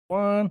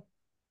One.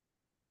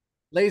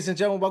 Ladies and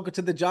gentlemen, welcome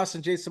to the Josh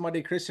and Jason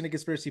Monday Christian and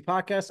Conspiracy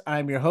Podcast.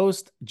 I'm your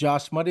host,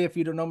 Josh Monday. If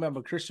you don't know me, I'm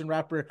a Christian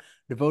rapper,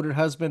 devoted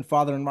husband,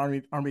 father, and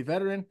Army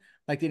veteran.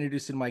 I'd like to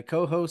introduce you to my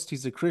co-host.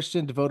 He's a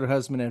Christian, devoted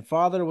husband, and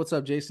father. What's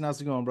up, Jason? How's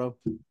it going, bro?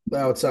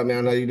 What's up,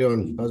 man? How you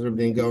doing? How's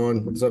everything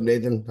going? What's up,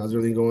 Nathan? How's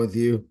everything going with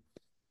you?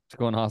 It's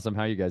going awesome.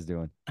 How you guys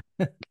doing?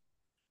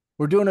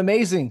 We're doing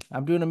amazing.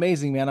 I'm doing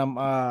amazing, man. I'm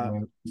Yeah,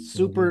 all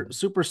good.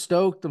 super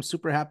stoked. I'm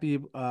super happy.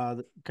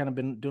 Kind of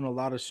been doing a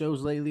lot of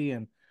shows lately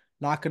and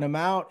knocking them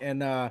out.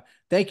 And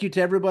thank you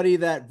to everybody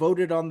that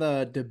voted on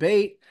the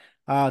debate.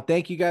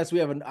 Thank you guys.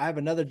 I have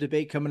another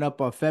debate coming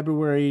up on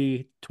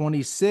February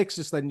 26th,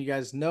 just letting you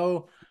guys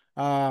know.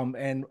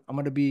 And I'm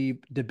going to be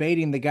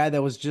debating the guy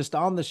that was just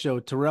on the show,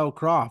 Terrell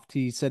Croft.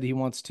 He said he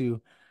wants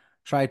to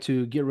try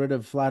to get rid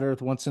of flat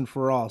Earth once and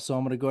for all. So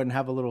I'm going to go ahead and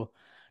have a little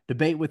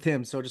debate with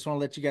him. So I just want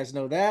to let you guys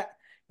know that.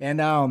 And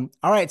all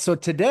right, so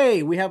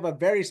today we have a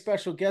very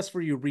special guest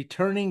for you,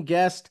 returning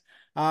guest,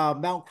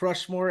 Mount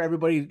Crushmore.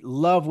 Everybody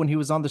loved when he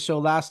was on the show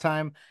last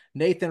time.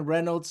 Nathan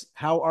Reynolds,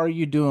 how are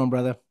you doing,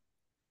 brother?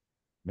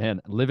 Man,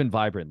 living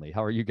vibrantly.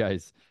 How are you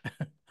guys?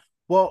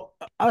 Well,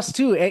 us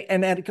too.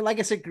 And like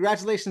I said,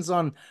 congratulations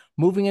on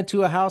moving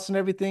into a house and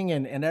everything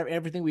and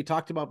everything we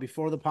talked about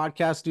before the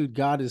podcast, dude.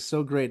 God is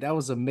so great. That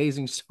was an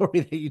amazing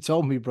story that you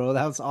told me, bro.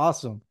 That was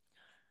awesome.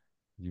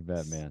 You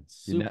bet, man.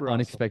 Super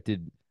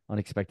awesome.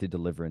 Unexpected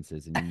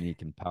deliverances in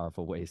unique and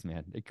powerful ways,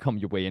 man. They come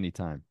your way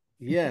anytime.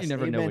 You Yes,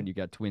 never know when amen. you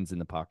got twins in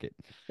the pocket.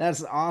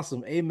 That's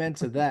awesome. Amen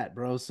to that,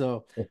 bro.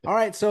 So, all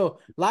right.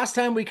 So last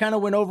time we kind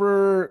of went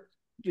over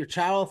your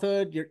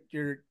childhood,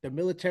 your the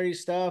military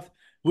stuff.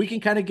 We can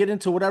kind of get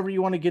into whatever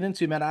you want to get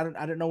into, man. I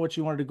don't know what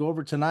you wanted to go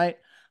over tonight,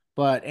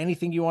 but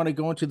anything you want to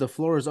go into, the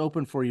floor is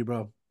open for you,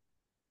 bro.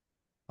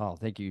 Oh,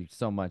 thank you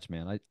so much,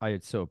 man. I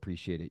so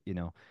appreciate it.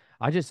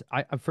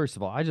 First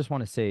of all, I just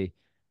want to say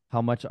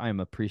how much I am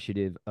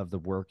appreciative of the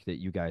work that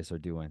you guys are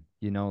doing.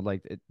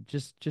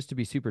 Just to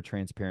be super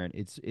transparent,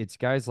 it's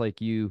guys like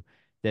you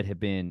that have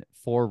been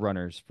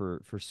forerunners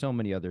for so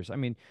many others. I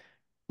mean,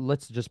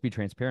 let's just be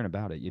transparent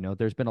about it.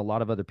 There's been a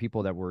lot of other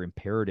people that were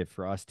imperative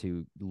for us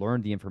to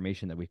learn the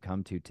information that we've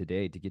come to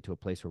today to get to a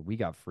place where we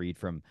got freed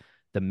from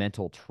the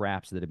mental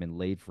traps that have been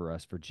laid for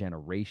us for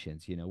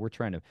generations. We're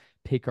trying to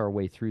pick our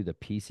way through the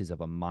pieces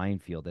of a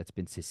minefield that's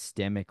been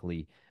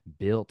systemically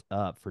built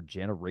up for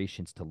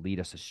generations to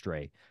lead us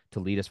astray, to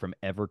lead us from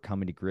ever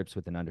coming to grips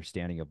with an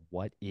understanding of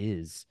what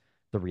is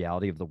the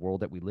reality of the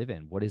world that we live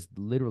in. What is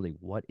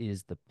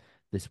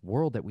this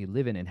world that we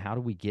live in, and how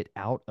do we get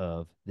out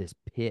of this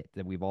pit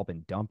that we've all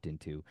been dumped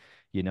into?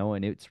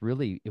 And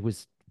it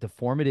was the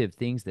formative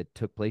things that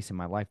took place in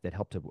my life that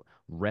helped to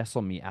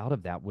wrestle me out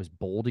of that was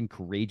bold and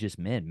courageous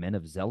men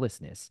of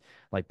zealousness,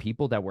 like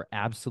people that were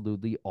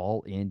absolutely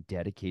all in,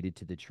 dedicated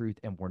to the truth,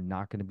 and were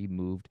not going to be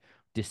moved,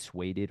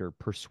 dissuaded, or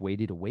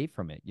persuaded away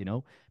from it.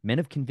 Men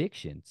of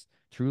convictions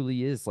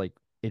truly is like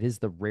it is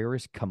the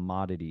rarest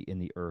commodity in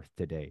the earth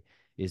today,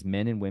 is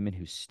men and women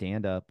who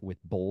stand up with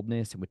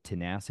boldness and with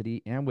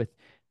tenacity and with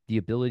the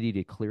ability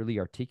to clearly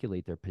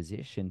articulate their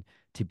position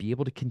to be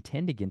able to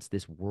contend against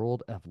this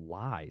world of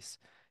lies.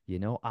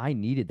 I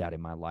needed that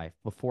in my life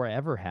before I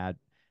ever had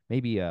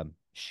maybe a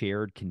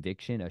shared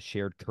conviction, a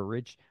shared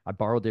courage. I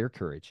borrowed their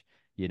courage,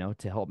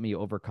 to help me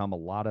overcome a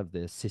lot of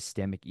the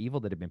systemic evil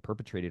that had been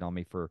perpetrated on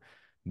me for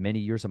many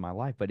years of my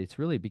life. But it's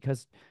really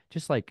because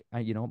just like,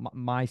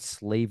 my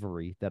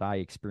slavery that I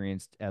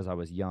experienced as I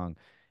was young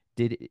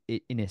did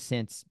it, in a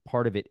sense,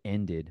 part of it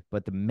ended,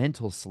 but the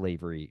mental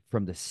slavery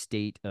from the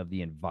state of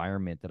the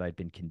environment that I'd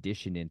been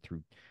conditioned in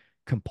through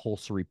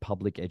compulsory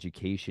public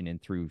education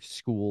and through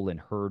school and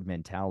herd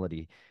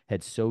mentality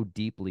had so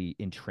deeply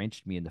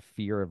entrenched me in the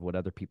fear of what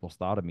other people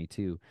thought of me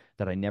too,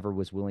 that I never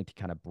was willing to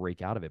kind of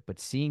break out of it. But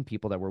seeing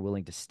people that were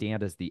willing to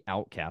stand as the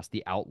outcast,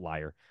 the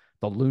outlier,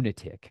 the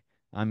lunatic,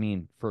 I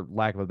mean, for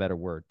lack of a better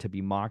word, to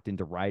be mocked and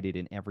derided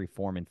in every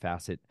form and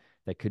facet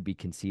that could be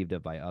conceived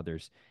of by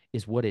others,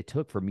 is what it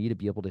took for me to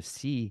be able to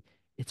see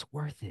it's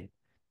worth it.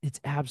 It's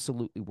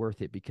absolutely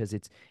worth it, because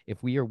it's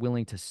if we are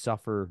willing to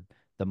suffer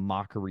the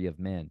mockery of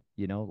men,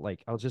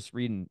 like I was just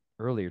reading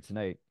earlier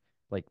tonight,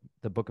 like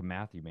the book of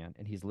Matthew, man,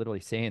 and he's literally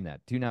saying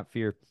that do not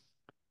fear.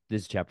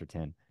 This is chapter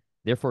 10.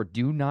 Therefore,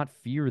 do not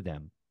fear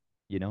them.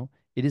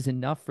 It is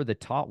enough for the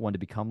taught one to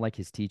become like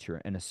his teacher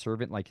and a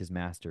servant like his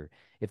master.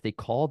 If they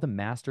call the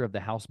master of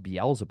the house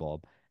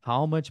Beelzebub,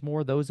 how much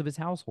more those of his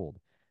household?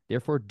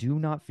 Therefore, do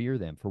not fear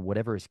them, for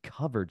whatever is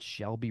covered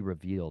shall be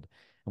revealed,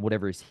 and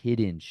whatever is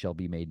hidden shall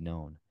be made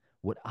known.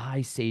 What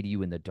I say to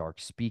you in the dark,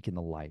 speak in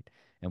the light,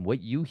 and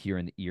what you hear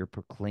in the ear,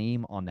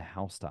 proclaim on the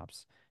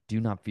housetops. Do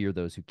not fear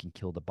those who can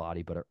kill the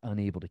body, but are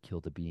unable to kill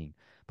the being,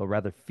 but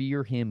rather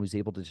fear him who's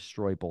able to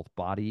destroy both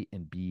body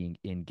and being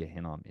in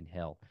Gehenna, in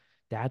hell.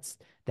 That's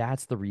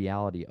that's the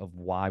reality of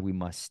why we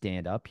must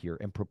stand up here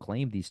and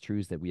proclaim these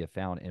truths that we have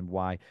found, and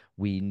why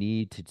we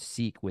need to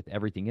seek with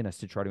everything in us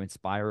to try to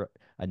inspire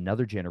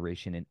another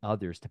generation and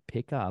others to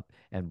pick up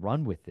and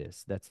run with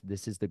this.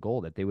 This is the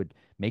goal, that they would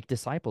make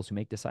disciples who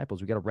make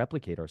disciples. We got to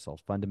replicate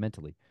ourselves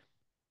fundamentally.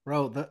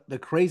 Bro, the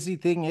crazy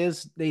thing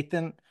is,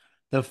 Nathan,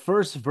 the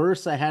first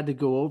verse I had to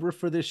go over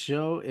for this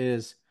show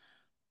is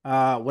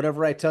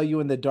whatever I tell you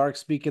in the dark,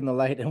 speak in the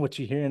light, and what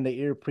you hear in the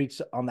ear,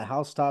 preach on the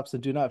housetops,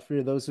 and do not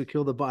fear those who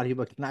kill the body,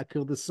 but cannot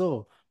kill the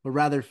soul, but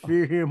rather Oh,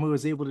 fear him who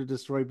is able to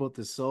destroy both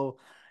the soul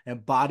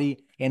and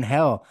body in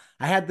hell.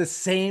 I had the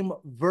same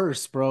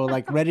verse, bro,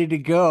 like ready to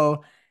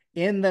go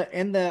in the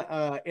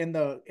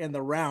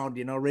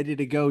round, ready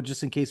to go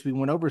just in case we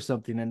went over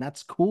something. And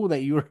that's cool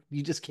that you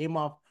just came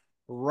off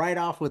right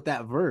off with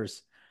that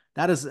verse.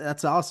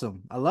 That's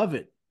awesome. I love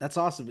it. That's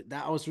awesome.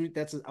 I was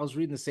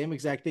reading the same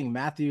exact thing.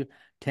 Matthew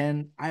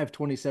 10. I have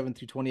 27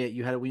 through 28.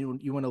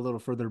 You went a little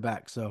further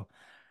back. So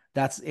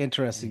that's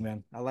interesting, dang.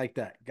 man. I like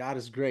that. God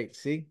is great.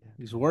 See, Yeah,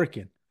 he's man.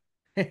 working.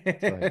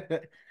 That's right.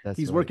 That's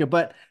He's right. working.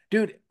 But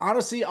dude,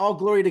 honestly, all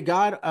glory to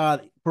God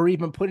for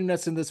even putting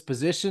us in this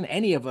position.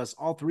 Any of us,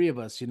 all three of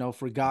us,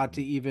 for God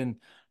to Mhm. even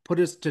put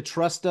us to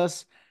trust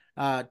us,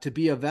 to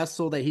be a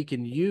vessel that He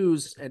can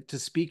use to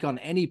speak on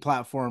any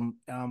platform.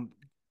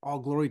 All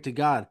glory to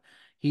God.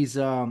 He's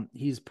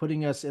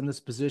putting us in this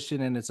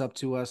position, and it's up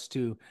to us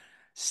to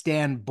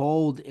stand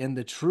bold in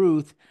the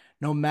truth,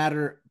 no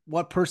matter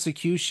what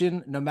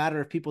persecution, no matter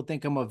if people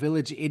think I'm a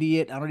village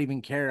idiot. I don't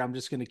even care. I'm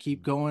just going to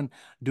keep going,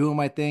 doing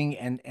my thing,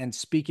 and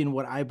speaking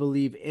what I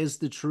believe is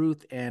the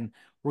truth. And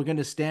we're going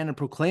to stand and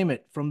proclaim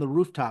it from the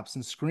rooftops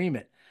and scream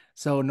it.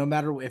 So no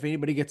matter if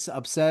anybody gets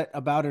upset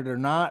about it or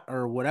not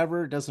or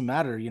whatever, it doesn't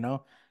matter.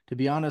 To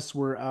be honest,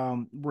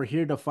 we're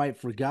here to fight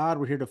for God.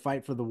 We're here to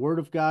fight for the Word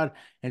of God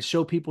and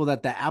show people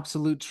that the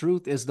absolute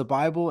truth is the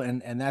Bible,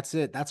 and that's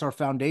it. That's our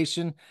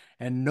foundation,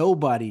 and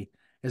nobody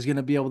is going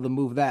to be able to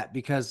move that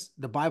because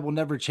the Bible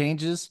never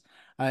changes.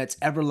 It's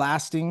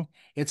everlasting.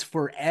 It's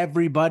for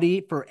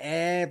everybody, for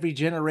every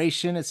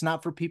generation. It's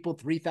not for people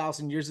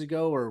 3,000 years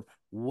ago or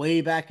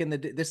way back in the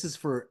day. This is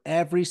for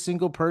every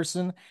single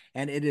person,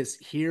 and it is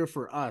here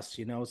for us.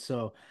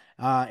 So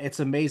it's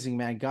amazing,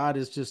 man. God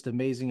is just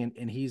amazing,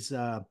 and He's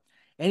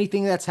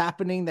anything that's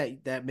happening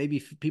that maybe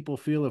people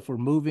feel if we're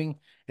moving,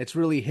 it's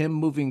really Him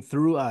moving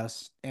through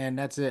us, and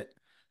that's it.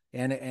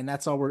 And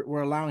that's all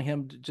we're allowing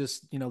Him to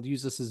just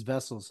use us as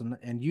vessels.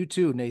 And you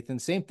too, Nathan,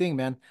 same thing,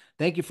 man.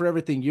 Thank you for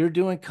everything you're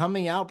doing,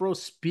 coming out, bro,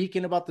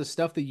 speaking about the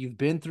stuff that you've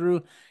been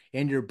through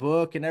in your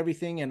book and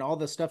everything, and all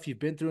the stuff you've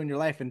been through in your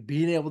life, and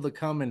being able to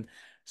come and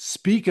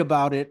speak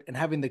about it, and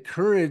having the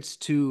courage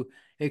to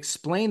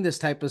explain this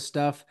type of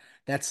stuff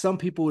that some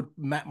people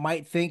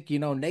might think,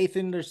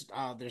 Nathan,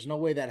 there's no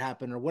way that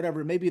happened or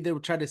whatever. Maybe they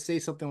would try to say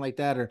something like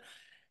that, or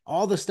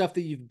all the stuff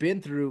that you've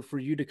been through, for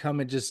you to come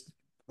and just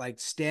like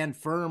stand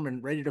firm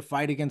and ready to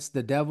fight against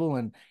the devil,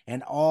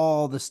 and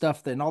all the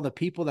stuff and all the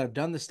people that have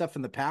done this stuff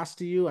in the past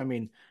to you. I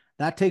mean,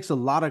 that takes a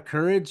lot of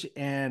courage,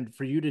 and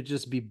for you to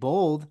just be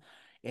bold.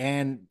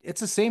 And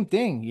it's the same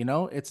thing,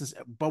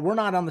 but we're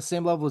not on the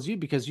same level as you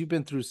because you've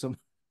been through some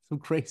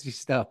crazy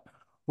stuff.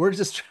 We're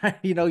just trying,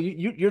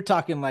 you're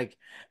talking like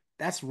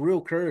that's real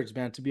courage,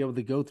 man, to be able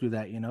to go through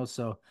that.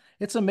 So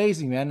it's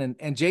amazing, man.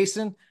 And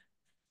Jason,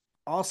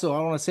 also, I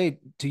want to say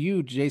to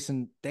you,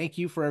 Jason, thank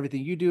you for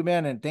everything you do,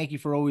 man, and thank you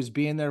for always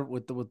being there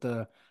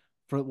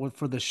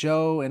for the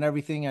show and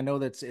everything. I know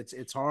that's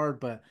it's hard,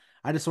 but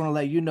I just want to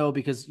let you know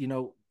because I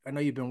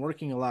know you've been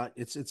working a lot.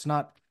 It's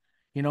not,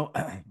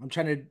 I'm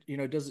trying to,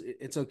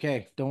 it's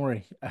okay. Don't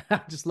worry. I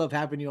just love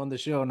having you on the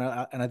show, and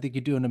I think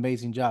you do an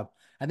amazing job.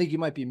 I think you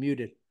might be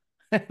muted.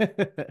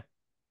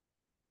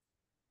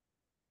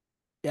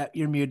 Yeah,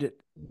 you're muted.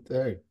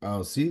 There.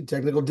 Oh, see,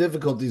 technical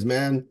difficulties,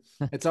 man.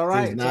 It's all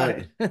right. Thing's It's all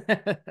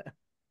not. right.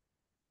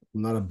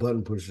 I'm not a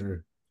button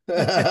pusher.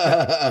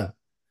 Nah,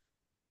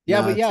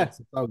 Yeah, but yeah,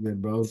 it's all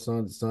good, bro.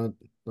 Not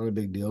a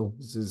big deal.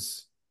 It's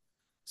just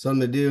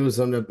something to do.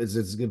 Something to, it's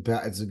a good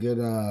it's a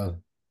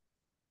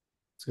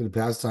good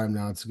pastime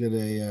now. It's a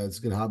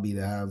good hobby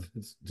to have.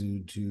 It's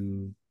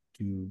to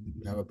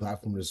have a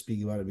platform to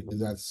speak about it because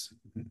that's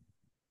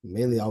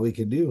mainly all we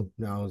can do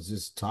now is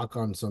just talk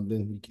on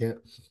something. You can't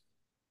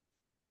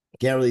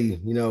really,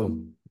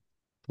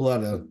 pull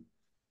out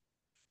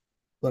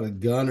a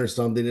gun or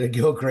something and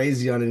go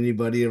crazy on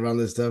anybody around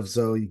this stuff.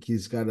 So you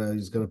just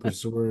gotta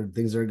push forward.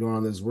 Things that are going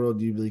on in this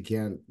world. You really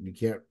can't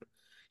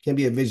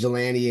be a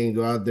vigilante and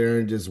go out there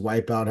and just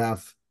wipe out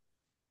half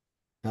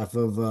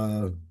of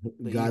the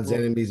God's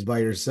evil. enemies by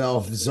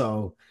yourself.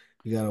 So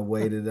you gotta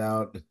wait it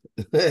out.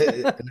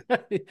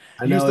 I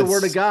Use know the word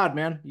of it's God,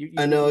 man.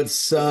 I know it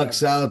Use the word of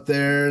sucks out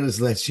there.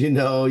 Just let you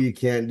know you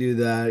can't do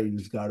that.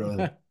 God.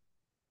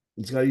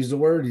 You just gotta use the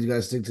word. You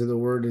gotta stick to the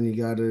word, and you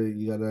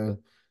gotta.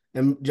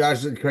 And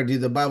Josh, correct you.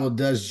 The Bible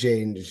does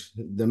change.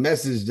 The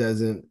message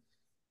doesn't.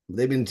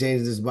 They've been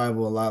changing this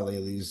Bible a lot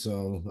lately,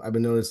 so I've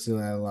been noticing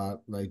that a lot.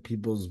 Like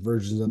people's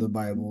versions of the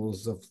Bible,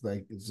 stuff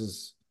like it's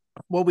just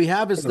What we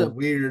have is kind of the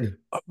weird.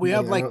 we Like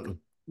have I like don't.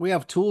 we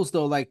have tools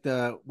though, like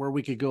the where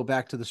we could go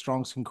back to the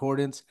Strong's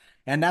Concordance,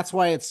 and that's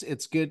why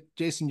it's good.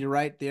 Jason, you're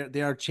right.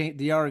 They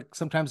are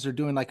sometimes they're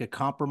doing like a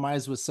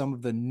compromise with some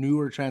of the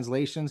newer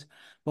translations,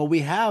 but we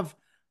have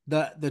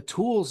the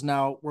tools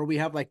now where we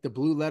have like the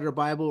Blue Letter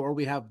Bible, or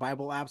we have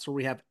Bible apps where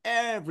we have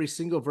every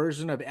single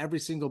version of every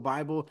single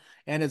Bible,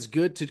 and it's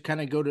good to kind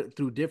of go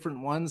through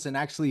different ones and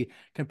actually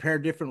compare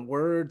different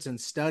words and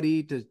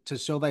study to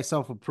show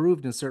thyself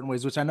approved in certain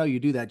ways, which I know you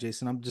do that,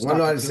 Jason. I'm just Well,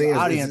 no, talking I'm to the saying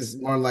audience.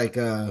 it's more like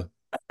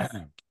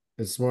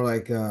it's more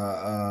like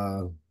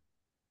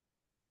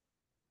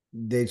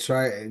they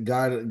try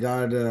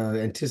God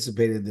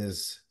anticipated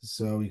this,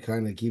 so he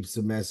kind of keeps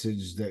the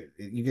message that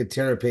you could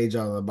tear a page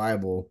out of the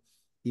Bible,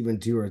 even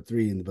two or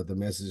three, but the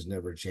message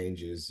never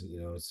changes,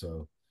 you know.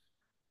 So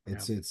Yeah.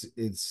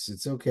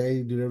 it's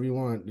okay. Do whatever you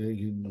want.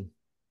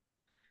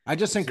 I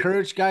just It's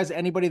encourage guys,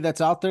 anybody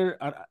that's out there,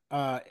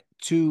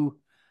 to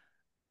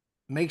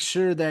make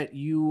sure that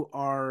you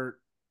are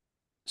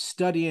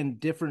studying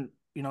different,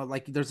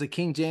 like there's a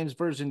King James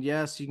version.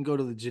 Yes, you can go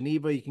to the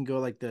Geneva, you can go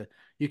like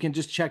you can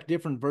just check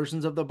different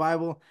versions of the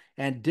Bible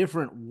and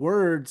different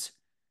words,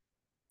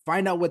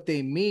 find out what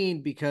they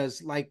mean,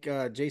 because like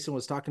Jason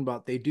was talking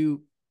about, they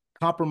do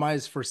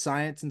compromise for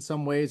science in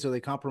some ways, or they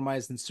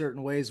compromise in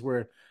certain ways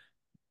where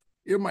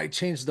it might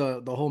change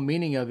the whole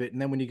meaning of it.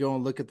 And then when you go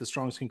and look at the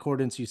Strong's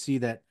Concordance, you see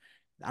that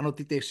I don't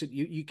think they should.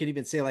 You could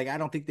even say like I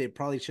don't think they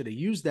probably should have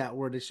used that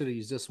word. They should have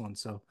used this one.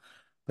 So,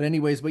 but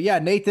anyways, but yeah,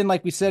 Nathan,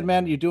 like we said,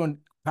 man, you're doing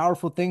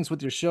powerful things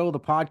with your show, the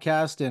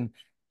podcast, and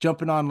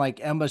jumping on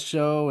like Emma's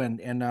show, and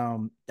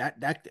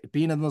that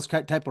being in those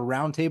type of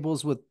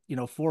roundtables with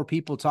four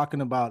people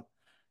talking about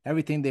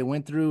everything they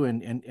went through,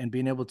 and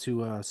being able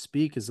to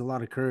speak is a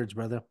lot of courage,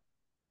 brother.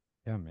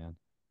 Yeah, man.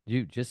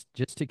 You just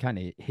to kind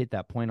of hit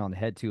that point on the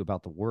head too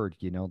about the word,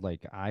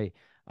 like I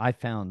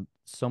found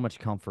so much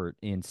comfort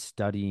in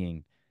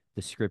studying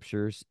the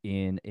scriptures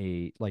in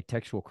a like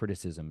textual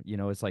criticism.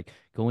 It's like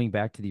going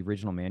back to the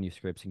original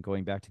manuscripts and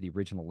going back to the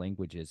original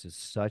languages is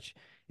such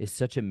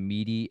a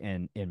meaty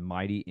and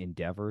mighty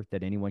endeavor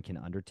that anyone can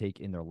undertake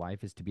in their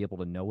life, is to be able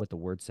to know what the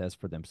word says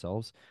for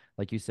themselves.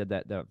 Like you said,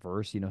 that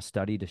verse,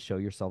 study to show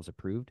yourselves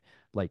approved.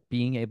 Like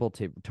being able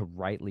to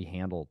rightly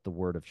handle the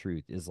word of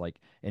truth is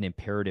like an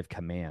imperative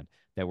command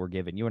that we're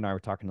given. You and I were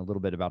talking a little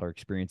bit about our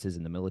experiences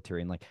in the military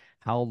and like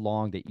how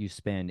long that you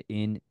spend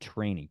in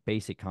training,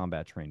 basic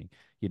combat training,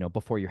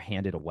 before you're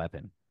handed a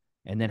weapon.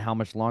 And then how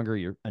much longer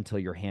you're until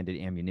you're handed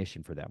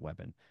ammunition for that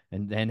weapon.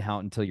 And then how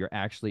until you're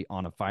actually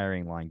on a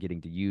firing line getting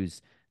to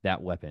use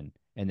that weapon.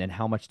 And then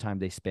how much time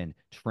they spend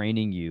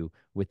training you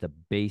with the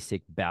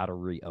basic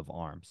battery of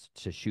arms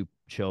to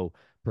show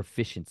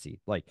proficiency.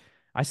 Like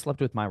I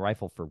slept with my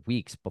rifle for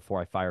weeks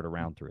before I fired a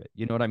round through it.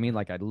 You know what I mean?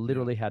 Like I Yeah.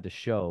 literally had to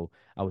show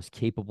I was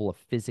capable of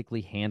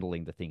physically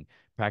handling the thing,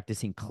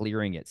 practicing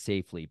clearing it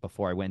safely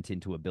before I went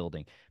into a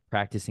building,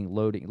 practicing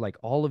loading, like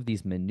all of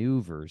these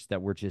maneuvers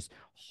that were just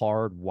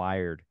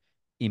hardwired,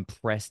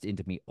 impressed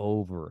into me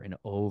over and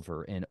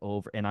over and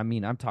over. And I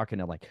mean, I'm talking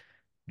to like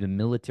the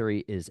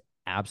military is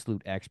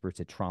absolute experts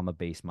at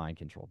trauma-based mind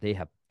control. They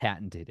have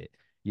patented it.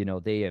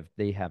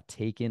 They have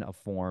taken a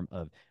form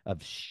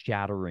of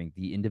shattering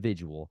the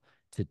individual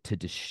to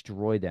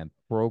destroy them,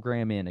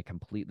 program in a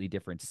completely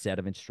different set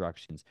of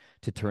instructions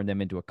to turn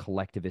them into a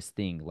collectivist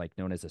thing, like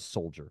known as a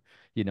soldier.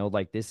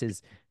 Like this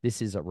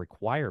is a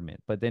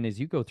requirement. But then as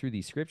you go through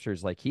these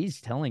scriptures, like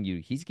he's telling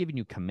you, he's giving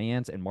you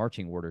commands and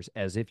marching orders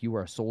as if you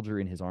were a soldier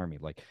in his army.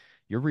 Like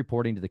you're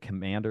reporting to the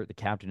commander, the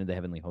captain of the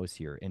heavenly host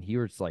here. And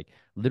here's like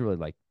literally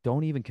like,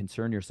 don't even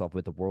concern yourself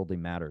with the worldly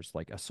matters.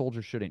 Like a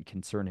soldier shouldn't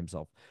concern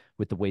himself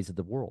with the ways of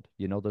the world.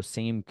 Those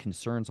same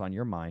concerns on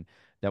your mind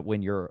that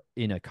when you're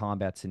in a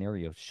combat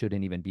scenario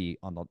shouldn't even be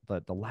on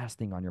the last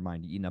thing on your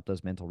mind, eating up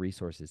those mental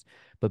resources.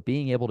 But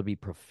being able to be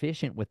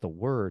proficient with the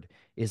word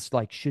is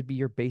like should be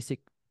your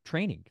basic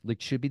training,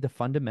 like should be the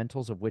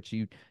fundamentals of which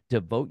you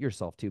devote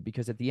yourself to,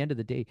 because at the end of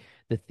the day,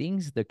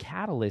 the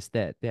catalyst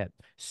that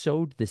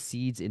sowed the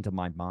seeds into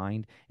my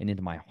mind and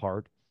into my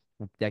heart,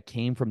 that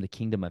came from the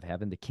kingdom of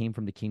heaven, that came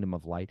from the kingdom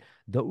of light,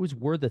 those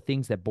were the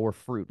things that bore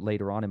fruit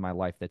later on in my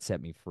life that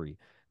set me free.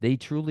 They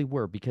truly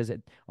were, because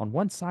on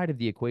one side of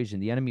the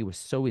equation, the enemy was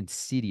so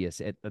insidious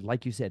at,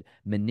 like you said,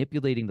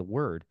 manipulating the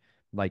word.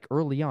 Like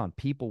early on,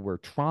 people were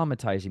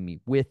traumatizing me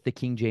with the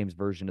King James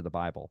version of the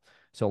Bible.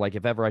 So, like,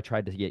 if ever I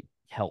tried to get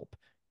help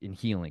in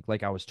healing,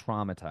 like I was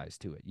traumatized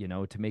to it,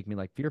 to make me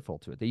like fearful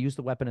to it. They used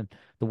the weapon of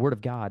the word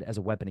of God as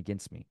a weapon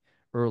against me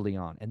early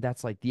on. And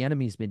that's like the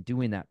enemy's been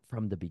doing that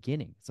from the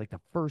beginning. It's like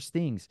the first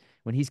things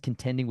when he's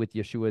contending with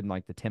Yeshua and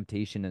like the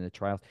temptation and the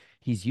trials,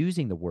 he's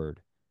using the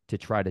word to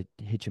try to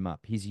hitch him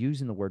up. He's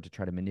using the word to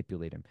try to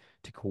manipulate him,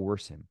 to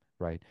coerce him,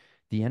 right?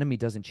 The enemy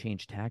doesn't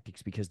change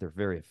tactics because they're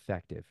very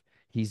effective.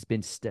 He's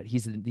been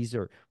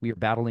we are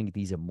battling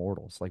these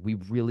immortals. Like we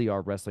really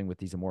are wrestling with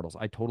these immortals.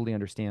 I totally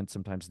understand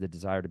sometimes the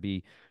desire to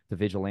be the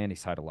vigilante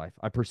side of life.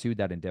 I pursued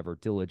that endeavor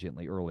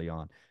diligently early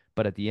on,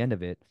 but at the end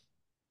of it,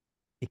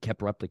 it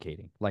kept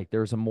replicating. Like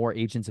there's a more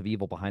agents of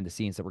evil behind the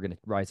scenes that were going to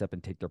rise up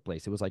and take their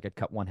place. It was like I'd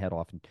cut one head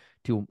off and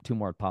two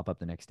more would pop up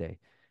the next day.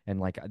 And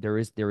like there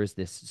is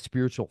this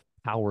spiritual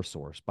power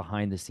source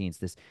behind the scenes,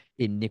 this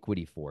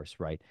iniquity force,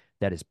 right?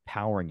 That is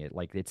powering it.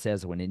 Like it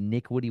says, when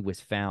iniquity was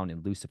found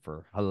in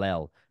Lucifer,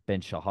 Hallel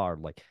ben Shahar,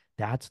 like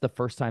That's the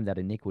first time that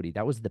iniquity,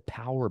 that was the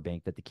power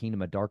bank that the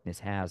kingdom of darkness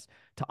has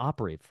to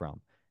operate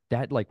from.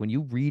 That, like, when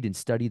you read and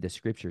study the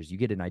scriptures, you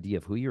get an idea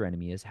of who your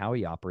enemy is, how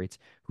he operates,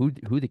 who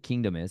the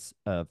kingdom is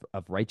of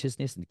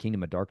righteousness and the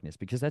kingdom of darkness,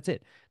 because that's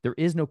it. There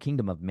is no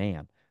kingdom of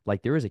man.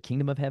 Like, there is a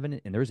kingdom of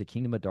heaven and there is a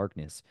kingdom of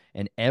darkness,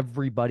 and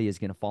everybody is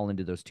going to fall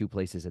into those two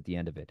places at the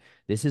end of it.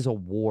 This is a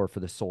war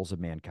for the souls of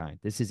mankind.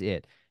 This is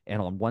it.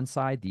 And on one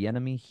side, the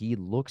enemy, he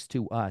looks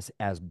to us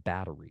as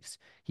batteries.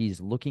 He's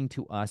looking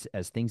to us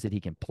as things that he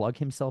can plug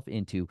himself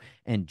into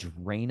and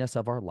drain us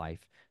of our life,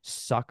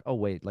 suck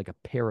away like a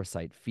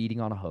parasite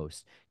feeding on a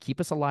host, keep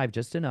us alive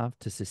just enough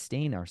to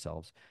sustain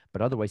ourselves.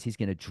 But otherwise, he's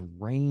going to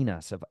drain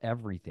us of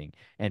everything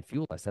and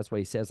fuel us. That's why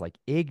he says, like,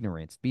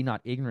 ignorance, be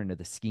not ignorant of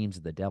the schemes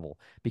of the devil,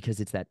 because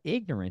it's that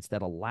ignorance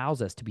that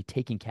allows us to be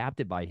taken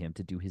captive by him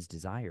to do his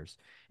desires.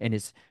 And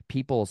his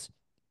people's,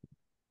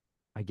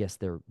 I guess,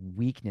 their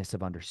weakness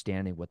of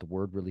understanding what the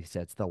word really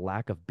says, the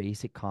lack of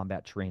basic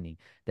combat training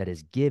that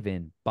is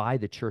given by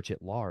the church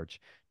at large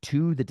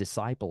to the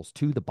disciples,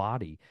 to the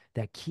body,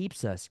 that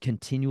keeps us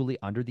continually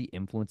under the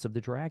influence of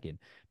the dragon.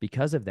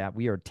 Because of that,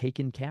 we are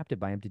taken captive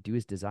by him to do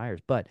his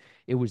desires. But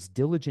it was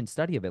diligent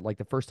study of it. Like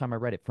the first time I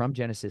read it from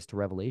Genesis to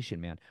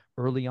Revelation, man,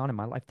 early on in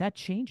my life, that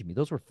changed me.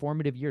 Those were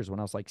formative years when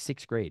I was like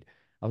sixth grade.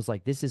 I was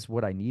like, this is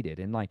what I needed.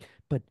 And like,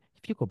 but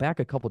if you go back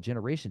a couple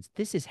generations,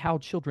 this is how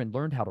children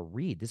learned how to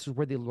read. This is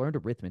where they learned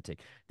arithmetic.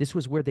 This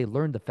was where they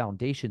learned the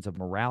foundations of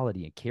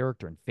morality and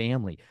character and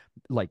family.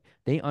 Like,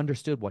 they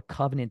understood what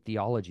covenant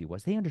theology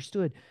was. They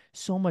understood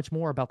so much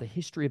more about the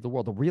history of the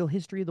world, the real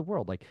history of the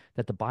world, like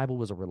that the Bible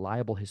was a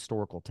reliable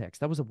historical text.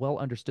 That was a well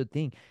understood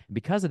thing. And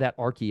because of that,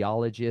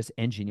 archaeologists,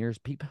 engineers,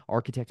 people,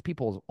 architects,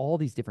 people of all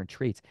these different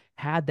traits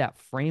had that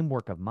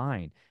framework of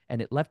mind, and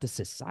it left a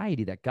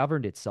society that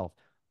governed itself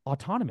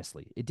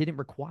autonomously. It didn't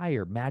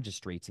require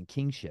magistrates and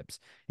kingships.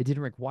 It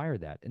didn't require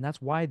that. And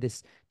that's why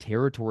this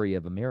territory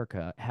of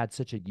America had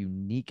such a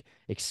unique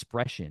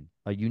expression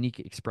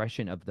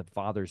of the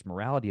father's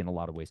morality in a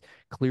lot of ways.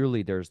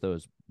 Clearly, there's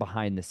those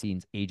behind the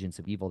scenes agents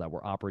of evil that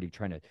were operating,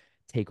 trying to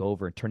take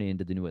over and turn it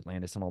into the new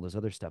Atlantis and all this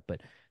other stuff.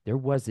 But there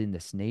was in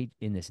this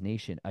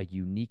nation a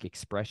unique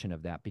expression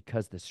of that,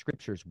 because the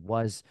scriptures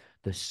was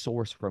the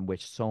source from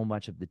which so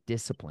much of the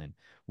discipline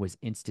was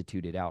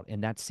instituted out.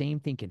 And that same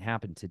thing can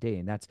happen today.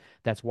 And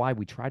that's why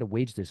we try to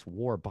wage this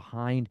war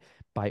behind,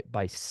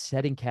 by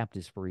setting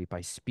captives free,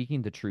 by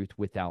speaking the truth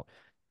without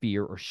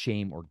fear or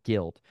shame or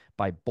guilt,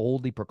 by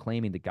boldly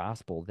proclaiming the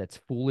gospel. That's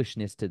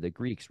foolishness to the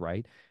Greeks,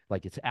 right?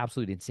 Like, it's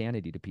absolute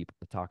insanity to people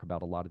to talk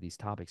about a lot of these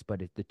topics,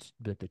 but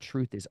the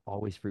truth is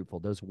always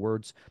fruitful. Those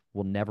words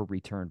will never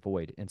return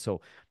void. And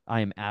so I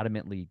am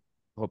adamantly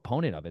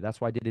opponent of it.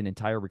 That's why I did an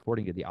entire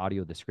recording of the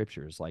audio of the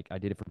scriptures. Like, I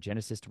did it from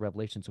Genesis to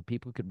Revelation so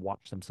people could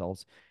watch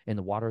themselves in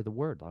the water of the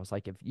word. I was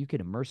like, if you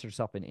could immerse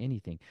yourself in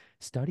anything,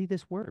 study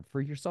this word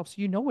for yourself so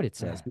you know what it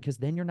says, because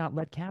then you're not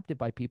led captive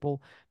by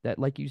people that,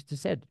 like you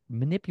just said,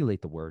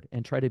 manipulate the word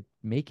and try to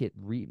make it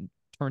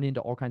turn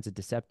into all kinds of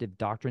deceptive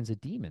doctrines of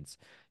demons,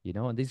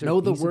 and these are Know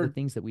the these are the word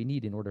things that we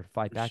need in order to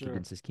fight for back sure.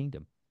 against this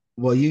kingdom.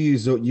 Well, you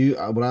use you.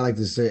 What I like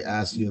to say,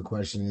 ask you a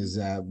question is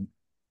that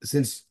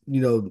since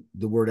the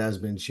word has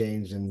been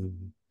changed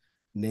and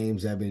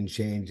names have been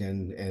changed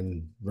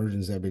and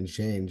versions have been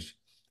changed,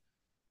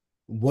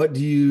 what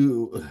do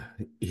you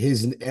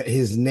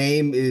his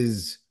name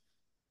is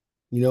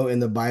in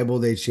the Bible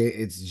they change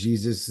it's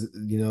Jesus,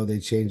 they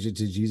changed it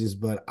to Jesus,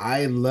 but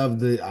I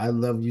love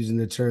using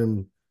the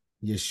term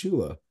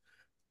Yeshua.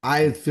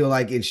 I feel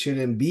like it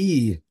shouldn't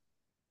be.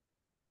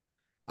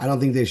 I don't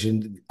think they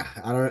should.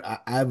 I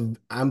don't.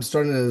 I'm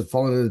starting to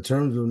fall into the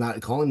terms of not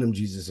calling him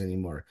Jesus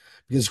anymore,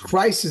 because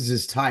Christ is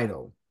his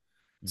title.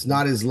 It's Mm-hmm.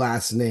 not his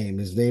last name.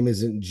 His name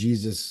isn't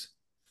Jesus.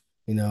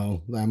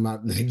 I'm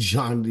not like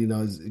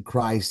John.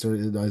 Christ, or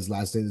his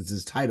last name is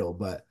his title.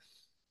 But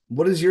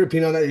what is your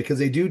opinion on that? Because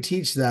they do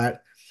teach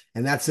that,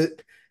 and that's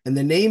it. And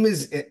the name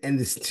is, and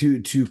this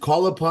to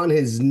call upon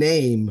his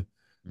name.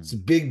 It's a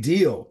Mm-hmm. big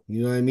deal.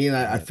 You know what I mean?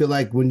 I Right. feel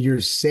like when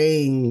you're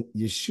saying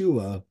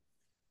Yeshua,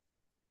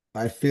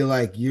 I feel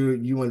like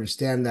you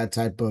understand that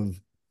type of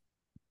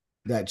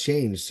that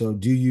change. So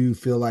do you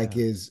feel like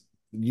Yeah.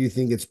 you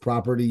think it's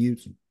proper to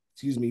use,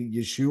 excuse me,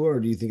 Yeshua, or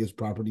do you think it's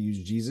proper to use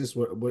Jesus?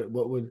 What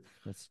would,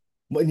 That's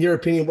in your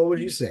opinion, what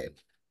would you say?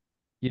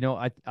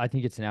 I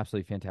think it's an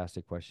absolutely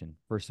fantastic question.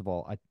 First of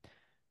all,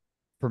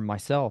 for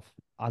myself,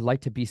 I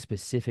like to be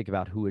specific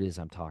about who it is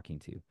I'm talking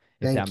to, if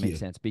that Thank makes you.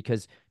 sense.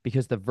 Because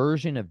the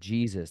version of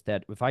Jesus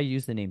that, if I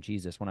use the name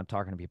Jesus when I'm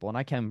talking to people, and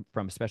I come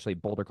from especially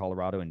Boulder,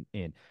 Colorado,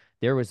 and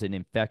there was an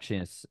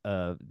infectious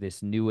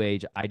this new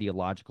age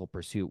ideological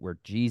pursuit where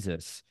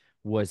Jesus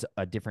was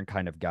a different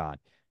kind of God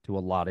to a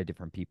lot of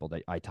different people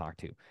that I talked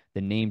to.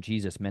 The name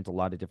Jesus meant a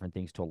lot of different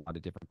things to a lot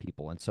of different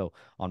people. And so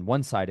on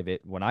one side of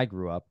it, when I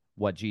grew up,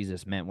 what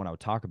Jesus meant when I would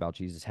talk about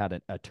Jesus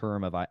had a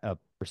term of a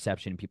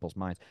perception in people's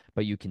minds,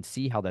 but you can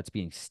see how that's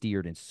being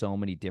steered in so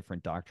many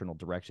different doctrinal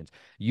directions.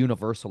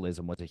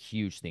 Universalism was a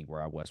huge thing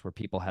where I was, where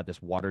people had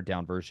this watered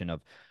down version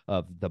of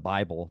the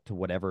Bible to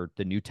whatever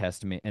the New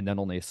Testament, and then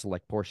only a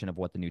select portion of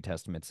what the New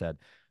Testament said.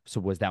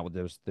 So was that what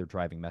was their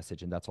driving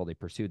message, and that's all they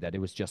pursued? That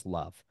it was just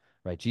love,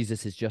 right?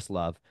 Jesus is just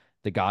love.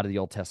 The God of the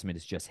Old Testament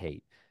is just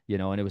hate.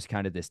 And it was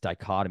kind of this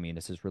dichotomy, and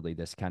this is really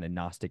this kind of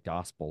Gnostic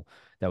gospel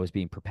that was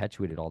being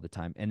perpetuated all the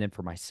time. And then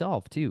for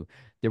myself too,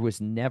 there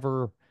was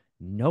never,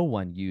 no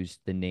one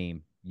used the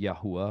name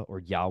Yahuwah or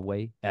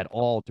Yahweh at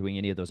all doing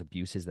any of those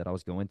abuses that I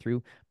was going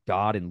through.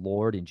 God and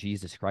Lord and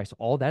Jesus Christ,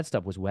 all that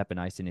stuff was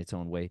weaponized in its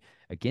own way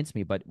against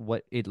me. But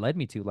what it led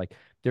me to, like,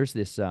 there's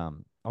this,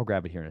 I'll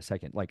grab it here in a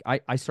second. Like,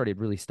 I started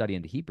really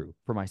studying the Hebrew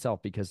for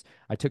myself because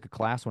I took a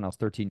class when I was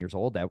 13 years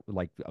old that,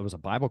 like, it was a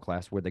Bible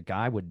class where the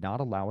guy would not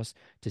allow us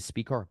to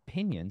speak our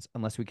opinions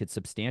unless we could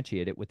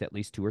substantiate it with at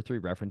least 2 or 3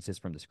 references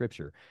from the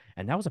scripture.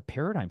 And that was a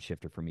paradigm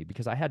shifter for me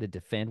because I had to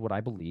defend what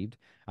I believed.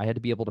 I had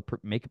to be able to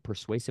make a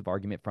persuasive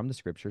argument from the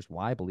scriptures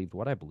why I believed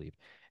what I believed.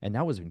 And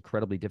that was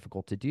incredibly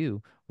difficult to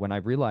do when I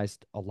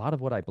realized a lot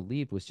of what I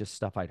believed was just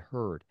stuff I'd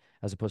heard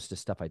as opposed to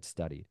stuff I'd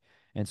studied.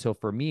 And so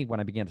for me, when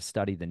I began to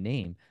study the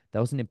name, that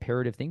was an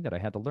imperative thing that I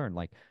had to learn.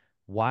 Like,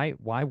 why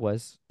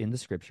was in the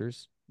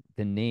scriptures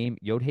the name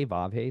Yod He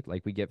Vav He,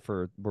 like we get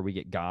for where we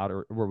get God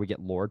or where we get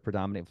Lord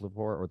predominant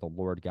for, or the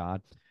Lord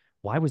God?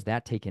 Why was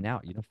that taken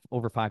out?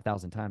 Over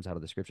 5,000 times out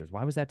of the scriptures.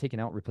 Why was that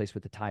taken out, replaced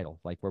with the title,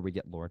 like where we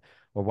get Lord?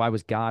 Or why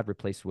was God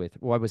replaced with,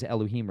 why was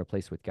Elohim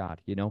replaced with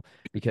God?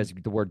 Because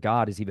the word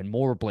God is even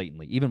more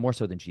blatantly, even more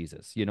so than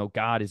Jesus.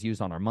 God is used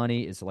on our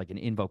money, is like an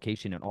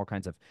invocation in all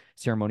kinds of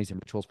ceremonies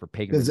and rituals for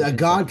pagan Because a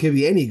religions. Like, god could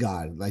be any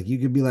god. Like you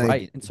could be like,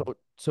 right. And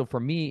so for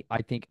me,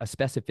 I think a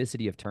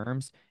specificity of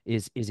terms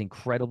is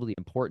incredibly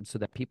important so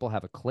that people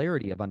have a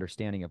clarity of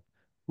understanding of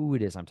who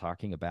it is I'm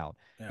talking about.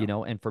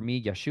 Yeah. And for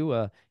me,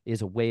 Yeshua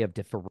is a way of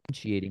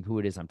differentiating who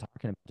it is I'm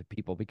talking about to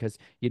people because,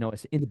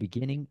 it's in the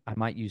beginning, I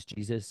might use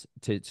Jesus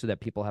so that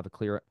people have a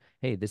clear,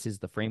 hey, this is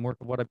the framework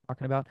of what I'm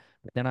talking about.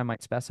 But then I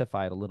might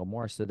specify it a little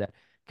more so that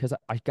because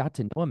I got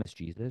to know him as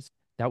Jesus.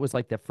 That was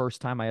like the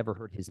first time I ever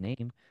heard his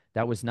name.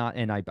 That was not,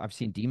 and I've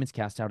seen demons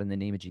cast out in the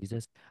name of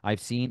Jesus. I have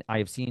seen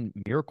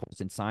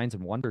miracles and signs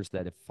and wonders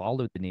that have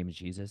followed the name of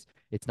Jesus.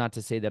 It's not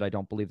to say that I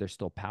don't believe there's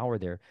still power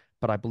there,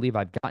 but I believe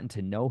I've gotten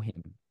to know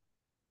him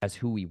as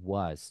who he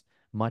was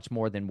much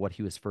more than what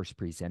he was first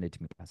presented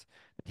to me as.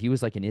 He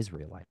was like an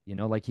Israelite,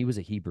 like he was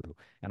a Hebrew.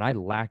 And I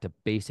lacked a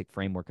basic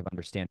framework of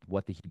understanding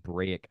what the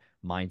Hebraic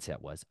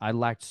mindset was. I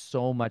lacked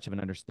so much of an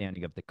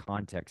understanding of the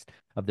context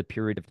of the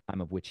period of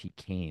time of which he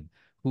came,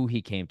 who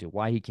he came to,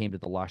 why he came to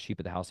the lost sheep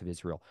of the house of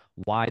Israel,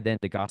 why then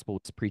the gospel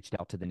was preached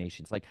out to the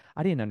nations. Like,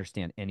 I didn't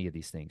understand any of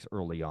these things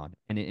early on.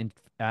 And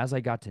as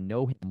I got to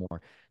know him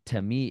more, to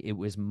me, it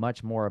was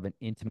much more of an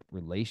intimate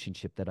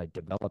relationship that I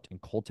developed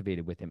and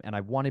cultivated with him. And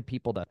I wanted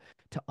people to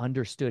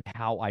understood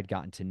how I'd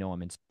gotten to know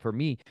him. And for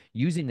me,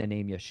 using the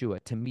name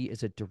Yeshua to me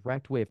is a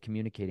direct way of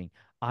communicating.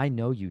 I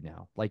know you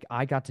now. Like,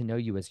 I got to know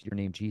you as your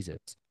name, Jesus.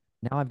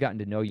 Now I've gotten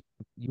to know you.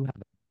 You have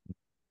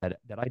that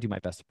I do my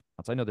best to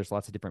pronounce. I know there's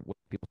lots of different ways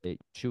people say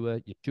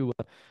Yeshua, Yeshua,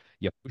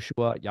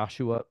 Yahushua,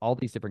 Yahshua, all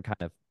these different kind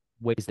of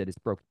ways that it's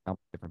broken down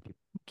for different people.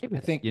 Okay I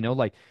with it. think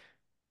Like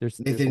there's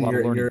a Nathan, lot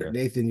of learning your there.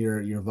 Nathan,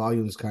 your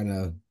volume's kind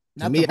of, to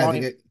not the me, I think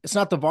volume. It's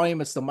not the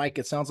volume. It's the mic.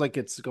 It sounds like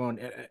it's going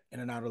in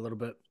and out a little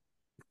bit.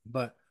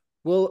 But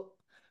well,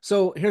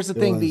 so here's the it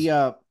thing. was.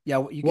 Yeah,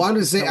 you Well, can I'm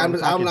you just can saying, tell I'm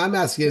talking. I'm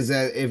asking is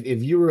that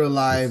if you were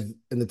alive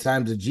in the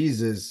times of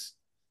Jesus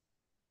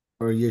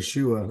or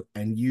Yeshua,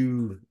 and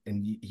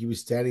he was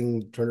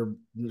standing,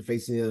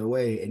 facing the other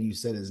way, and you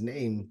said his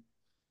name,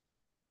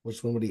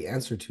 which one would he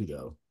answer to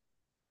though?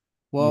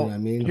 You know what I Well,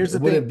 mean? here's the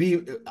Would thing. it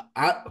be,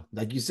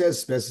 like you said,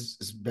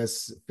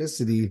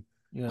 specificity?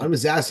 Yeah, I'm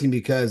just asking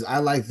because I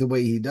like the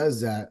way he does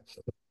that,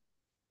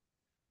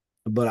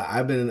 but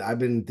I've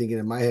been thinking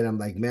in my head, I'm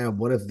like, man,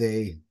 what if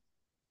they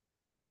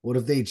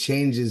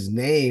change his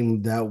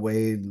name that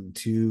way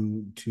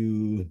to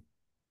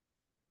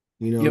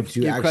give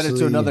credit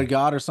to another actually,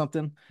 god or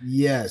something.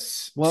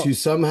 yes, to Well,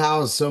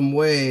 somehow, some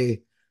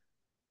way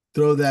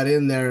throw that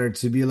in there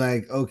to be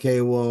like,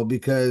 okay, well,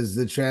 because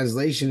the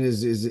translation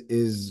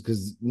is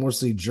because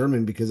mostly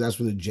German, because that's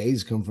where the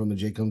J's come from. The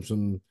J comes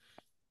from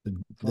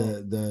the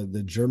well,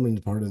 the German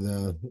part of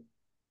the,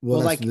 well, well,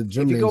 that's what like the if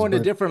German you go names, into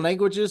but different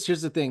languages,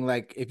 here's the thing.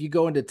 Like if you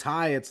go into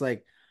Thai, it's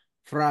like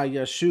Fra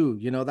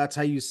Yeshu. That's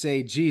how you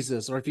say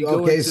Jesus. Or if you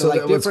go okay, into so like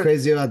that what's different.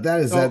 crazy about that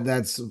is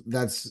that So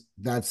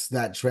that's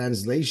that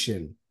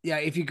translation yeah,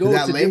 if you to go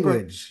that to different,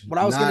 language, what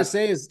I was gonna not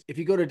say is if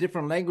you go to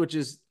different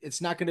languages, it's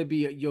not gonna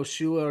be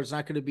Yoshua or it's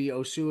not gonna be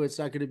Oshua. It's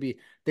not gonna be.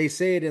 They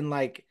say it in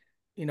like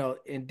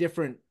in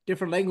different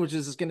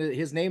languages. It's gonna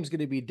his name's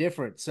gonna be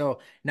different. So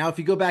now if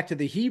you go back to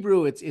the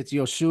Hebrew, it's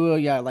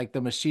Yoshua. Yeah, like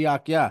the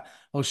Mashiach. Yeah,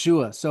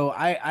 Oshua. So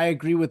I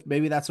agree with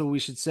maybe that's what we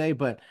should say,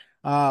 but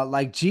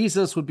like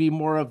Jesus would be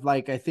more of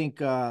like I think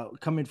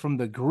coming from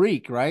the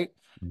Greek, right?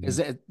 Is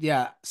Mhm. that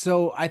yeah?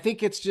 So I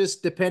think it's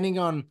just depending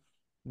on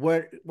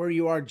where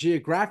you are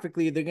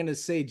geographically, they're going to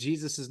say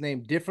Jesus's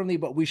name differently.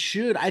 But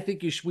I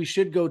think we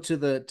should go to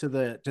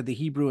the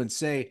Hebrew and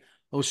say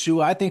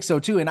Oshua. I think so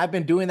too, and I've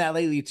been doing that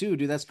lately too,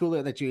 dude. That's cool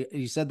that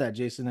you said that,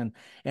 Jason.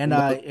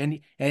 Well,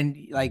 And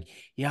like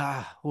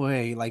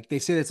Yahweh, like they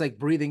say it's like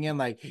breathing in,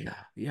 like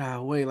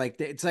Yahweh,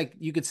 like it's like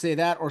you could say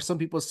that, or some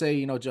people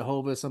say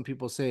Jehovah. Some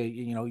people say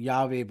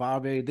Yahweh,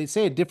 Bave. They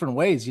say it different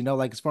ways,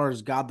 like as far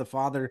as God the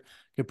Father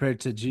compared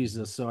to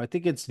Jesus. So I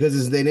think it's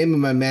because they name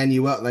him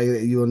Emmanuel, like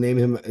you will name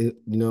him,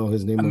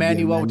 his name will be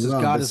Emmanuel, which is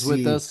Emmanuel. God But is with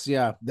see, us.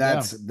 Yeah,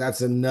 yeah.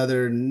 that's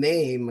another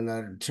name,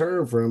 another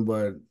term for him.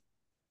 But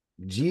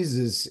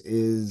Jesus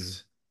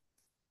is,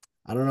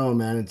 I don't know,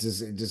 man. It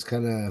just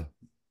kind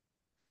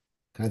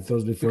of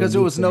throws me for a Because there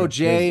loop was no there. Because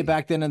J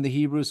back then in the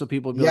Hebrew, so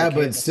people would be yeah, like, "Hey,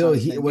 but that's still, not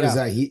his name." what is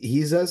Yeah, that?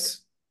 He's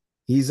us.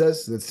 He's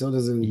us. That still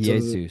doesn't.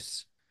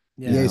 Jesus.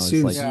 yeah, It's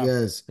like Jesus, yeah.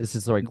 yes. this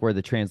is like where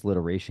the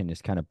transliteration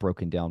is kind of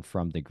broken down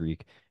from the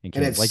Greek and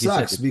And came, it like you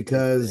said, sucks the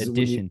because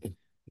addition.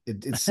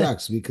 it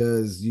sucks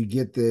because you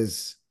get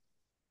this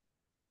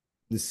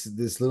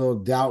little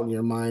doubt in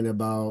your mind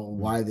about Mm.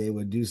 why they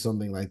would do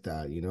something like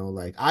that.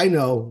 Like I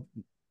know,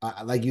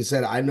 like you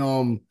said, I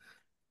know him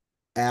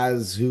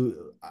as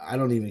who I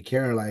don't even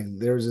care. Like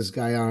there's this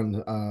guy on,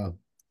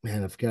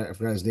 man, I forgot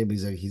his name. But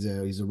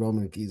he's a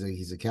Roman.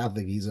 He's a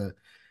Catholic. He's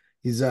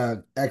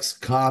a ex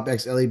cop,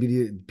 ex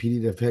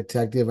LAPD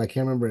detective. I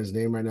can't remember his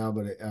name right now,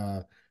 but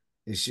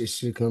it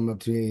should come up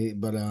to me.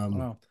 But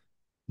Oh,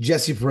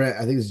 Jesse Perez,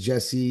 I think it's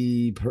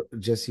Jesse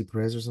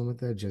Perez or something like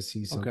that. Jesse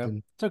okay.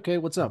 something. It's okay.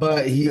 What's up? But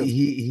What'd you do?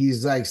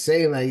 he's like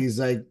saying that he's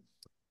like,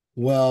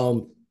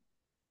 well,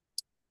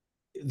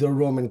 the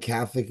Roman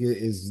Catholic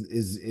is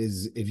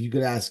if you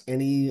could ask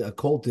any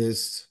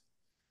occultist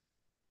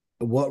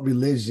what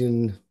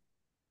religion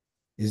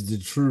is the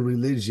true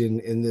religion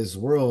in this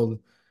world,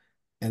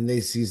 and they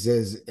say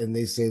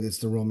that's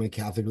the Roman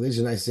Catholic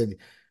religion. I said,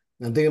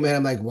 I'm thinking about it,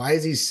 I'm like, why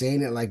is he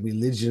saying it like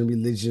religion,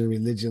 religion,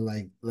 religion,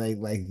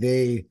 like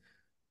they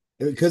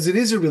because it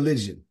is a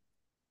religion.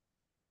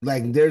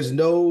 Like there's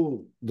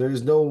no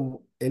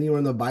anywhere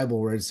in the Bible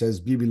where it says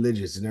be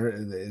religious,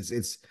 and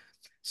it's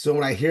so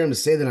when I hear him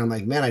say that, I'm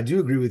like, man, I do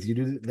agree with you,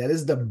 dude. That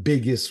is the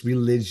biggest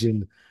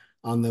religion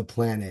on the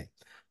planet.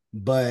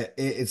 But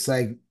it's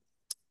like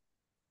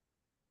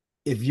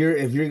if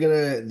you're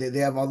gonna they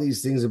have all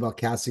these things about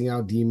casting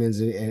out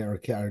demons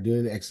or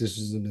doing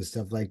exorcism and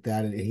stuff like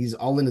that, and he's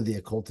all into the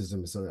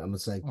occultism. So I'm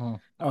just like, Oh,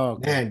 oh,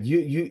 okay. man,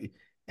 you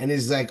and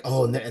it's like,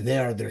 oh, and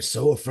they're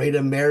so afraid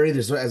of Mary. I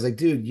was like,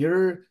 dude,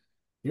 you're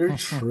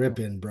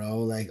tripping, bro.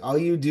 Like all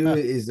you do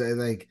is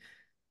like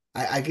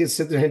I can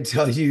sit there and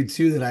tell you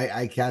too that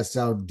I cast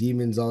out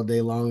demons all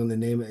day long in the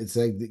name. It's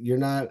like you're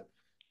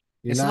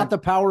It's not not. the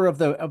power of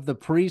the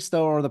priest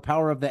though, or the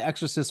power of the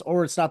exorcist,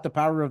 or it's not the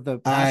power of the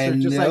I pastor.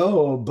 Just like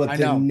know, but I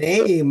the know.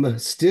 name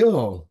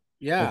still.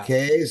 Yeah,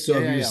 Okay, so yeah,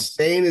 if yeah, you're yeah.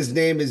 saying his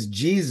name is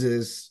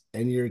Jesus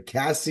and you're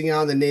casting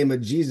out the name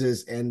of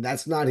Jesus and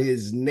that's not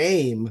his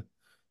name,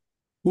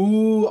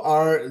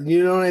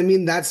 you know what I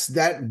mean?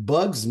 That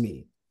bugs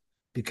me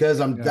because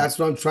Yeah. that's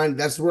what I'm trying.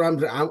 That's where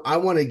I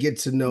want to get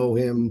to know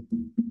him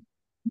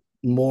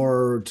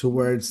more to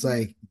where it's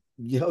like,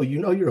 yo, you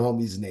know your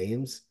homies'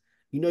 names,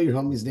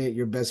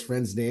 your best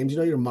friend's names, you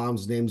know your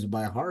mom's names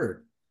by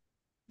heart.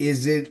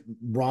 Is it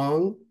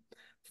wrong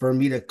for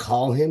me to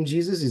call him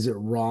Jesus? Is it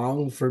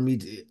wrong for me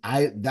to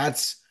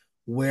that's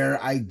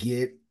where I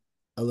get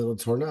a little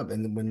torn up.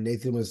 And when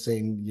Nathan was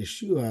saying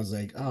Yeshua, I was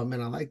like, oh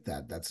man, I like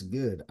that. That's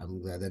good.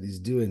 I'm glad that he's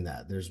doing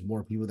that. There's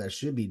more people that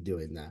should be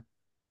doing that.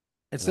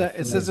 And I It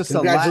feel says like it's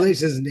a Latin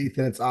congratulations,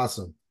 Nathan. It's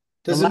awesome.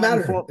 the Doesn't Latin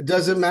matter. form. It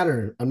doesn't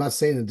matter. I'm not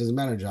saying it doesn't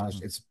matter,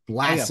 Josh. It's Oh yeah.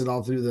 blasted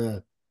all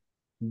through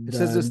It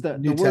says this the the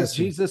New word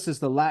Testament. Jesus is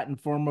the Latin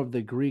form of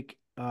the Greek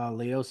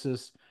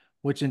leosis,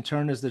 which in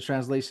turn is the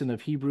translation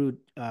of Hebrew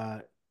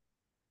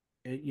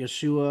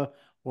Yeshua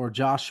or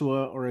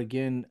Joshua, or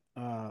again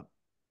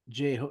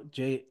J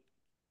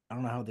I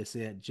don't know how they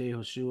say it,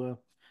 Jehoshua,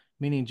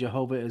 meaning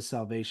Jehovah is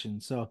salvation.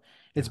 So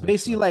it's Oh, it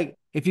basically sucks. like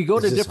if you go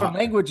It's to just different hard.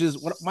 languages,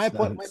 what my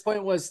Sucks.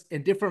 point was,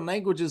 in different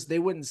languages they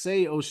wouldn't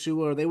say Oshua,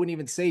 or they wouldn't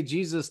even say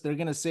Jesus. They're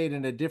gonna say it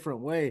in a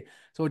different way.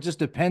 So it just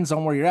depends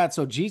on where you're at.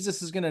 So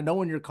Jesus is gonna know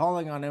when you're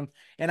calling on him.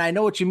 And I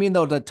know what you mean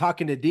though, the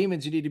talking to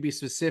demons, you need to be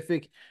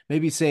specific.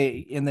 Maybe say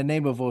in the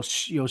name of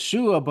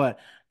Yoshua, but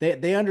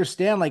they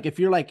understand, like if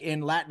you're like in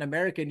Latin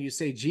America and you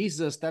say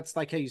Jesus, that's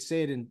like how you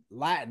say it in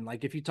Latin.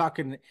 Like if you talk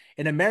in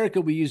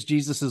America, we use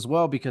Jesus as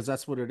well because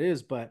that's what it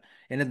is. But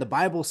and in the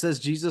Bible says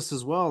Jesus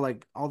as well.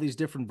 Like all these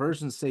different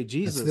versions say This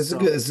Jesus. this is a So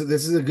good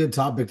this is a good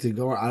topic to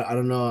go. I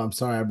don't know. I'm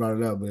sorry I brought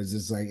it up, but it's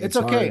just like it's it's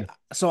okay.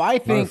 So I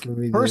hard think for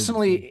me to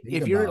personally, think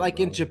if you're about, like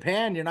in bro.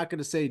 Japan, you're not going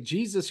to say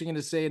Jesus. You're going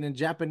to say it in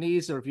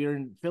Japanese, or if you're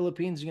in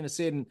Philippines, you're going to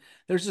say it. And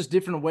there's just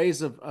different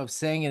ways of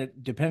saying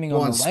it depending on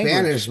Well, in the language.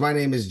 Spanish, my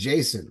name is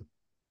Jason.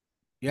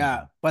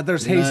 Yeah, but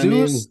there's You know what I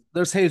Jesus, mean?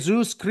 there's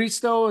Jesus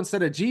Cristo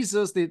instead of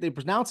Jesus. They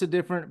pronounce it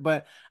different,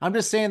 but I'm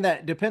just saying that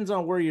it depends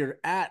on where you're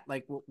at,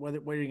 like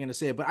whether where you're going to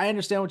say it. But I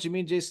understand what you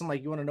mean, Jason.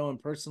 Like you want to know him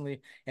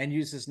personally and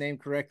use his name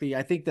correctly.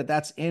 I think that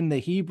that's in the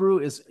Hebrew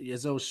is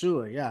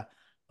Oshua, yeah,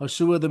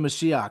 Oshua the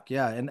Mashiach,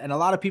 yeah, and a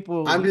lot of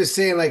people I'm just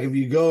saying, like, if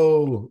you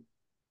go,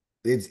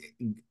 it's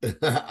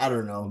I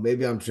don't know.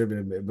 Maybe I'm tripping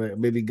a bit, but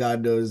maybe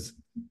God knows.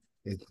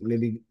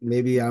 Maybe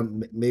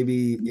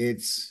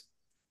it's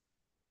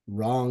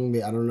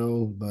wrong. I don't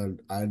know, but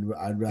I'd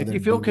if rather you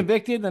feel do it.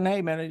 convicted, then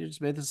hey man, you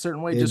just made it a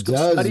certain way. It Just go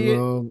does, study it,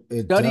 bro.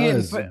 It study it,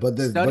 and does. But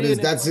study it is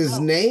and that's find his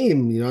out.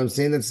 name. You know what I'm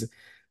saying?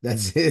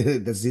 That's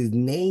it. That's his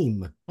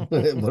name.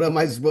 What am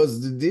I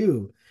supposed to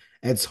do?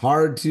 It's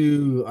hard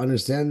to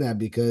understand that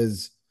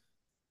because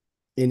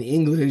in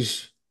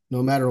English,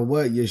 no matter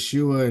what,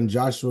 Yeshua and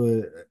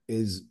Joshua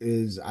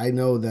is I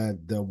know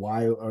that the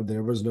Y or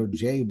there was no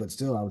J, but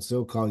still I would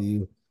still call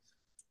you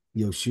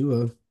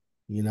Yoshua,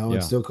 you know, and Yeah.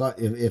 still call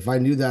if I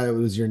knew that it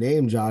was your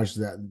name, Josh,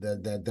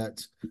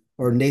 that's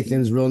or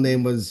Nathan's real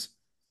name was,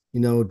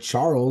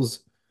 Charles,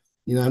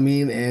 you know what I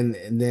mean? And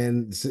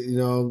then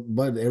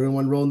but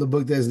everyone wrote in the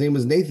book that his name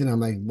was Nathan. I'm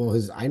like, well,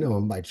 his I know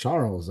him by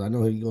Charles. I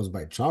know he goes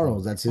by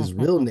Charles. That's his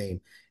real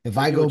name. If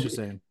I I get what go you're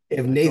saying. if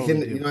I totally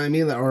Nathan, you do. know what I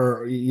mean?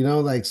 Or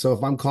like so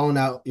if I'm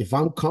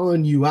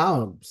calling you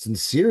out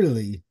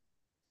sincerely,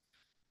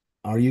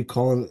 are you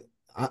calling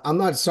I'm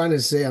not trying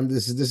to say I'm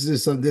this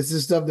is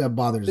stuff that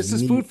bothers This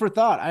is me. food for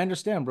thought. I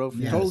understand, bro.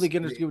 Totally Yes,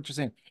 get what you're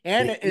saying.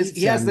 And it it is he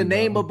eats at has the me,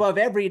 name bro. above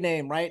every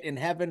name, right? In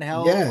heaven,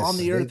 hell, on Yes,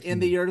 the earth, thank in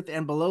you. the earth,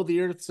 and below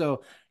the earth.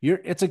 So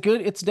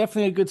it's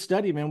definitely a good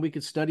study, man. We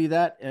could study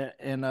that,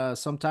 and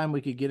sometime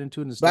we could get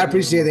into it and But I study a little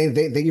appreciate more.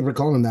 it. Thank you for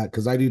calling him that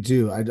because I do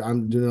too.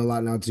 I'm doing a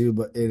lot now too.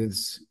 But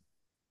it's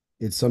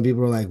some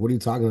people are like, "What are you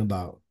talking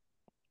about?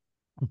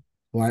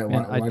 Why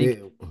Man, why why do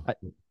you?" I,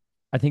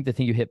 I think the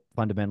thing you hit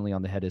fundamentally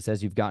on the head is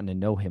as you've gotten to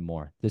know him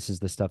more, this is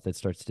the stuff that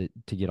starts to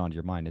get onto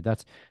your mind. And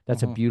that's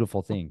a Mhm.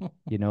 beautiful thing,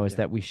 is Yeah.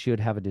 that we should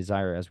have a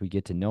desire as we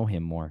get to know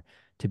him more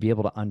to be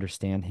able to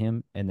understand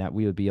him and that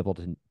we would be able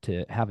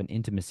to have an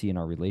intimacy in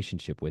our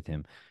relationship with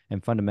him.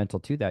 And fundamental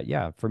to that,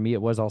 yeah, for me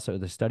it was also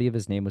the study of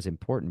his name was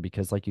important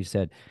because like you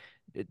said,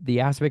 the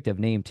aspect of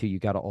name too, you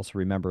got to also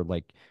remember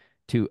like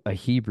to a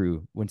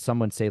Hebrew, when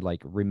someone say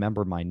like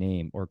remember my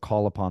name or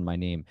call upon my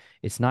name,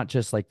 it's not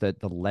just like the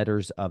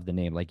letters of the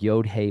name, like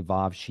Yod Hey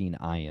Vav Shin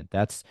Ayin.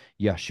 That's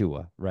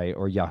Yeshua, right?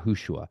 Or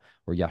Yahushua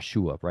or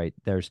Yeshua, right?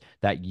 There's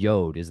that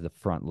Yod is the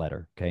front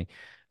letter, okay?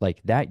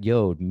 Like that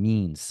Yod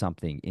means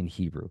something in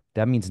Hebrew.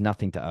 That means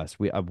nothing to us.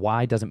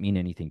 Y doesn't mean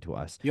anything to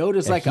us. Yod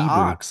is A like an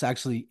Hebrew, ox,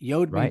 actually.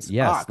 Yod right? means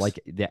Yes, ox. like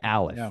the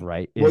Aleph, Yeah.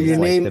 right, Well, is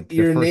like the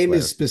your first name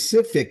is letter.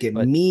 specific. It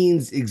But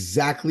means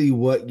exactly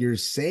what you're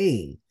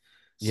saying.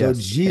 So yes,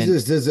 and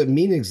Jesus doesn't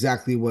mean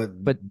exactly what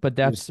but you're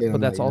that's saying but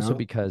on that. that's also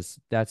because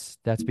that's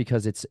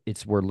because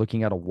it's we're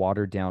looking at a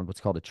watered down what's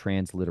called a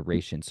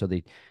transliteration. So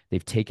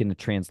they've taken the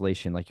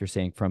translation, like you're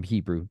saying, from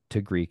Hebrew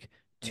to Greek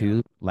Yeah.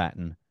 to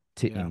Latin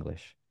to Yeah.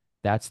 English.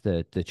 That's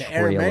the To trail of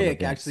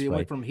Aramaic. Actually, events, it went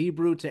right? from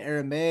Hebrew to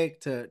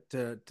Aramaic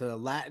to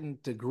Latin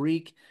to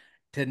Greek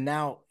to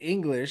now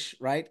English,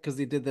 right? Because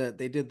they did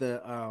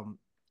the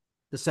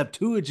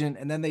Septuagint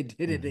and then they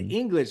did it in Hmm.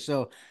 English.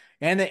 So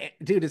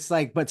dude, it's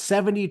like but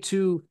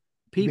 72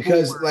 people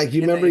because, were like,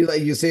 you in remember, the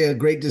like you say, a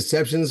great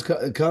deception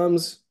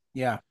comes.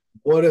 yeah.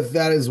 What if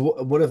that is?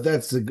 What if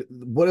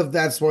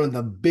that's one of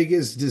the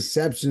biggest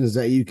deceptions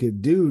that you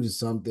could do to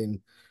something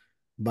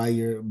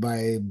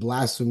by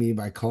blasphemy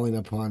by calling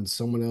upon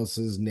someone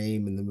else's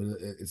name in the middle?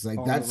 It's like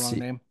Calling the wrong that's See,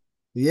 name.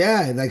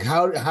 yeah. Like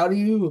how do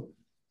you?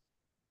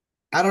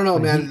 I don't know,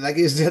 but man. he Like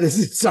you said, this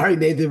is sorry,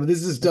 Nathan, but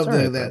this is that's stuff all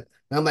right, bro. that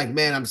I'm like,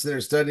 man, I'm sitting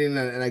there studying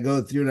and I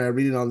go through and I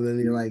read it all, and then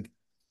you're like, in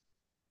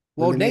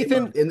Well, the name of,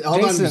 Nathan, and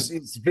hold on, Jason,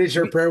 just finish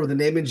your we prayer with the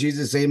name of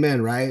Jesus,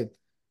 Amen. Right?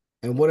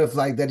 And what if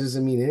like that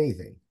doesn't mean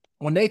anything?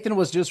 well, Nathan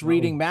was just No,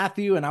 reading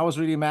Matthew and I was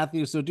reading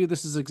Matthew. So, dude,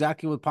 this is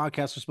exactly what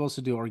podcasts are supposed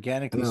to do, I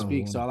organically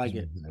speak. know, So I like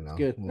it. I It's know.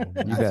 good. Well,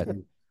 You bet.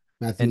 And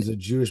Matthew's a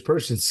Jewish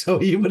person,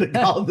 so you would have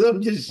called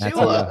them that's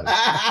a Yeshua.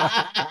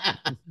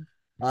 Yahoo.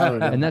 I don't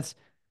And know. that's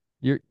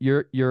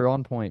you're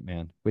on point,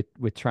 man.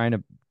 With trying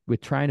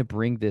to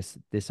bring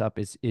this up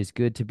is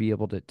good to be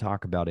able to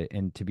talk about it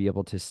and to be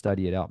able to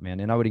study it out, man.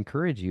 And I would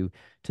encourage you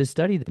to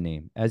study the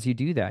name as you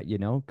do that,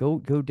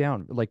 go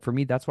down. Like for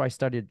me, that's why I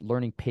started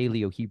learning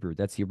Paleo Hebrew.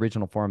 That's the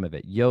original form of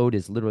it. Yod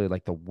is literally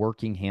like the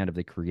working hand of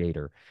the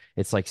creator.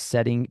 It's like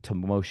setting to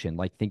motion.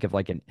 Like think of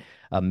like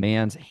a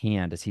man's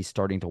hand as he's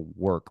starting to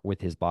work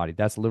with his body.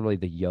 That's literally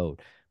the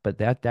Yod. But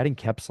that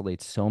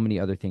encapsulates so many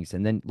other things.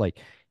 And then like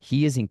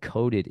he is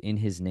encoded in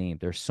his name.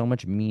 There's so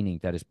much meaning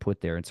that is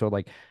put there. And so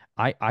like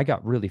I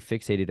got really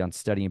fixated on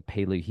studying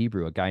Paleo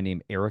Hebrew. A guy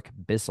named Eric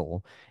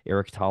Bissell,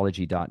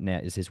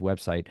 erictology.net is his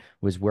website,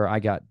 was where I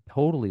got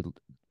totally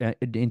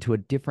into a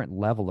different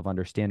level of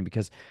understanding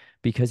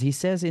because he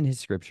says in his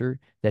scripture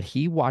that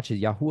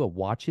Yahuwah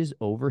watches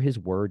over his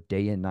word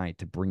day and night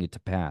to bring it to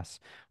pass,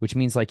 which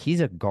means like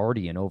he's a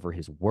guardian over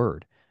his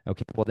word.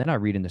 Okay, well then I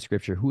read in the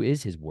scripture, who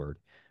is his word?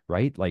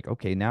 right? Like,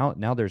 okay, now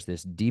there's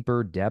this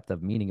deeper depth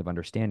of meaning of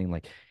understanding.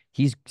 Like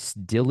he's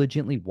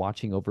diligently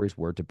watching over his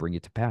word to bring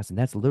it to pass. And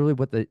that's literally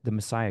what the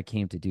Messiah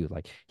came to do.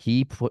 Like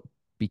he put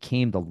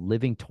became the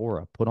living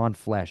Torah, put on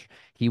flesh.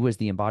 He was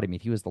the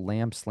embodiment. He was the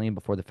lamb slain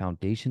before the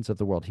foundations of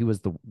the world. He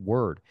was the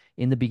word.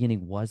 In the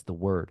beginning was the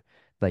word.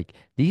 Like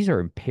these are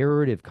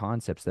imperative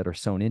concepts that are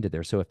sewn into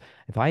there. So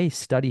if I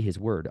study his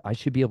word, I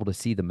should be able to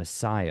see the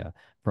Messiah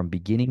from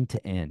beginning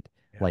to end.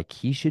 Yeah. Like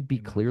he should be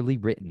Amen. clearly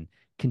written,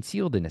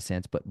 concealed in a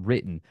sense, but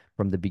written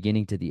from the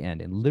beginning to the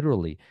end. And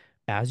literally,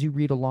 as you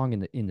read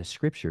along in the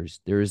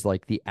scriptures, there is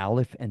like the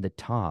Aleph and the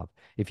Tav.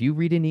 If you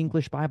read an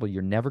English Bible,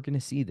 you're never going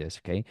to see this.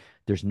 Okay,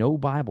 there's no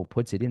Bible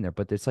puts it in there,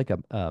 but there's like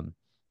a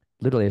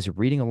literally as you're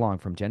reading along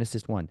from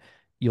Genesis 1,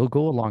 you'll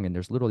go along and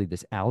there's literally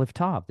this Aleph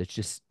Tav that's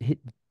just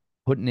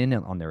putting in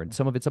on there. And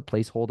some of it's a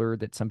placeholder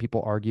that some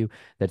people argue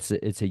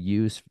it's a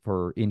use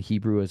for in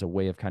Hebrew as a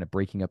way of kind of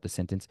breaking up the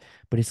sentence,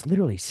 but it's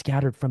literally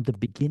scattered from the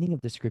beginning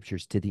of the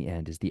scriptures to the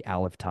end is the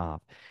Aleph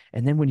Tav.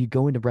 And then when you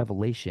go into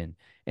Revelation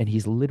and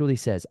he's literally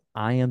says,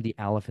 I am the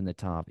Aleph and the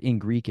Tav. In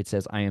Greek, it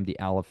says, I am the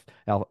Aleph,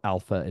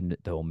 Alpha and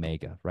the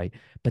Omega, right?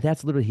 But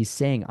that's literally, he's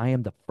saying, I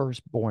am the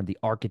firstborn, the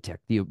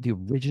architect, the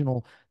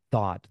original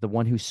thought, the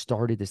one who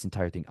started this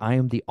entire thing. I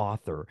am the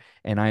author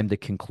and I am the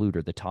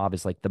concluder. The Tav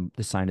is like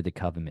the sign of the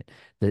covenant,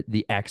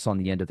 the X on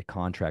the end of the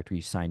contract where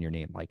you sign your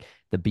name, like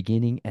the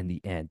beginning and the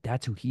end.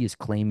 That's who he is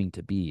claiming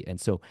to be. And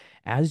so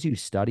as you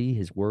study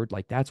his word,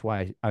 like that's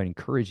why I would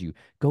encourage you,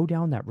 go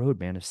down that road,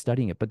 man, of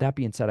studying it. But that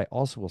being said, I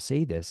also will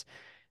say this.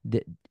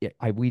 That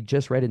we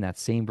just read in that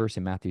same verse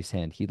in Matthew's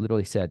 10, he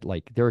literally said,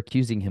 like, they're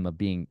accusing him of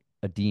being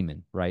a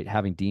demon, right?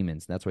 Having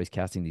demons. That's why he's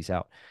casting these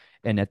out.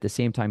 And at the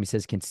same time, he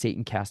says, can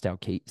Satan cast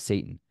out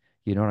Satan?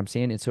 You know what I'm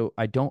saying? And so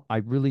I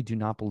really do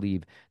not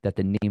believe that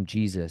the name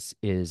Jesus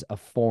is a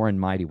foreign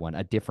mighty one,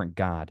 a different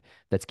God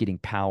that's getting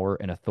power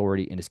and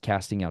authority and is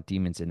casting out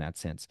demons in that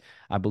sense.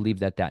 I believe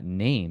that that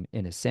name,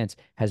 in a sense,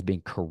 has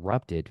been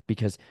corrupted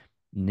because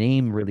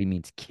name really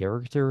means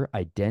character,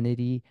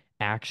 identity,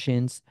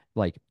 actions.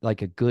 Like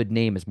a good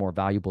name is more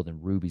valuable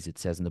than rubies, it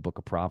says in the book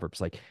of Proverbs.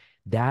 Like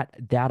that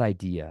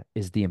idea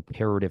is the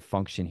imperative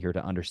function here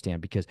to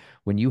understand because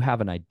when you have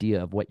an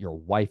idea of what your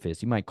wife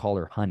is, you might call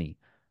her honey,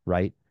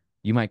 right?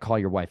 You might call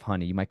your wife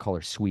honey, you might call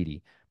her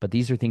sweetie, but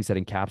these are things that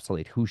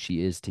encapsulate who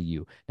she is to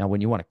you. Now, when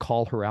you want to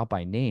call her out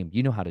by name,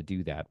 you know how to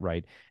do that,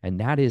 right? And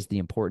that is the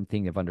important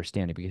thing of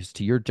understanding because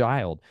to your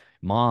child,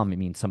 mom, it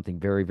means something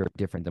very, very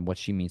different than what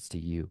she means to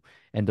you.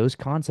 And those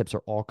concepts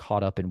are all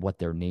caught up in what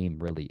their name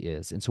really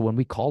is. And so when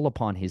we call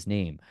upon his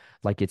name,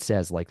 like it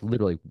says, like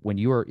literally, when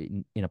you are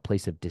in a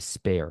place of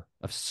despair,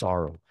 of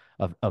sorrow,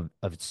 of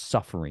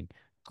suffering,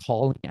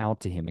 calling out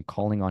to him and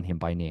calling on him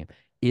by name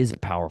is a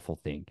powerful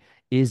thing,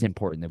 is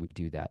important that we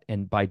do that.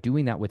 And by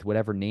doing that with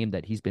whatever name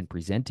that he's been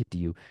presented to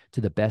you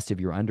to the best of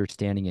your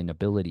understanding and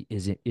ability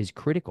is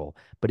critical.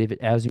 But if it,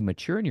 as you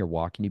mature in your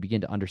walk and you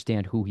begin to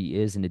understand who he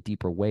is in a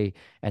deeper way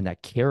and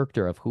that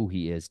character of who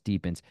he is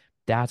deepens,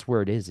 that's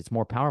where it is. It's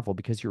more powerful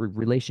because your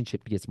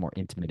relationship gets more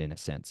intimate in a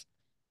sense.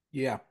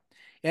 Yeah.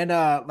 And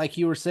like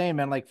you were saying,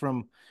 man, like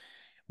from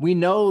we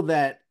know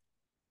that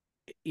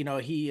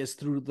he is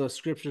through the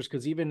scriptures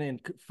because even in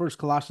First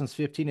Colossians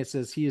 15 it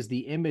says he is the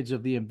image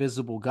of the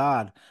invisible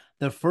God,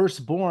 the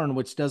firstborn,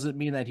 which doesn't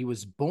mean that he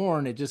was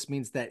born. It just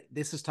means that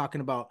this is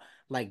talking about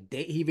like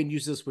he even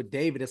uses this with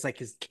David. It's like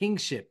his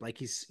kingship, like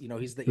he's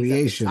at the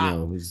Creation, top.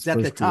 though, his He's at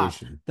the first top,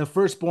 creation. the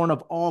firstborn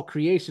of all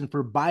creation.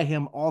 For by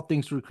him all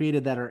things were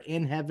created that are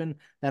in heaven,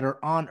 that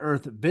are on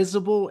earth,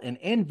 visible and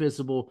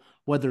invisible,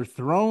 whether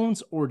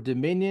thrones or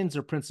dominions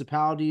or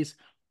principalities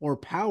or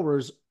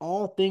powers,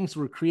 all things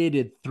were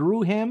created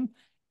through him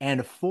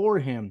and for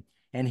him.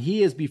 And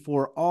he is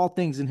before all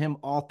things, in him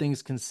all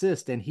things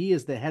consist. And he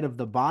is the head of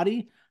the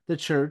body, the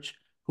church,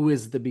 who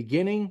is the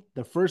beginning,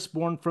 the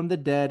firstborn from the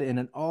dead, and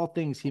in all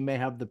things he may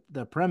have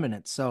the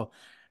preeminence. So,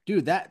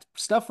 dude, that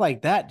stuff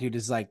like that, dude,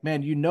 is like,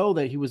 man,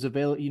 that he was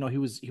available, he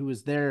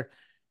was there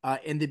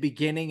in the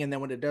beginning. And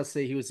then when it does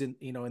say he was in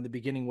the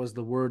beginning was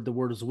the word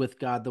was with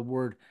God, the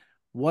word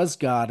was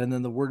God, and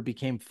then the word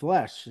became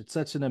flesh. It's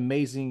such an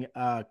amazing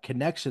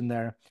connection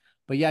there.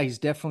 But yeah, he's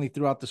definitely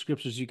throughout the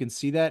scriptures. You can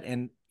see that.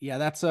 And yeah,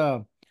 that's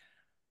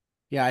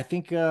yeah, I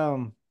think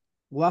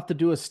we'll have to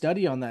do a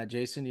study on that,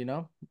 Jason,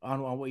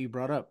 on what you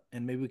brought up.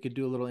 And maybe we could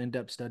do a little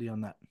in-depth study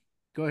on that.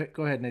 Go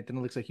ahead, Nathan.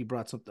 It looks like you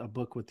brought a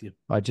book with you.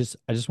 I just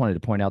wanted to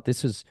point out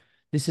this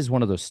is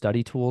one of those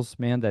study tools,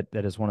 man, that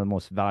is one of the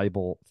most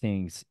valuable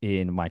things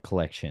in my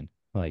collection.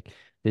 Like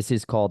this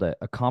is called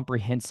a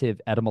comprehensive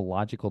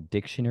etymological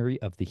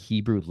dictionary of the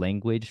Hebrew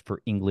language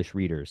for English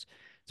readers.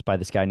 It's by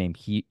this guy named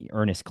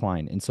Ernest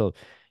Klein. And so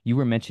you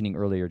were mentioning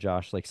earlier,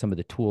 Josh, like some of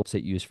the tools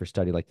that you use for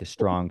study, like the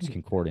Strong's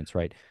Concordance,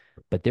 right?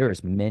 But there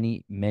is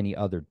many, many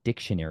other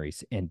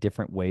dictionaries and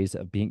different ways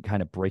of being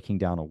kind of breaking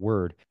down a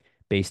word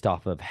based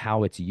off of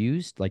how it's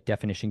used. Like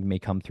definition may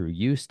come through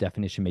use,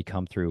 definition may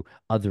come through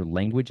other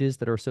languages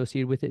that are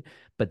associated with it.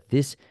 But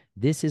this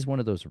is one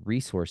of those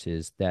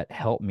resources that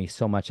helped me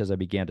so much as I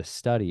began to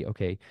study.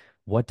 Okay,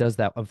 what does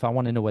that, if I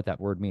want to know what that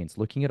word means,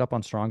 looking it up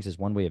on Strong's is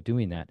one way of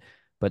doing that.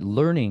 But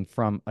learning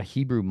from a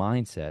Hebrew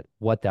mindset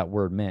what that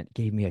word meant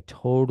gave me a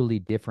totally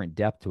different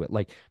depth to it.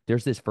 Like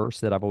there's this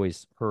verse that I've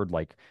always heard,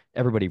 like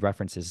everybody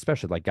references,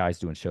 especially like guys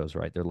doing shows,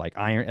 right? They're like,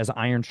 iron as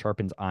iron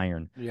sharpens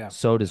iron, Yeah.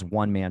 so does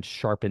one man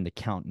sharpen the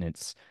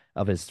countenance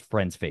of his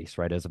friend's face,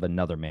 right? As of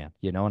another man,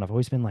 you know? And I've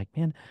always been like,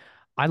 man,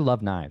 I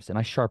love knives and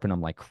I sharpen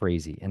them like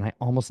crazy, and I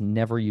almost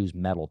never use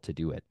metal to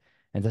do it.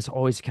 And that's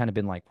always kind of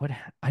been like, what?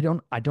 I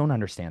don't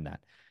understand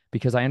that,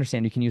 because I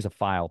understand you can use a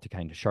file to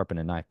kind of sharpen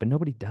a knife, but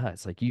nobody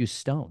does. Like you use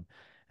stone.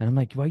 And I'm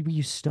like, why do we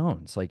use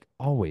stones? Like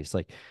always.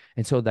 Like,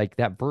 and so like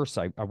that verse,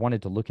 I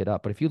wanted to look it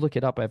up. But if you look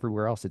it up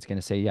everywhere else, it's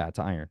gonna say, yeah, it's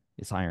iron.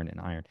 It's iron and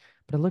iron.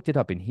 But I looked it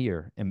up in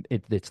here, and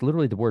it's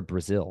literally the word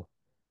Brazil.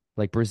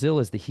 Like Brazil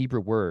is the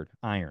Hebrew word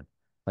iron.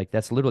 Like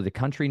that's literally the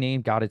country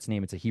name, got its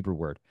name. It's a Hebrew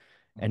word.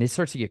 And it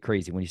starts to get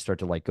crazy when you start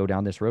to like go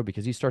down this road,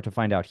 because you start to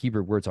find out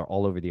Hebrew words are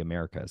all over the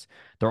Americas.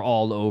 They're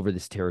all over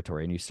this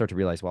territory. And you start to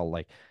realize, well,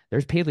 like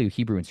there's Paleo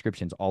Hebrew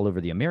inscriptions all over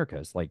the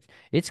Americas. Like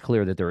it's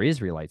clear that there are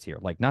Israelites here,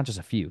 like not just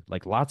a few,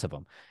 like lots of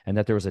them. And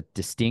that there was a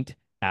distinct,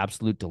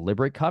 absolute,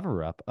 deliberate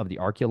cover up of the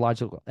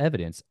archaeological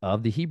evidence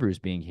of the Hebrews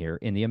being here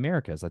in the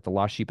Americas, like the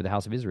lost sheep of the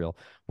house of Israel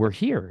were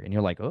here. And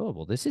you're like, oh,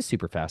 well, this is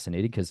super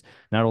fascinating, because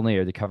not only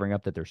are they covering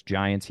up that there's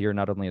giants here,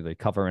 not only are they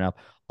covering up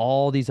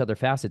all these other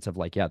facets of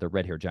like, yeah, they're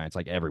red hair giants,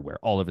 like everywhere,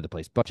 all over the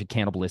place. Bunch of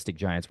cannibalistic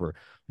giants were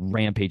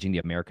rampaging the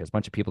Americas.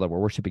 Bunch of people that were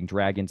worshiping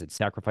dragons and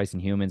sacrificing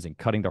humans and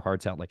cutting their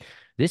hearts out. Like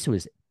this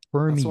was That's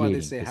why they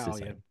permeating say the how,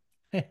 society.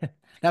 yeah.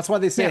 That's why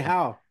they say Yeah,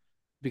 how,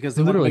 because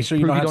they want to make literally sure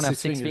you prove don't you have don't have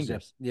six six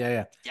fingers. Yeah.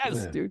 fingers. Yeah.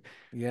 Yes, Yeah. dude.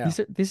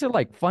 Yeah. These are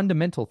like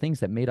fundamental things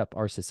that made up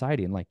our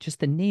society. And like just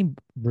the name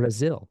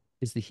Brazil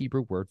is the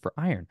Hebrew word for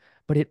iron.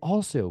 But it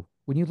also,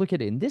 when you look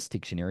at it in this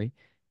dictionary,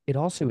 it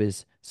also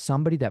is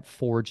somebody that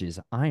forges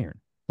iron,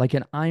 like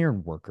an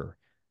iron worker,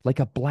 like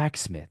a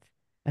blacksmith.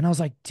 And I was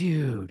like,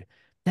 dude,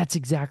 that's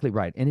exactly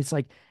right. And it's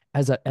like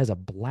as a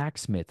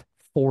blacksmith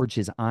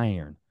forges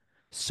iron,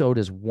 so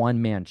does one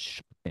man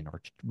sharpen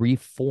or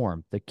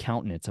reform the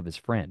countenance of his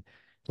friend.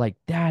 Like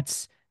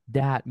that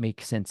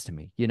makes sense to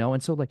me, you know?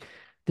 And so like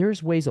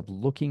there's ways of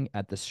looking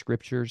at the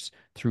scriptures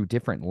through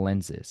different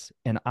lenses.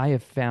 And I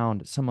have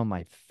found some of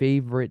my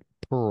favorite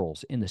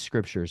pearls in the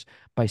scriptures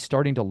by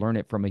starting to learn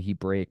it from a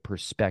Hebraic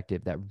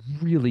perspective that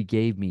really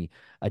gave me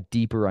a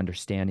deeper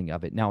understanding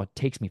of it. Now, it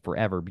takes me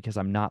forever because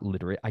I'm not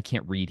literate. I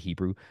can't read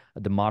Hebrew.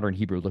 The modern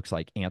Hebrew looks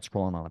like ants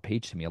crawling on a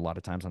page to me a lot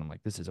of times. And I'm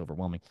like, this is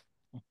overwhelming.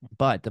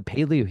 But the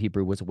Paleo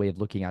Hebrew was a way of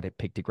looking at it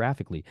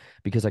pictographically,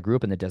 because I grew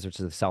up in the deserts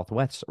of the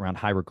Southwest around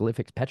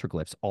hieroglyphics,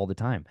 petroglyphs all the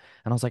time.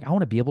 And I was like, I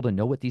want to be able to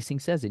know what these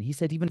things says. And he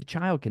said, even a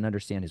child can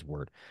understand his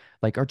word.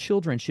 Like our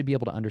children should be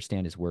able to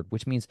understand his word,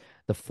 which means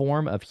the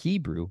form of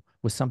Hebrew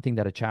was something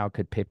that a child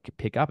could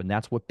pick up. And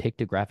that's what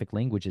pictographic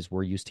languages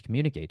were used to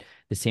communicate.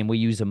 The same way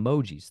you use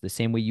emojis, the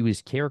same way you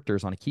use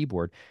characters on a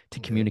keyboard to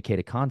Okay. communicate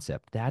a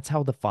concept. That's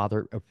how the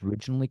Father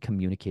originally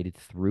communicated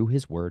through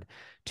his word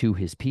to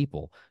his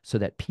people, so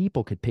that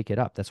people could pick it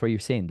up. That's why you're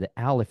saying the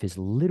aleph is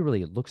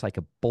literally, it looks like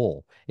a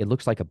bull. It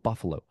looks like a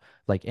buffalo.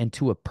 Like, and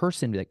to a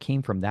person that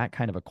came from that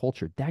kind of a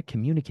culture, that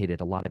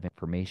communicated a lot of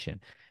information,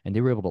 and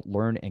they were able to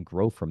learn and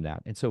grow from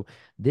that. And so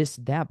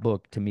that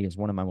book to me is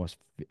one of my most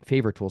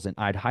favorite tools. And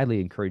I'd highly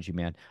encourage you,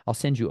 man. I'll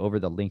send you over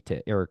the link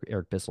to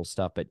Eric Bissell's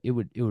stuff, but it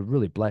would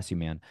really bless you,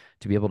 man,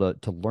 to be able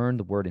to learn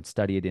the word and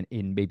study it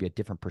in maybe a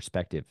different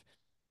perspective.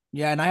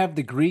 Yeah. And I have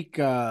the Greek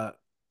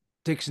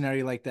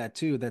dictionary like that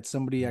too, that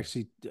somebody Nice.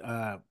 actually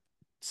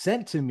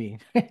sent to me.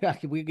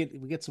 We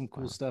get some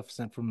cool Wow. stuff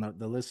sent from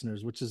the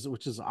listeners, which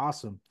is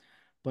awesome.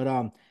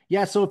 But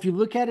yeah, so if you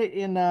look at it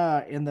in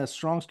the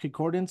Strong's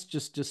Concordance,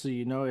 just so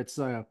you know, it's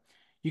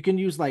you can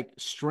use like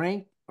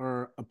strength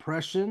or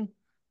oppression,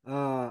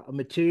 a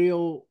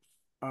material,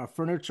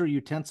 furniture,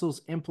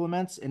 utensils,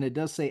 implements, and it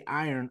does say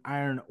iron,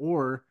 iron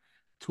ore,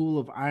 tool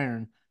of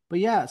iron. But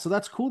yeah, so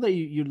that's cool that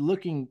you're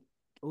looking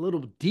a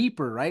little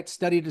deeper, right?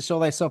 Study to show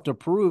thyself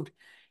approved.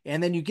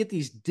 And then you get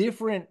these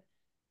different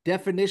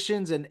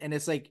definitions, and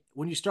it's like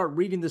when you start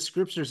reading the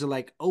scriptures, it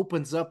like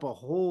opens up a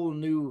whole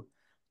new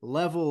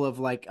level of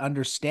like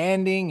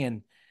understanding.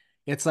 And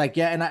it's like,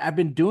 yeah, and I've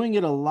been doing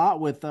it a lot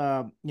with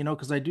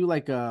because I do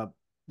like the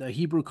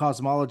Hebrew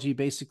cosmology,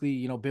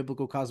 basically,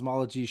 biblical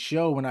cosmology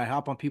show when I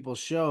hop on people's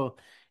show.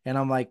 And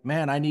I'm like,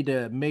 man, I need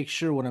to make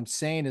sure what I'm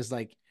saying is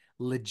like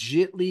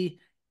legitly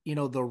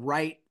the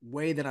right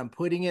way that I'm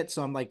putting it.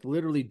 So I'm like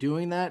literally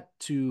doing that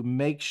to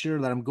make sure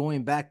that I'm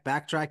going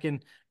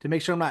backtracking to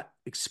make sure I'm not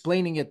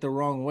explaining it the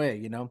wrong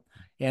way.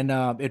 And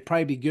it'd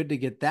probably be good to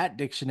get that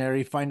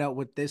dictionary, find out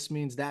what this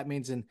means, that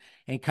means, and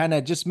kind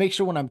of just make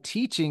sure when I'm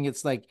teaching,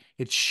 it's like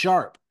it's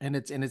sharp and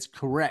it's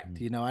correct.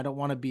 I don't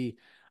want to be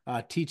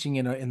teaching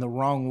in the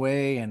wrong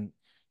way. And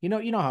you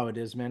know how it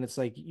is, man. It's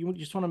like you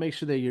just want to make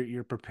sure that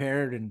you're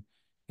prepared and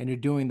you're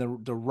doing the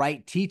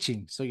right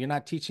teaching. So you're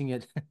not teaching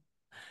it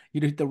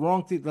the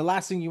wrong thing. The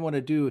last thing you want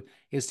to do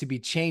is to be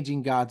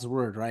changing God's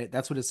word, right?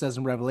 That's what it says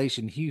in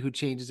Revelation. He who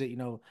changes it,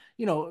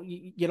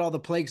 you get all the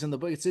plagues in the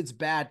book. It's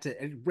bad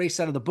to erase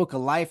out of the book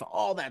of life,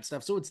 all that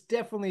stuff. So it's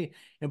definitely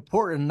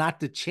important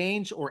not to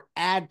change or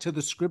add to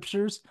the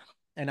scriptures.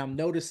 And I'm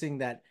noticing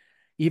that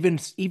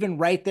even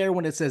right there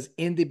when it says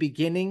in the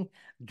beginning,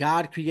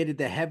 God created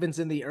the heavens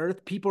and the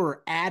earth, people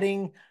are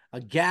adding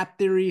a gap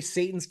theory.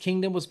 Satan's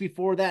kingdom was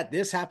before that.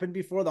 This happened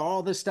before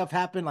all this stuff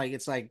happened. Like,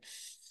 it's like,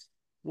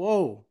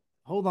 whoa,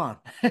 hold on.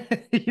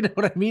 You know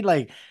what I mean?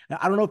 Like,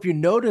 I don't know if you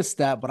noticed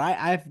that, but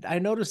I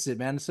noticed it,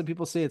 man. Some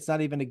people say it's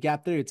not even a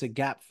gap theory, it's a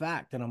gap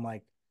fact. And I'm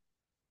like,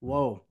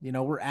 whoa,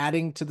 we're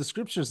adding to the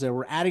scriptures there.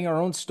 We're adding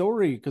our own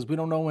story because we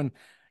don't know when,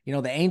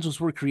 the angels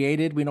were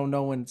created. We don't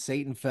know when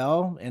Satan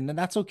fell. And then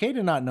that's okay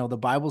to not know. The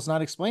Bible's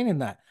not explaining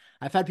that.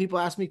 I've had people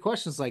ask me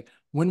questions like,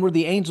 when were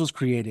the angels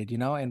created?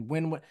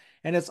 And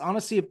and it's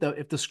honestly,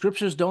 if the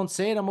scriptures don't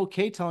say it, I'm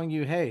okay telling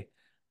you, hey,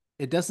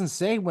 it doesn't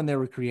say when they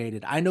were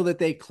created. I know that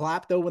they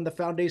clapped though when the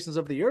foundations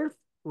of the earth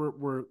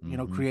were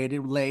Hmm.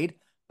 created, laid.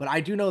 But I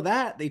do know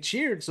that they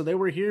cheered, so they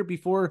were here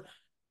before,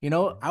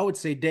 I would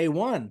say day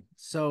one.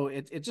 So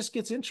it just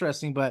gets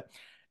interesting. But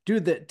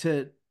dude,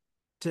 that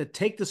to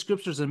take the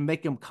scriptures and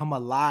make them come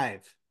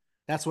alive.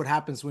 That's what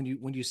happens when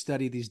you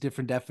study these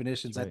different That's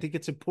definitions. I right. think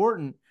it's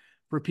important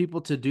for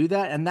people to do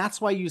that, and that's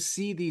why you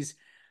see these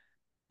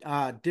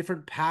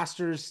different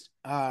pastors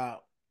they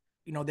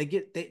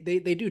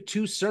do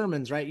two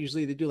sermons, right?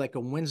 Usually they do like a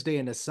Wednesday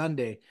and a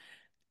Sunday.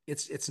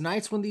 It's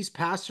nice when these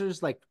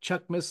pastors like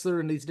Chuck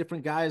Missler and these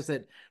different guys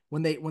that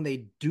when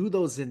they do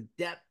those in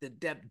depth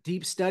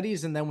deep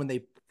studies, and then when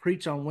they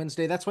preach on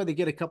Wednesday, that's why they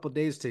get a couple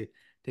days to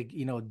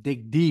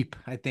dig deep,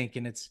 I think.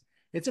 And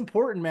it's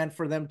important, man,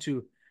 for them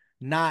to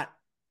not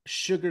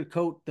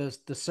sugarcoat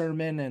the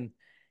sermon, and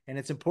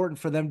it's important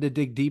for them to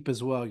dig deep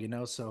as well.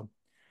 So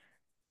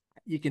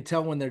you can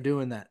tell when they're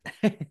doing that.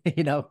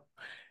 you know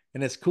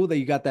and it's cool that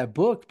you got that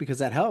book because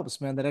that helps,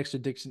 man. That extra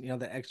diction,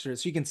 the extra,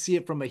 so you can see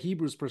it from a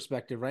Hebrews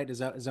perspective, right? Is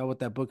that what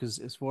that book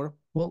is for?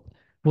 Well,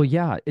 well,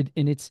 yeah,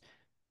 and it's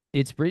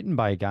written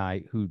by a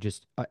guy who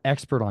just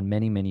expert on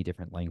many, many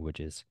different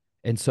languages.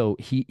 And so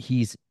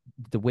he's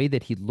the way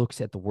that he looks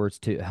at the words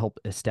to help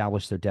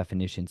establish their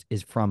definitions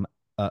is from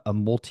a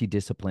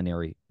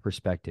multidisciplinary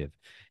perspective.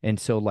 And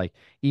so like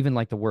even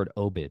like the word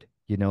obed,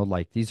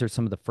 like these are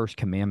some of the first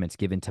commandments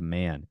given to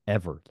man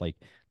ever. Like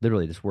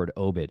literally this word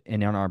obed.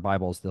 And in our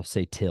Bibles they'll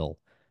say till.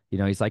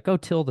 He's like, "Go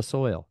till the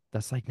soil."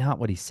 That's like not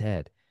what he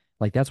said.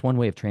 Like that's one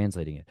way of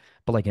translating it.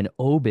 But like an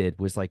obed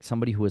was like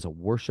somebody who was a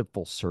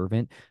worshipful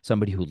servant,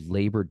 somebody who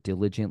labored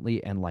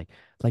diligently and like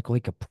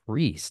a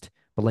priest,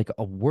 but like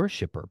a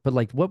worshiper. But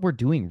like what we're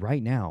doing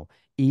right now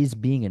is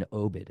being an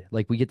obed.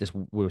 Like we get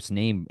this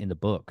name in the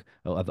book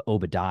of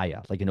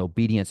Obadiah, like an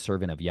obedient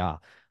servant of Yah.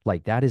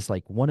 Like that is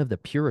like one of the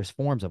purest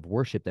forms of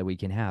worship that we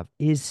can have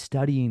is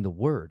studying the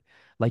word.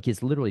 Like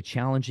it's literally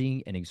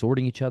challenging and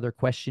exhorting each other,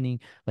 questioning.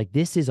 Like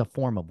this is a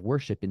form of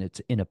worship and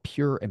it's in a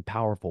pure and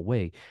powerful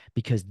way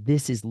because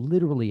this is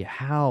literally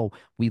how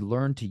we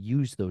learn to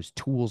use those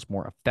tools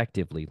more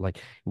effectively. Like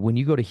when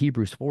you go to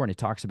Hebrews 4 and it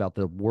talks about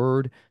the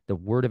word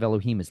of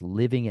Elohim is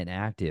living and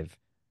active.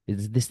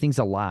 This thing's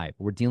alive.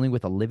 We're dealing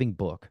with a living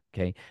book.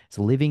 Okay. It's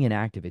living and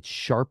active. It's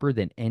sharper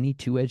than any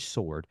two-edged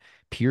sword,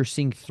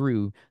 piercing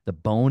through the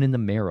bone and the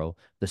marrow,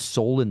 the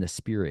soul and the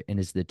spirit, and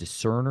is the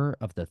discerner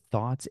of the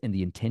thoughts and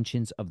the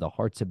intentions of the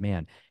hearts of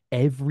man.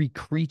 Every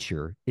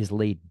creature is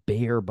laid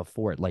bare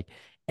before it. Like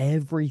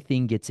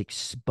everything gets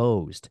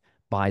exposed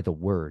by the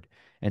word.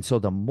 And so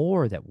the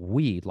more that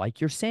we, like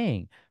you're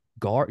saying,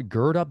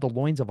 gird up the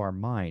loins of our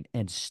mind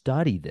and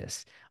study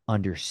this,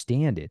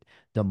 understand it,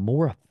 the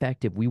more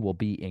effective we will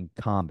be in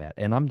combat.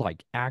 And I'm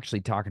like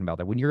actually talking about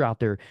that when you're out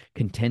there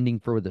contending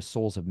for the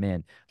souls of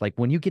men, like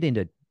when you get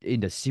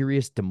into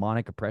serious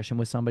demonic oppression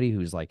with somebody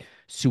who's like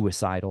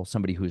suicidal,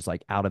 somebody who's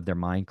like out of their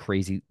mind,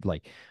 crazy,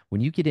 like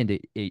when you get into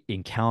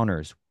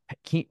encounters,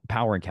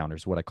 power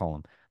encounters, what I call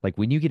them, like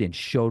when you get in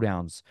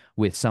showdowns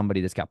with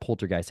somebody that's got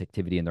poltergeist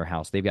activity in their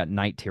house, they've got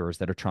night terrors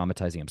that are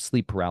traumatizing them,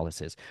 sleep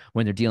paralysis,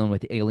 when they're dealing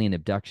with alien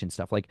abduction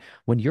stuff. Like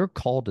when you're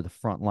called to the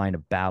front line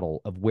of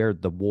battle of where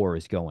the war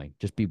is going,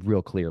 just be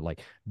real clear.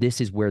 Like this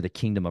is where the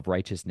kingdom of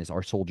righteousness,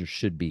 our soldiers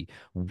should be.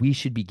 We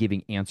should be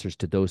giving answers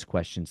to those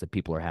questions that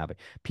people are having.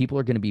 People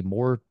are going to be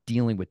more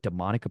dealing with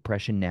demonic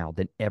oppression now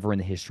than ever in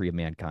the history of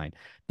mankind.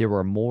 There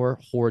are more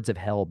hordes of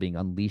hell being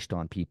unleashed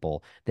on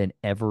people than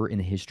ever in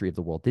the history of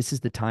the world. This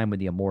is the time when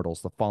the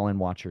immortals, the fallen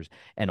watchers,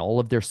 and all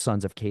of their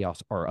sons of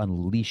chaos are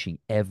unleashing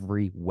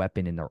every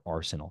weapon in their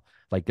arsenal.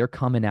 Like they're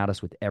coming at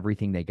us with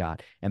everything they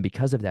got. And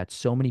because of that,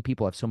 so many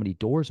people have so many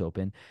doors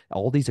open,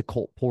 all these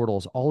occult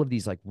portals, all of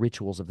these like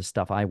rituals of the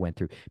stuff I went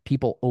through.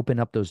 People open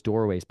up those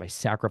doorways by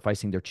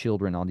sacrificing their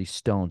children on these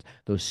stones.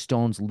 Those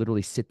stones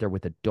literally sit there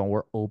with a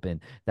door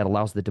open that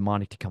allows the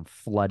demonic to come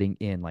flooding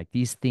in. Like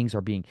these things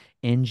are being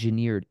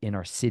engineered in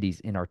our cities,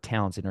 in our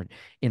towns,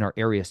 in our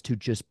areas to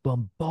just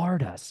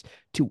bombard us,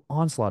 to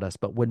onslaught us.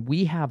 But when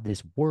we have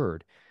this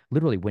word,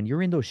 literally when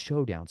you're in those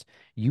showdowns,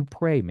 you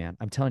pray, man.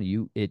 I'm telling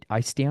you,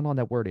 I stand on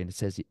that word and it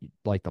says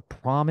like the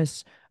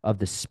promise of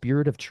the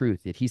spirit of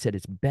truth that he said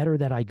it's better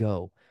that I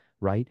go,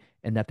 right?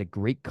 And that the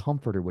great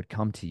comforter would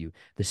come to you,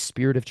 the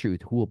spirit of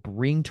truth, who will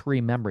bring to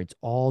remembrance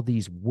all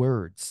these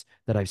words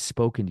that I've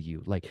spoken to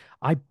you. Like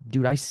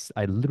dude,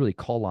 I literally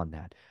call on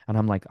that. And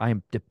I'm like, I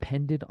am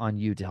dependent on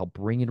you to help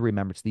bring into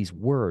remembrance these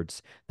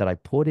words that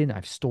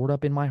I've stored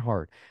up in my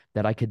heart,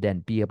 that I could then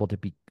be able to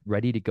be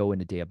ready to go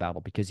in a day of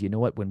battle. Because you know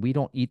what? When we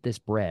don't eat this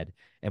bread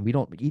and we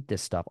don't eat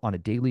this stuff on a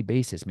daily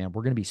basis, man,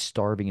 we're going to be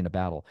starving in a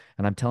battle.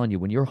 And I'm telling you,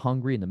 when you're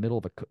hungry in the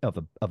middle of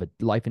a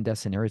life and death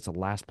scenario, it's the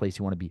last place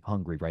you want to be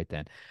hungry right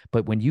then.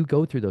 But when you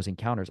go through those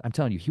encounters, I'm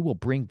telling you, he will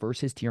bring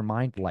verses to your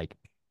mind like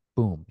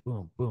boom,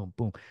 boom, boom,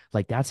 boom.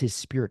 Like that's his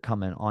spirit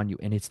coming on you.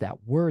 And it's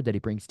that word that he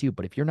brings to you.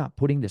 But if you're not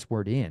putting this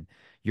word in,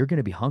 you're going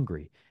to be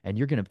hungry and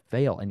you're going to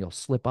fail and you'll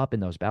slip up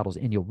in those battles.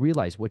 And you'll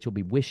realize what you'll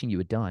be wishing you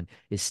had done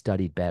is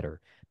studied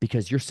better,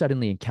 because you're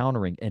suddenly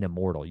encountering an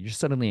immortal. You're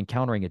suddenly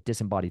encountering a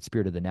disembodied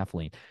spirit of the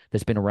Nephilim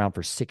that's been around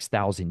for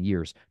 6,000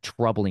 years,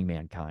 troubling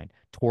mankind,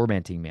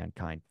 tormenting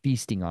mankind,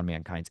 feasting on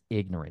mankind's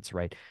ignorance,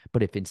 right?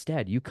 But if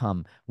instead you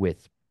come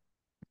with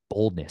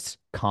boldness,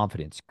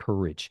 confidence,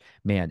 courage,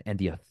 man, and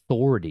the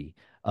authority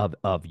of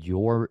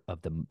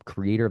the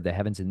creator of the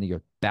heavens and the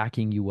earth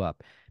backing you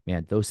up,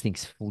 man, those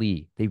things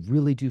flee. They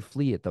really do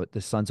flee at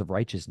the sons of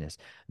righteousness.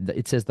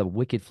 It says the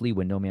wicked flee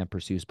when no man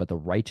pursues, but the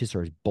righteous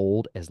are as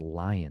bold as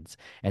lions.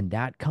 And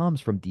that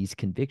comes from these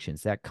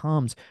convictions. That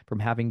comes from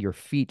having your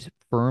feet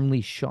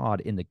firmly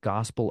shod in the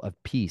gospel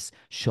of peace,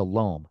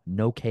 shalom,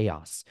 no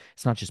chaos.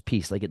 It's not just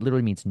peace, like it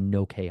literally means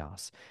no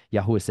chaos.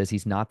 Yahweh says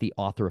he's not the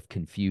author of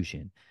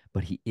confusion,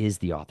 but he is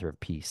the author of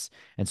peace.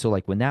 And so,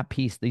 like, when that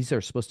peace, these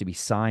are supposed to be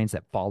signs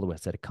that follow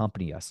us, that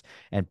accompany us.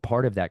 And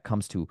part of that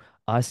comes to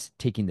us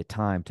taking the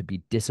time to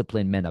be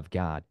disciplined men of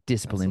God, That's what I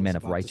disciplined was men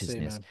of about to say,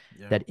 righteousness, man.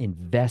 Yeah. that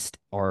invest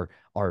our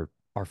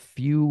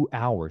few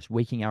hours,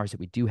 waking hours that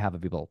we do have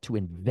available, to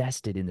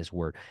invest it in this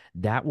word.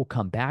 That will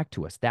come back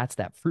to us. That's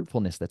that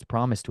fruitfulness that's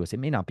promised to us. It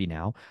may not be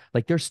now.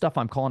 Like, there's stuff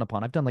I'm calling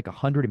upon. I've done like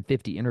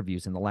 150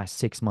 interviews in the last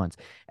 6 months,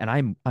 and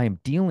I am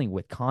dealing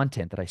with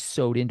content that I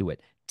sowed into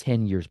it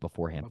 10 years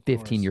beforehand, Of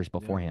 15 course. years Yeah.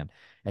 beforehand.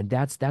 And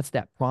that's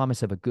that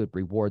promise of a good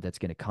reward that's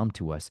going to come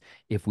to us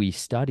if we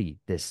study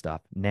this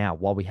stuff now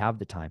while we have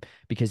the time.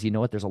 Because you know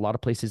what? There's a lot of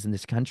places in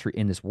this country,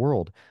 in this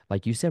world,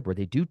 like you said, where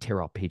they do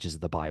tear out pages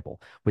of the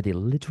Bible, where they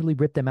literally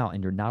rip them out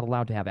and you're not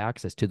allowed to have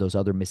access to those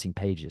other missing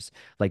pages.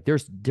 Like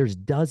there's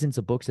dozens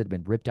of books that have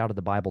been ripped out of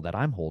the Bible that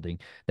I'm holding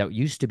that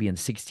used to be in the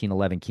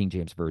 1611 King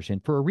James Version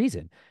for a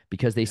reason,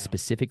 because they Yeah.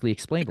 specifically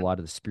explained a lot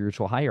of the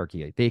spiritual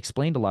hierarchy. They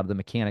explained a lot of the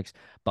mechanics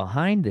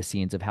behind the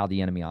scenes of how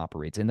the enemy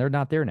operates, and they're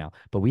not there now,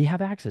 but we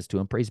have access to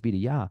them. Praise be to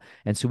Yah.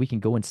 And so we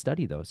can go and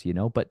study those, you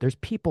know. But there's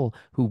people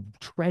who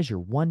treasure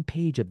one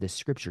page of this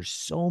scripture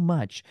so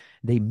much,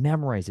 they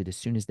memorize it as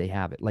soon as they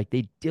have it. Like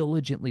they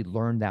diligently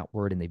learn that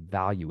word and they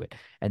value it.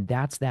 And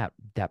that's that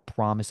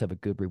promise of a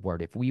good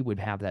reward. If we would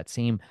have that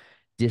same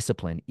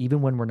discipline,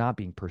 even when we're not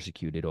being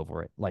persecuted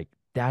over it, like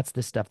that's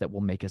the stuff that will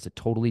make us a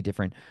totally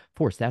different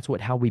force. That's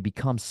how we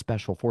become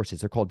special forces.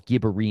 They're called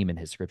Gibborim in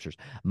his scriptures,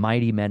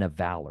 mighty men of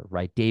valor,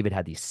 right? David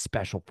had these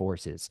special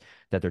forces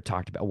that they're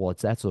talked about. Well,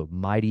 that's the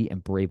mighty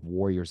and brave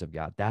warriors of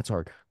God. That's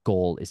our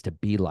goal, is to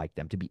be like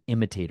them, to be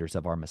imitators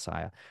of our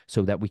Messiah,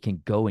 so that we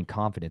can go in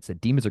confidence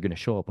that demons are going to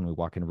show up when we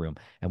walk in a room,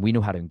 and we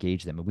know how to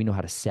engage them, and we know how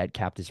to set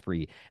captives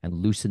free and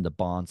loosen the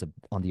bonds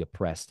on the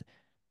oppressed.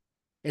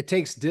 It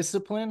takes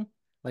discipline,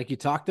 like you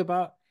talked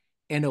about,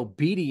 and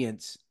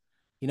obedience,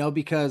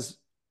 because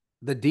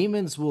the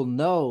demons will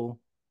know,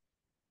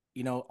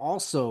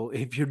 also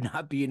if you're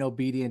not being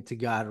obedient to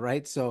God,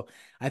 right? So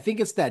I think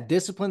it's that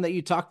discipline that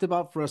you talked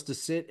about for us to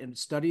sit and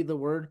study the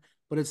word,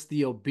 but it's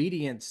the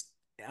obedience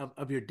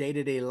of your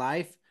day-to-day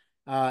life.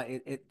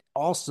 It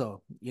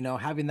also,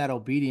 having that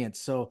obedience.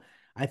 So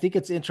I think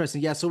it's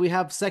interesting. Yeah. So we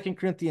have 2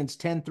 Corinthians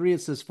 10:3.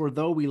 It says, "For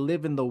though we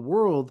live in the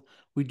world,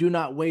 we do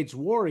not wage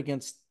war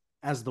against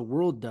as the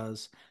world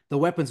does. The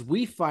weapons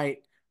we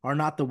fight are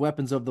not the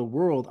weapons of the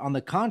world. On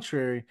the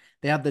contrary,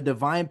 they have the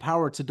divine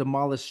power to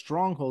demolish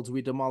strongholds.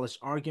 We demolish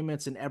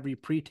arguments and every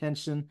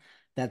pretension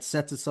that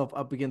sets itself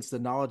up against the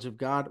knowledge of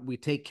God. We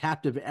take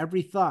captive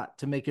every thought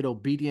to make it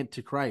obedient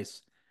to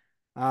Christ.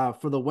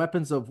 For the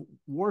weapons of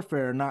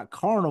warfare are not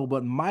carnal,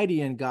 but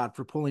mighty in God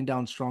for pulling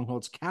down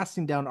strongholds,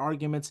 casting down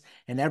arguments,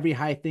 and every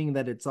high thing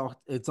that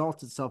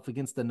exalts itself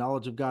against the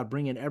knowledge of God,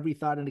 bringing every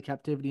thought into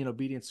captivity and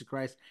obedience to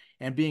Christ,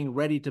 and being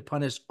ready to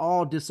punish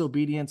all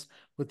disobedience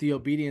with the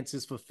obedience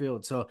is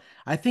fulfilled." So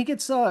I think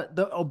it's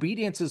the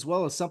obedience as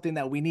well as something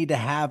that we need to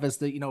have as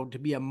to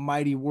be a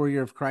mighty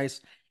warrior of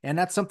Christ. And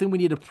that's something we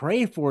need to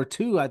pray for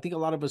too. I think a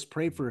lot of us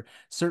pray for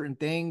certain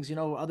things,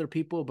 other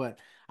people, but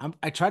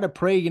I try to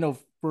pray,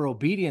 for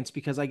obedience,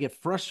 because I get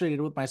frustrated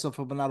with myself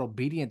if I'm not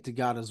obedient to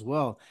God as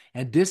well.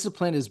 And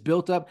discipline is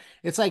built up.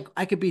 It's like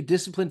I could be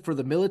disciplined for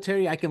the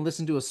military. I can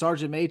listen to a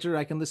sergeant major.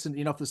 I can listen,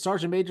 if the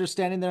sergeant major is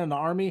standing there in the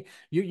army,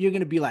 you're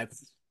going to be like,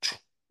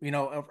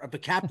 if the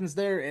captain's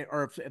there,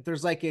 or if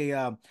there's like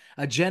a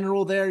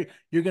general there,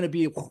 you're gonna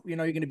be,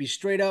 you're gonna be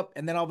straight up,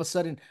 and then all of a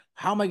sudden,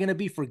 how am I gonna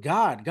be for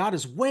God? God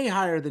is way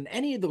higher than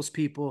any of those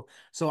people.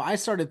 So I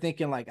started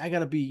thinking like I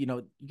gotta be,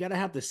 you gotta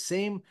have the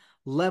same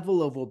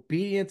level of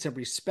obedience and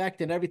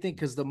respect and everything,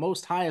 because the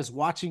Most High is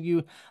watching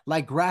you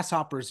like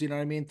grasshoppers. You know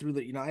what I mean? Through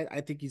the,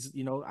 I think he's,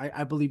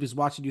 I believe he's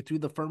watching you through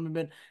the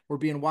firmament. We're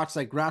being watched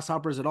like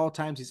grasshoppers at all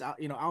times. He's,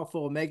 Alpha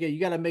Omega. You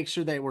got to make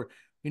sure that we're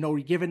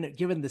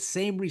given the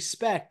same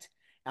respect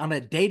on a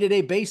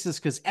day-to-day basis,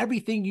 because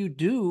everything you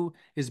do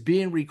is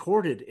being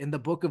recorded in the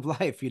book of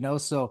life. So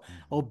Mhm.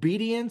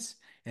 obedience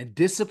and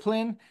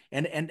discipline,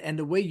 and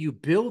the way you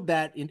build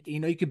that,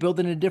 you can build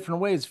it in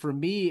different ways. For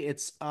me,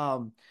 it's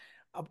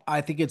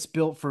I think it's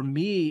built for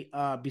me,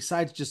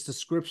 besides just the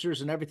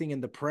scriptures and everything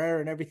and the prayer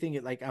and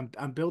everything. Like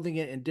I'm building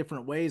it in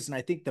different ways, and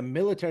I think the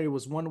military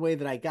was one way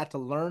that I got to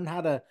learn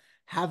how to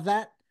have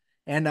that.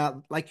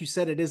 And like you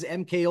said, it is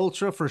MK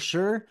Ultra for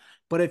sure.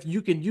 But if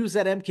you can use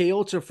that MK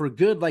Ultra for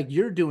good, like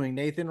you're doing,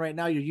 Nathan, right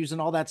now, you're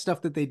using all that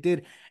stuff that they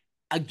did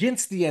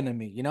against the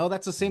enemy.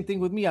 That's the same thing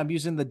with me. I'm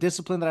using the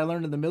discipline that I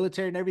learned in the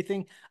military and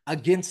everything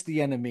against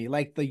the enemy.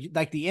 Like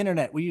the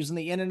internet. We're using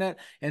the internet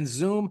and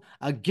Zoom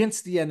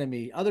against the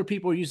enemy. Other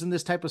people are using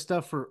this type of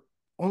stuff for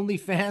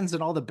OnlyFans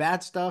and all the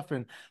bad stuff,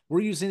 and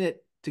we're using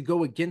it to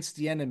go against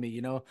the enemy.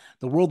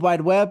 The World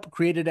Wide Web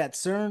created at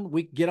CERN.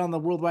 We get on the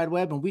World Wide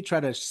Web and we try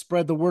to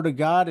spread the word of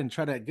God and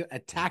try to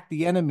attack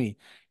the enemy.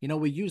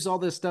 We use all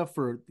this stuff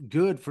for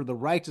good, for the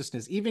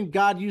righteousness. Even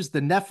God used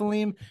the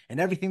Nephilim and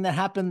everything that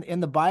happened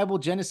in the Bible.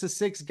 Genesis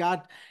 6,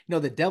 God,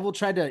 the devil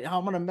tried to,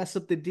 I'm going to mess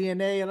up the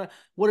DNA. And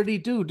what did he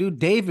do? Dude,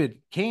 David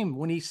came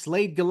when he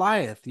slayed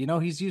Goliath.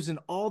 He's using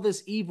all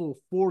this evil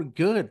for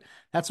good.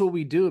 That's what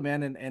we do,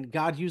 man. And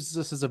God uses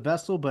us as a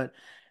vessel. But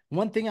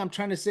one thing I'm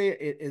trying to say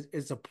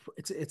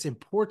it's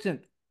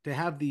important to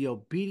have the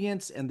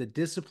obedience and the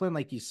discipline,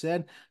 like you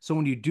said. So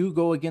when you do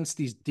go against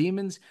these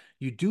demons,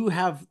 you do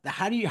have,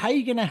 how are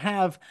you going to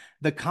have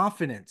the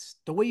confidence?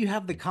 The way you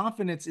have the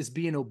confidence is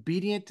being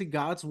obedient to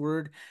God's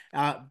word,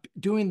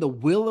 doing the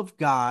will of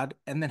God,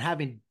 and then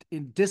having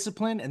in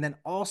discipline, and then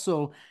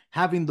also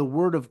having the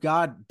word of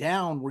God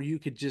down where you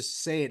could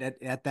just say it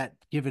at that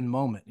given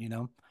moment.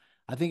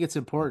 I think it's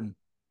important.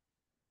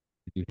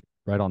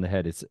 Right on the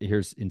head. It's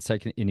here's in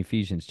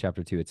Ephesians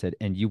chapter 2, it said,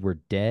 "And you were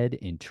dead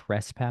in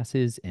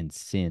trespasses and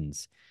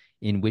sins,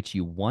 in which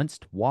you once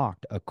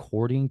walked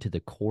according to the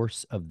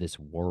course of this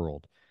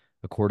world,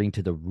 according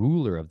to the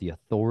ruler of the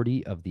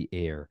authority of the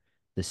air,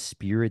 the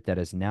spirit that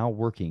is now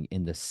working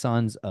in the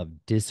sons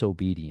of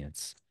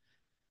disobedience,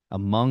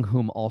 among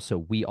whom also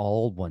we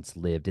all once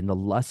lived in the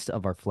lust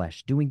of our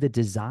flesh, doing the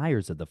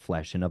desires of the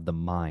flesh and of the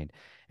mind,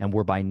 and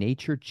were by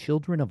nature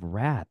children of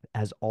wrath,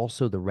 as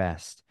also the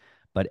rest.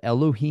 But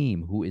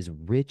Elohim, who is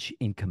rich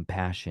in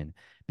compassion,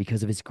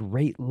 because of his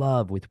great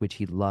love with which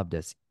he loved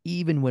us,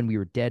 even when we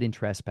were dead in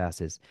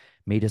trespasses,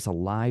 made us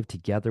alive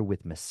together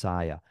with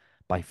Messiah.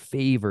 By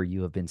favor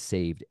you have been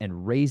saved,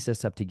 and raised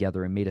us up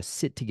together, and made us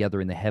sit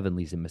together in the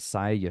heavenlies in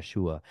Messiah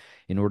Yeshua,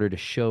 in order to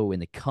show in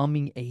the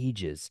coming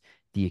ages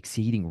the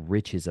exceeding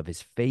riches of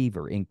his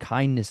favor and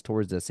kindness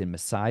towards us in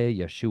Messiah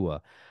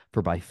Yeshua.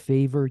 For by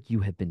favor you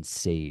have been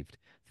saved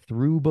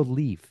through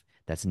belief.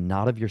 That's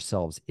not of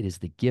yourselves. It is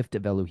the gift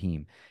of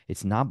Elohim.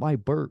 It's not by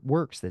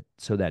works, that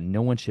so that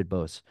no one should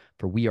boast.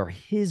 For we are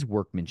his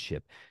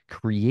workmanship,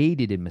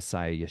 created in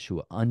Messiah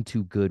Yeshua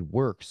unto good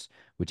works,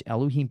 which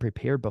Elohim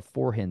prepared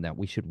beforehand that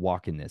we should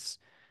walk in this.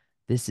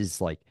 This is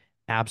like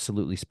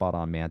absolutely spot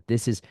on, man.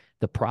 This is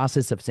the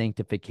process of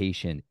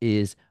sanctification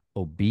is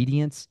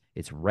obedience,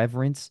 it's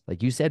reverence.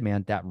 Like you said,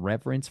 man, that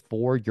reverence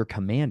for your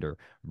commander,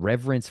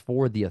 reverence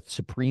for the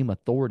supreme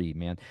authority,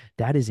 man.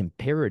 That is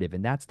imperative.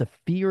 And that's the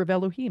fear of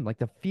Elohim. Like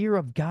the fear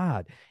of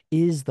God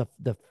is the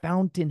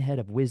fountainhead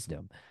of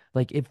wisdom.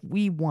 Like if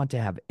we want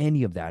to have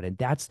any of that, and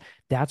that's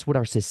what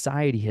our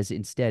society has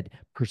instead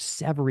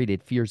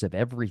perseverated fears of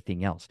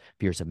everything else.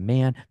 Fears of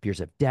man, fears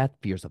of death,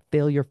 fears of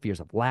failure, fears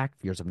of lack,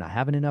 fears of not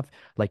having enough,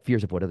 like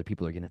fears of what other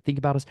people are going to think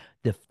about us.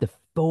 The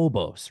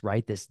phobos,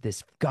 right?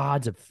 This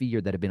gods of fear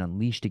that have been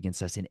unleashed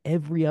against us in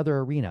every other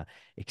arena,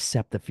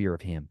 except the fear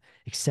of him,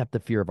 except the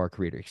fear of our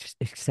creator,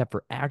 except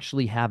for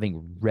actually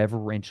having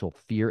reverential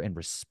fear and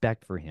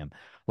respect for him,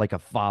 like a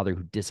father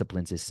who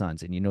disciplines his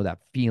sons. And you know that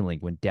feeling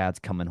when dad's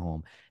coming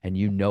home and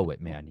you know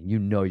it, man. And you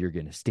know you're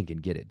gonna stink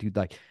and get it, dude.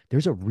 Like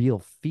there's a real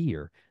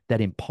fear that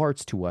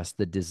imparts to us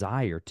the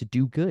desire to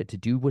do good, to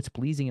do what's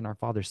pleasing in our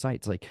Father's sight.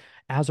 It's like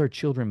as our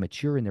children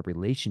mature in their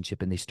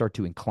relationship and they start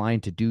to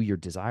incline to do your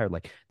desire,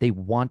 like they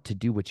want to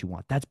do what you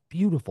want. That's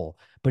beautiful.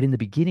 But in the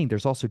beginning,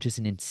 there's also just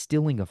an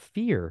instilling of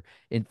fear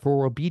in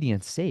for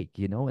obedience sake,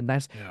 and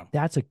Yeah.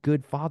 that's a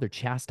good father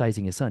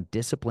chastising his son,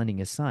 disciplining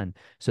his son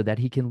so that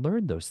he can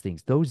learn those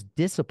things. Those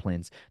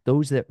disciplines,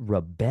 those that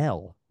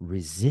rebel,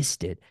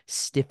 resist it,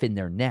 stiffen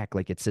their neck.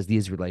 Like it says, the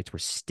Israelites were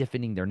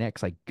stiffening their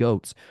necks like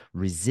goats,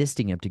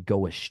 resisting him to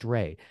go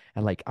astray.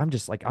 And like, I'm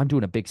just like, I'm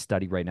doing a big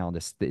study right now in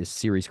this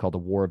series called The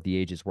War of the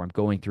Ages, where I'm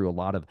going through a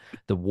lot of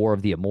the War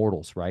of the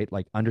Immortals, right?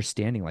 Like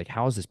understanding like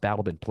how has this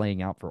battle been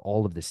playing out for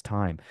all of this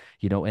time,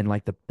 and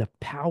like the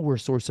power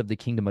source of the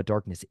kingdom of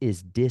darkness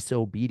is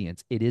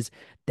disobedience. It is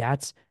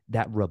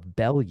that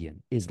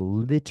rebellion is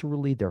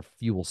literally their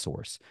fuel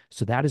source.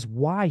 So that is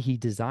why he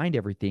designed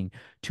everything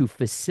to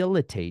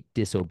facilitate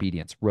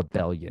disobedience,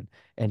 rebellion.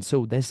 And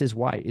so this is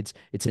why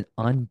it's an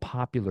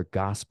unpopular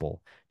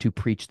gospel to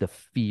preach the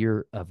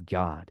fear of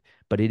God.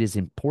 But it is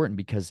important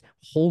because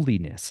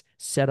holiness,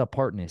 set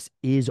apartness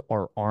is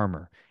our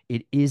armor.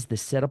 It is the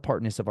set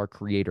apartness of our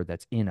creator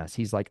that's in us.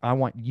 He's like, I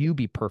want you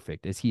be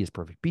perfect as he is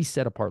perfect. Be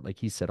set apart like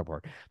he's set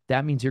apart.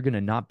 That means you're going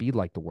to not be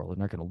like the world. You're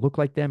not going to look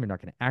like them. You're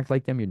not going to act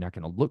like them. You're not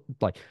going to look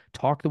like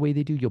talk the way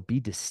they do. You'll be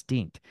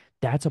distinct.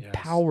 That's a Yes.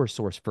 power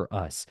source for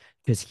us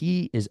because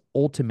he is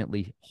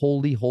ultimately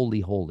holy,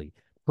 holy, holy,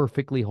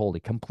 perfectly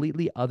holy,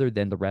 completely other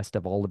than the rest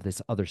of all of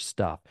this other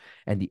stuff.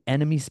 And the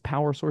enemy's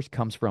power source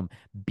comes from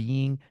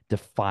being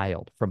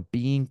defiled, from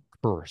being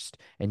cursed.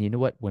 And you know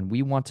what? When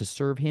we want to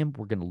serve him,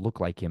 we're going to look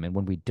like him. And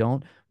when we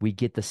don't, we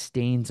get the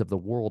stains of the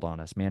world on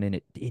us, man.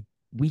 And it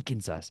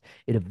weakens us.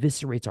 It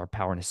eviscerates our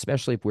power. And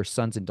especially if we're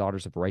sons and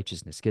daughters of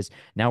righteousness, because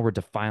now we're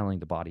defiling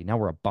the body. Now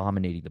we're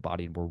abominating the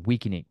body and we're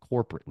weakening it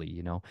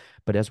corporately.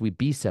 But as we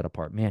be set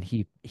apart, man,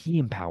 he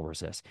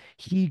empowers us.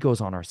 He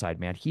goes on our side,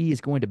 man. He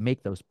is going to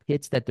make those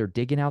pits that they're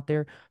digging out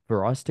there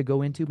for us to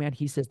go into, man.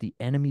 He says the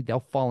enemy,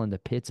 they'll fall in the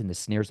pits and the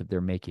snares that they're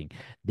making.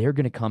 They're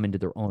going to come into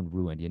their own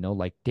ruin.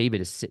 Like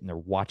David is sitting there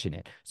watching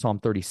it. Psalm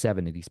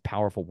 37 and these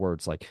powerful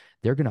words, like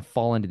they're going to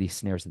fall into these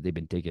snares that they've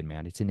been digging,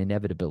 man. It's an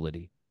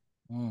inevitability.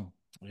 Mm,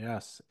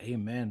 yes,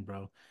 amen,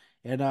 bro.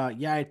 And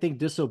yeah, I think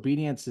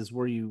disobedience is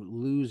where you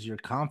lose your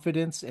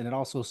confidence and it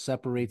also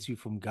separates you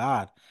from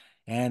God.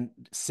 And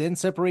sin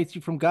separates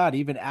you from God.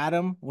 Even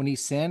Adam, when he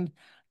sinned,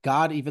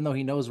 God, even though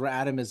he knows where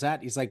Adam is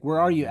at, he's like, "Where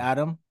are you,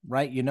 Adam?"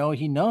 Right? He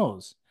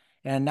knows.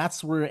 And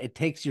that's where it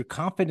takes your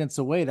confidence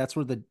away. That's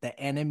where the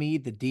enemy,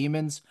 the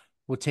demons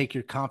will take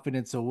your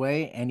confidence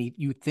away and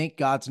you think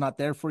God's not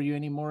there for you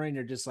anymore and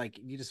you're just like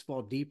you just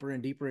fall deeper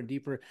and deeper and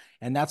deeper,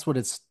 and that's what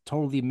it's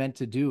totally meant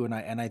to do. And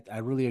I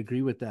really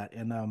agree with that.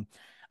 And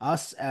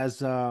us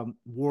as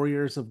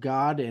warriors of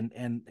God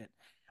and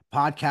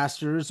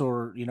podcasters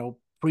or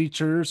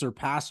preachers or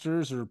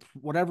pastors or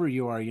whatever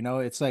you are,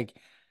 it's like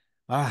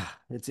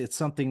it's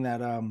something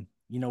that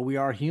we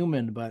are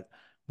human, but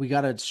we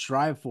got to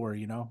strive for,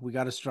 we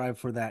got to strive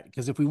for that,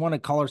 because if we want to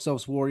call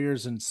ourselves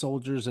warriors and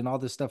soldiers and all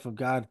this stuff of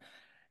God,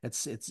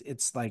 it's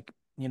like,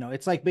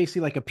 it's like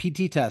basically like a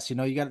PT test.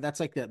 You got that's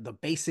like the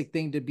basic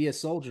thing to be a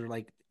soldier.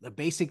 Like the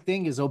basic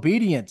thing is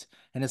obedient,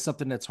 and it's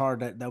something that's hard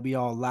that we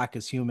all lack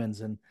as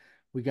humans, and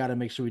we got to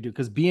make sure we do,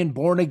 because being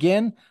born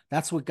again,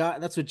 that's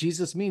what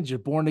Jesus means. You're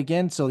born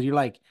again, so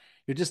you're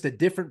just a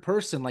different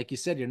person. Like you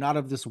said, you're not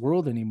of this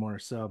world anymore.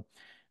 So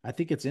I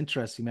think it's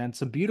interesting, man.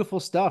 Some beautiful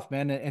stuff,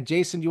 man. And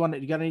Jason, you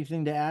got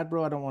anything to add,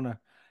 bro? I don't want to.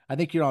 I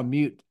think you're on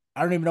mute.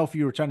 I don't even know if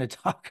you were trying to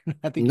talk.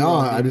 I think you No, were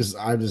on mute.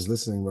 I'm just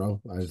listening,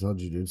 bro. I just told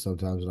you, dude.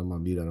 Sometimes when I'm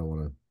on mute, I don't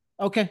want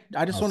to. Okay,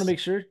 I just I'll want to make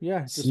sure.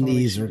 Yeah, just want to make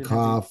sneeze sure you or didn't have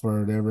any. cough or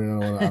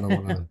whatever. I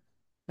don't want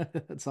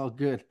It's all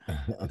good.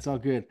 to. It's all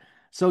good.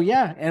 So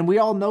yeah, and we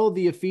all know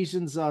the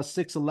Ephesians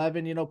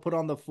 6:11. Put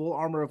on the full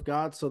armor of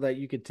God so that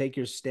you could take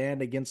your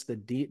stand against the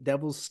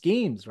devil's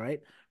schemes.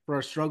 Right, for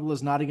our struggle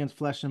is not against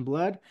flesh and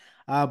blood,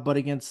 but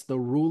against the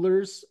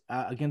rulers,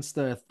 against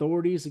the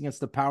authorities, against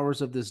the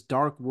powers of this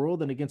dark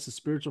world, and against the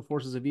spiritual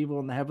forces of evil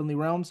in the heavenly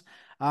realms.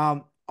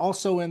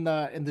 Also in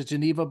the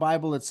Geneva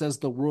Bible, it says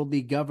the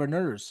worldly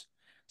governors.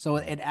 So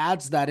it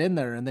adds that in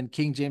there, and then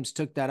King James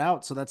took that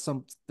out. So that's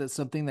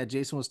something that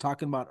Jason was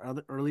talking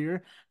about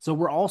earlier. So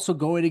we're also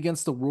going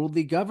against the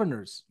worldly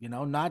governors,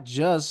 not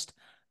just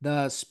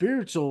the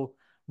spiritual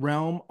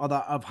realm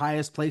of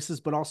highest places,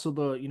 but also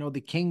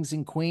the kings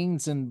and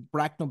queens and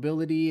black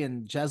nobility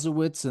and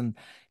Jesuits and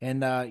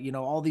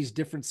all these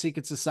different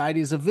secret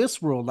societies of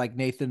this world, like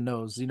Nathan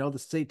knows, the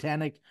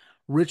satanic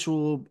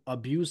ritual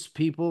abuse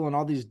people and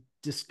all these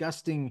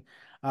disgusting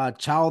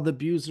child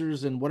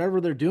abusers and whatever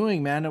they're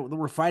doing, man.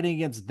 We're fighting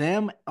against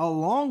them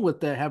along with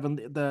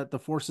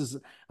the forces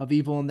of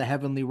evil in the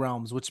heavenly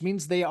realms, which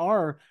means they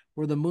are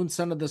where the moon,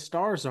 sun, and the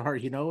stars are,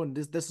 and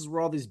this is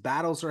where all these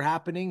battles are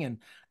happening, and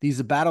these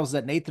battles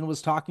that Nathan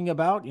was talking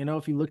about.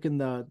 If you look in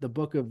the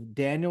book of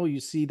Daniel, you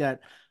see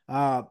that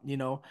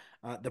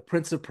the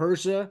Prince of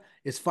Persia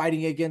is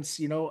fighting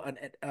against,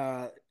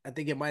 I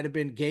think it might have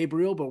been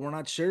Gabriel, but we're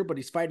not sure. But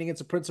he's fighting against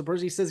the Prince of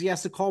Persia. He says he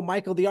has to call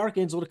Michael the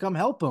Archangel to come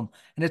help him.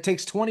 And it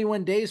takes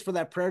 21 days for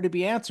that prayer to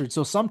be answered.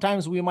 So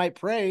sometimes we might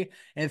pray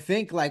and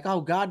think like,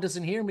 oh, God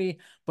doesn't hear me.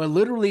 but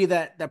literally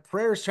that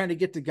prayer is trying to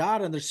get to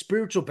God, and there's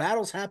spiritual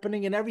battles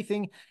happening and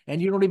everything,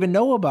 and you don't even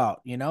know about,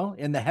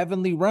 in the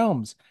heavenly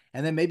realms.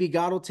 And then maybe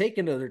God will take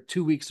another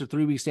 2 weeks or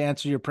 3 weeks to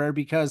answer your prayer,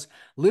 because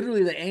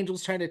literally the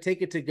angels trying to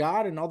take it to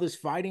God, and all this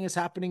fighting is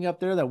happening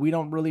up there that we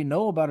don't really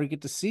know about or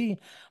get to see.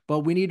 But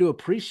we need to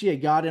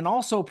appreciate God, and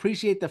also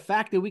appreciate the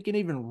fact that we can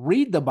even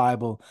read the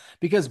Bible,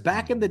 because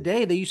back in the Mhm.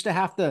 day they used to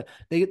have to,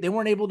 they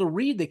weren't able to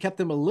read. They kept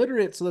them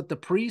illiterate so that the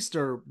priest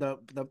or the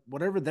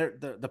whatever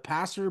the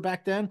pastor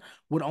back then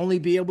would only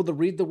be able to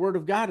read the word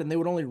of God, and they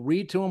would only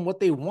read to them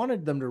what they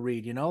wanted them to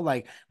read.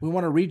 Like, we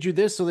want to read you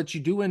this so that you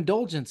do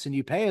indulgence and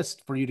you pay us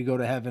for you to go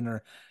to heaven.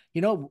 Or,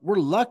 we're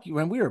lucky,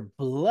 and we are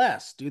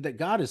blessed, dude, that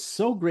God is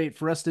so great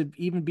for us to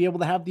even be able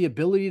to have the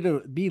ability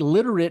to be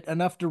literate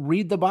enough to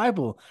read the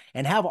Bible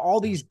and have all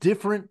these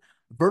different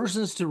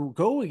versions to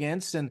go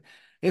against. And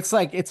it's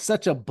like, it's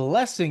such a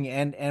blessing.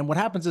 And what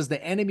happens is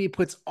the enemy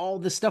puts all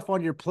this stuff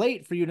on your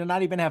plate for you to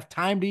not even have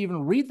time to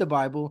even read the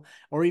Bible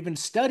or even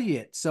study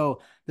it.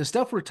 So the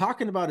stuff we're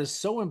talking about is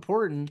so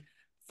important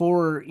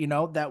for,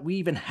 that we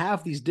even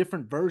have these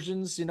different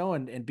versions,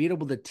 and being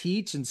able to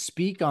teach and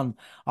speak on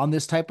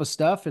this type of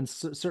stuff. In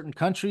certain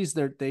countries,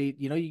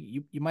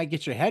 you might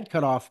get your head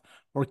cut off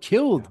or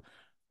killed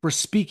for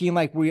speaking,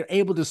 like we're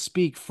able to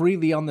speak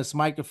freely on this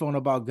microphone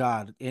about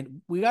God.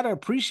 And we got to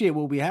appreciate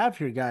what we have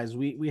here, guys.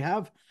 We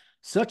have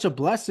such a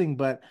blessing.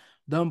 But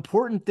the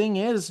important thing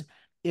is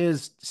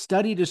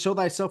study to show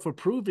thyself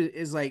approved.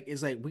 Is like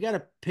we got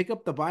to pick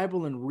up the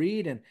Bible and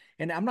read.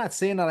 And I'm not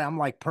saying that I'm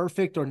like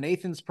perfect, or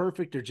Nathan's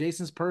perfect, or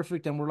Jason's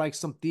perfect, and we're like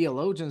some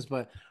theologians,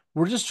 but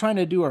we're just trying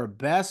to do our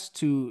best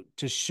to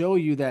show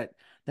you that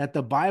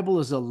the Bible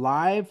is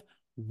alive,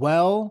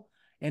 well,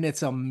 and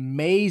it's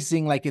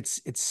amazing. Like,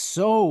 it's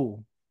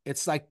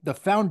like the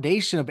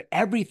foundation of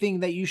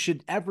everything that you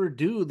should ever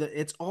do. That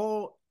it's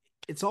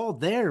all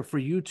there for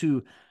you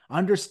to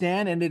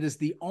understand, and it is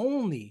the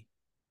only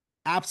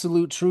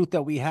absolute truth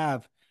that we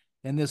have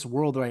in this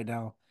world right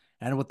now.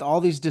 And with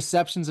all these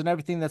deceptions and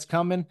everything that's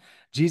coming,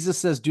 Jesus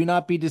says, do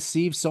not be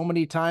deceived so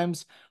many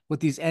times with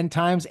these end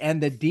times.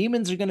 And the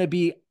demons are going to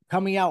be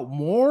coming out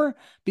more,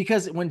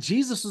 because when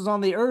Jesus was on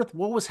the earth,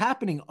 what was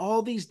happening?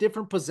 All these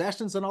different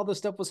possessions and all this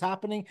stuff was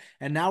happening.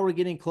 And now we're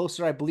getting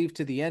closer, I believe,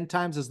 to the end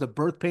times as the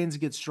birth pains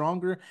get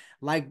stronger.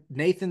 Like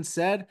Nathan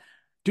said,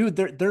 dude,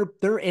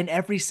 they're in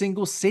every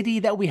single city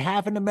that we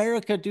have in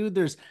America, dude.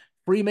 There's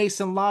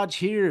Freemason Lodge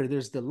here.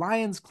 There's the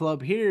Lions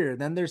Club here.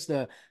 Then there's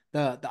the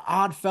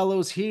Odd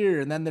Fellows here,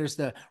 and then there's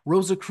the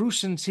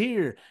Rosicrucians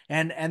here,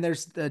 and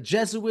there's the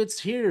Jesuits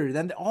here.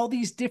 Then all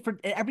these different,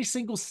 every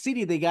single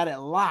city they got it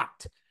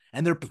locked,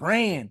 and they're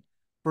praying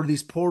for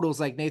these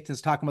portals, like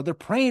Nathan's talking about. They're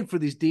praying for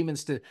these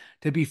demons to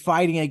be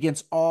fighting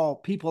against all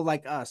people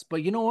like us.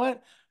 But you know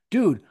what,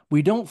 dude?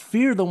 We don't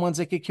fear the ones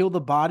that could kill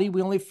the body.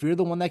 We only fear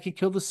the one that can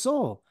kill the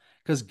soul,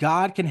 because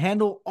God can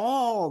handle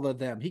all of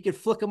them. He could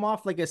flick them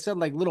off, like I said,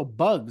 like little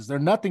bugs. They're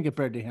nothing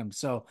compared to him.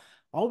 So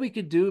all we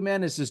could do,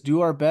 man, is just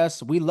do our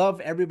best. We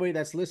love everybody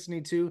that's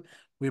listening to.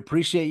 We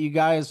appreciate you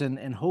guys,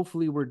 and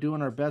hopefully we're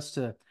doing our best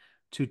to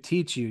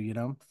teach you.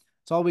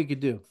 It's all we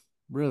could do,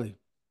 really.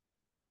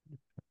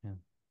 Yeah.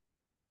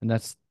 And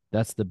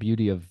that's the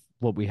beauty of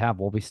what we have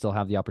while we still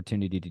have the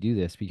opportunity to do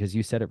this, because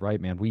you said it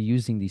right, man. We're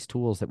using these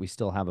tools that we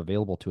still have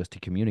available to us to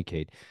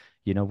communicate.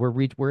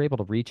 We're able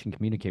to reach and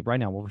communicate right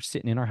now while we're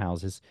sitting in our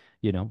houses.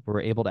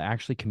 We're able to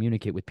actually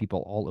communicate with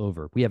people all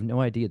over. We have no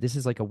idea. This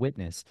is like a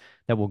witness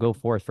that will go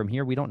forth from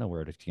here. We don't know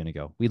where it's going to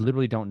go. We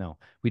literally don't know.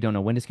 We don't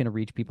know when it's going to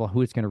reach people,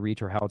 who it's going to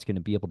reach, or how it's going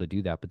to be able to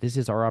do that. But this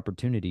is our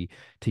opportunity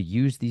to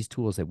use these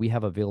tools that we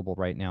have available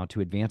right now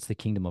to advance the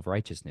kingdom of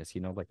righteousness.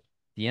 Like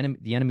the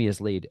enemy has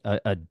laid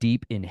a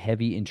deep and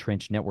heavy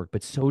entrenched network,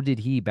 but so did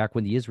he back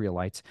when the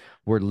Israelites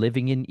were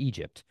living in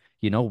Egypt.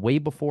 Way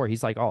before,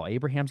 he's like, oh,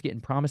 Abraham's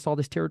getting promised all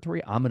this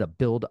territory. I'm going to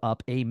build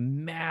up a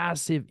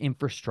massive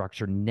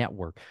infrastructure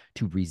network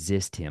to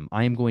resist him.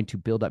 I am going to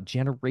build up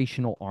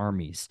generational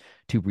armies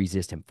to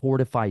resist him,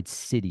 fortified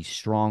cities,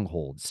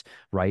 strongholds,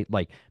 right?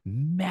 Like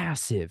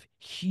massive,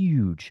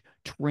 huge,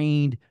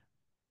 trained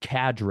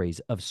cadres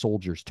of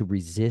soldiers to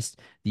resist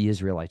the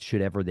Israelites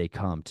should ever they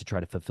come to try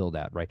to fulfill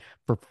that, right?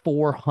 For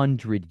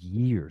 400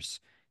 years,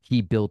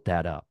 he built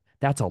that up.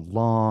 That's a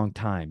long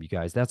time, you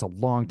guys. That's a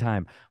long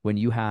time when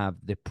you're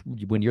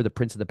the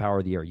prince of the power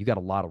of the air. You got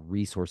a lot of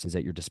resources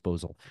at your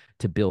disposal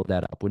to build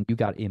that up. When you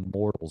got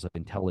immortals of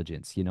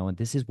intelligence, and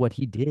this is what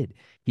he did.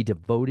 He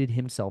devoted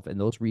himself and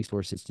those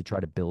resources to try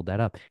to build that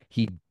up.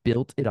 He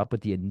built it up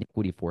with the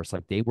iniquity force.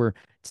 Like they were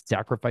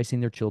sacrificing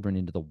their children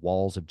into the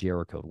walls of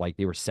Jericho. Like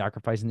they were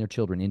sacrificing their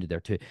children into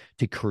there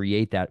to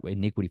create that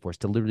iniquity force,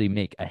 to literally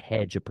make a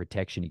hedge of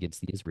protection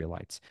against the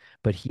Israelites.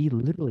 But he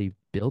literally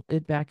built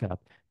it back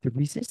up to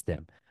resist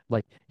them.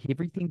 Like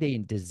everything they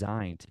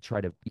designed to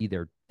try to be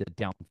the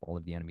downfall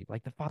of the enemy.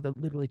 Like the Father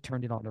literally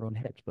turned it on their own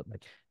heads. But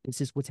like this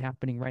is what's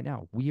happening right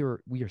now. We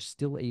are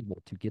still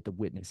able to get the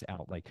witness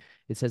out. Like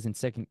it says in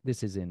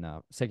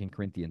Second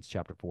Corinthians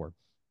chapter 4.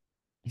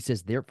 He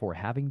says, therefore,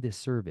 having this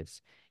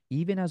service,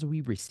 even as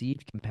we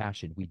received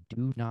compassion, we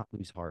do not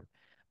lose heart,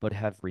 but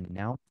have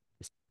renounced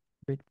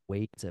secret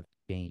ways of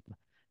shame,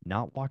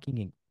 not walking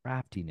in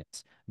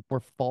craftiness,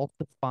 nor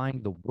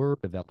falsifying the word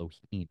of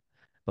Elohim,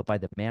 but by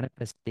the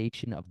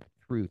manifestation of the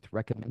truth,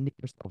 recommending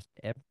yourselves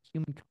to every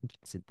human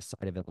conscience in the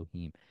sight of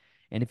Elohim.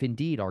 And if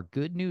indeed our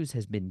good news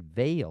has been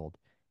veiled,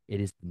 it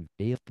has been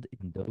veiled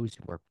in those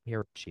who are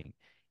perishing,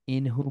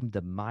 in whom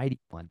the mighty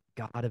one,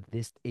 God of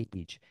this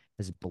age,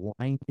 has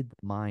blinded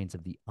the minds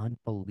of the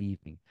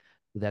unbelieving,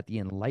 so that the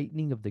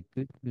enlightening of the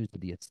good news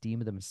of the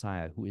esteem of the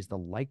Messiah, who is the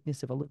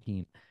likeness of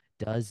Elohim,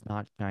 does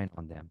not shine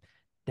on them.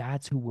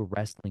 That's who we're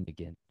wrestling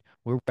against.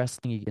 We're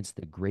wrestling against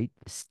the great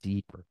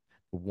deceiver,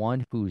 the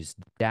one who's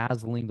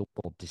dazzling the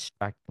world,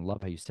 distracting. I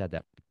love how you said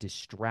that,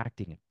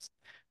 distracting us,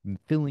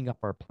 filling up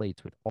our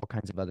plates with all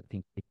kinds of other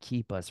things to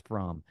keep us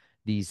from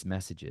these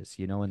messages,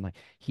 and like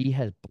he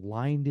has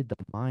blinded the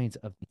minds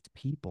of these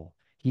people.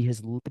 He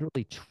has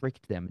literally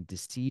tricked them and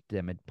deceived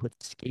them and put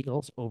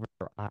scales over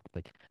their eyes,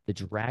 like the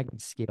dragon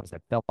scales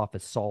that fell off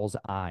of Saul's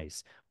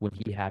eyes when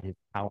he had his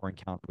power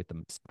encounter with the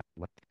Messiah.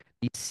 Like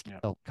these Yeah.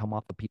 scales come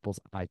off of people's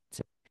eyes.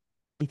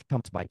 Faith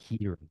comes by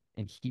hearing,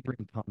 and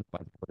hearing comes by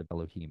the word of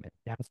Elohim. And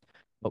that's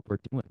what we're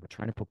doing. We're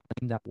trying to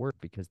proclaim that word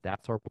because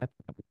that's our weapon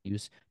that we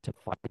use to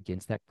fight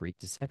against that great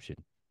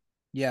deception.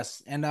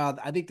 Yes, and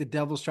I think the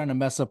devil's trying to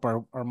mess up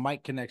our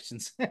mic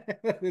connections.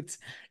 It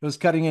was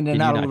cutting in and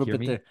Can you out a not little hear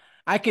bit me? there.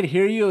 I could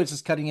hear you. It's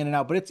just cutting in and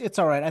out, but it's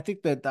all right. I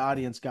think that the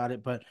audience got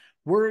it. But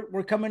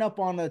we're coming up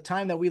on the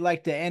time that we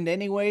like to end,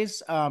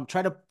 anyways.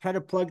 Try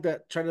to plug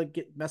that. Try to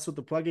get mess with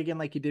the plug again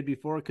like you did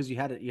before because you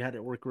had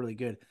it work really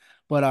good.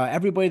 But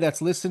everybody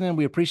that's listening,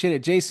 we appreciate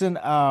it. Jason,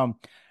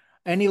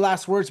 any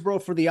last words, bro,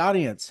 for the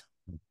audience?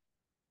 Go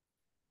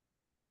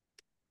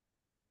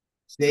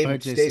Stay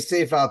ahead, stay Jason.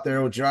 safe out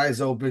there with your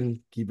eyes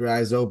open. Keep your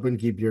eyes open.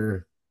 Keep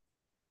your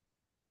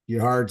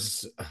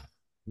hearts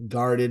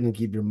guarded and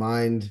keep your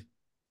mind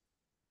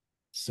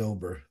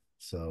sober.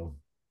 So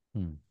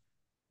Hmm.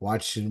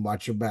 watch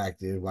your back,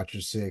 dude. Watch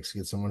your six.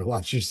 Get someone to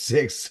watch your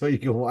six so you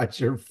can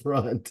watch your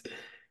front.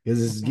 Because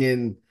this is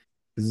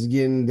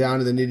getting down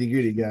to the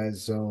nitty-gritty,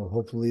 guys. So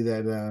hopefully you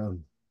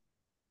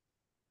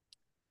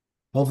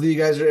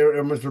guys are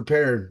everyone's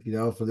prepared,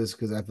 for this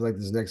because I feel like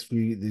these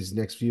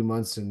next few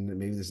months and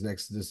maybe this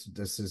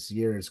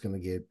year it's gonna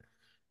get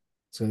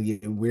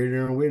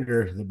weirder and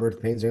weirder. The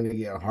birth pains are gonna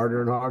get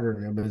harder and harder,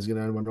 and everybody's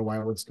gonna wonder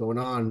what's going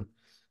on.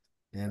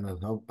 And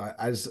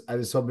I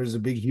just hope there's a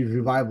big, huge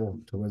revival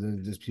to where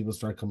just people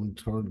start coming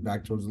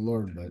back towards the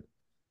Lord, but it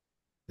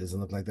doesn't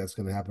look like that's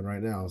going to happen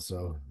right now.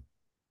 So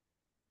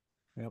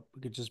Yep,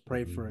 we could just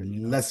pray for it.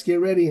 let's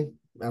get ready.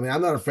 I mean,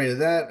 I'm not afraid of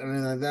that. I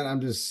mean, like that.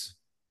 I'm just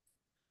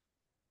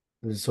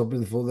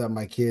hoping full that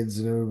my kids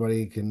and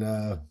everybody can,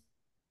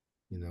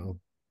 you know,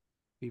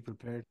 Be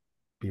prepared.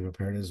 be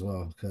prepared as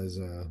well because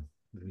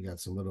we got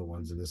some little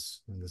ones in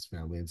this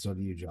family, and so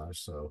do you, Josh.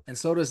 So And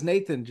so does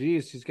Nathan.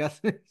 Geez, he's got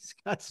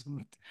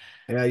some.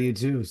 yeah, you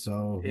too.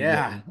 So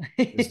Yeah,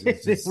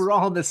 it's just we're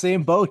all in the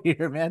same boat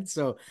here, man.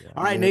 So, Yeah.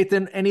 all right, yeah.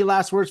 Nathan, any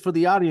last words for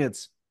the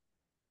audience?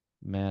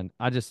 Man,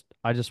 I just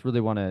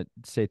really want to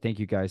say thank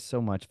you guys so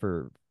much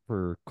for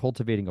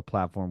cultivating a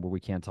platform where we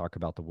can talk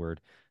about the word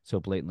so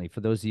blatantly.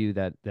 For those of you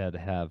that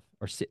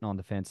are sitting on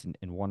the fence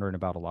and wondering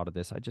about a lot of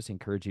this, I just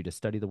encourage you to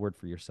study the word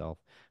for yourself.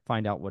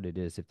 Find out what it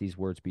is, if these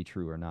words be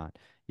true or not.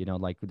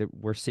 Like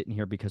we're sitting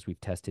here because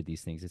we've tested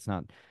these things. It's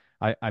not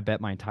I bet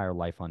my entire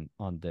life on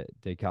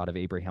the God of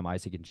Abraham,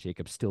 Isaac, and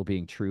Jacob still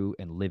being true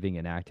and living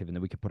and active, and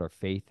that we can put our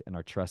faith and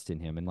our trust in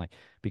him. And like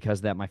because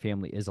of that, my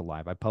family is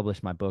alive. I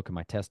published my book and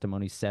my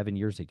testimony 7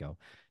 years ago,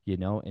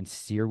 and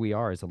here we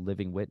are as a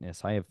living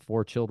witness. I have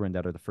 4 children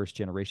that are the first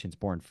generations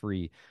born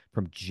free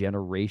from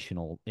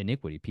generational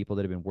iniquity, people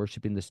that have been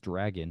worshiping this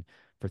dragon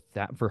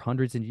for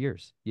hundreds of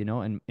years,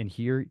 and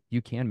here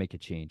you can make a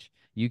change.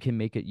 You can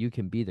make it, you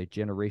can be the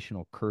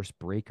generational curse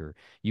breaker.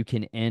 You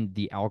can end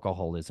the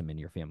alcoholism in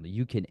your family.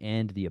 You can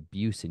end the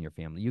abuse in your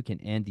family. You can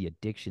end the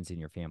addictions in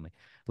your family.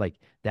 Like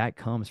that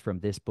comes from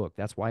this book.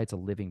 That's why it's a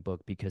living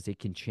book, because it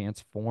can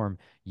transform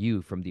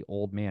you from the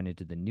old man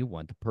into the new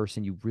one, the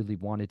person you really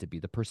wanted to be,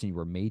 the person you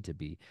were made to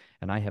be.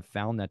 And I have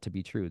found that to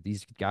be true.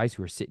 These guys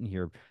who are sitting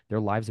here, their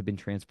lives have been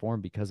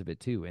transformed because of it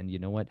too. And you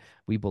know what?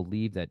 We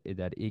believe that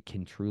it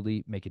can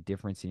truly make a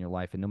difference in your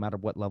life. And no matter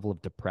what level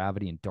of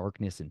depravity and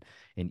darkness and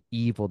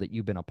evil that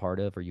you've been a part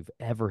of or you've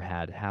ever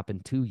had happen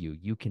to you,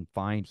 you can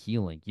find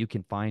healing. You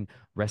can find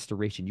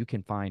restoration. You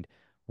can find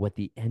what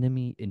the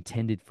enemy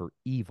intended for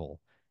evil,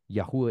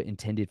 Yahuwah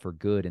intended for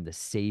good and the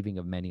saving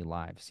of many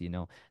lives.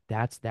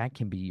 That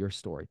can be your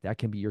story. That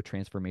can be your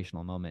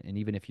transformational moment. And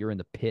even if you're in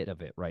the pit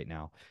of it right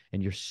now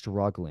and you're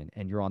struggling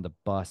and you're on the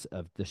bus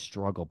of the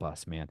struggle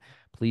bus, man,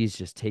 please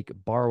just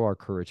borrow our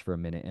courage for a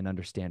minute and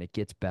understand it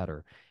gets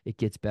better. It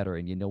gets better.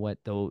 And you know what?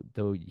 Though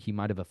he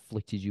might have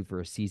afflicted you for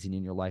a season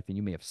in your life and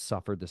you may have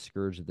suffered the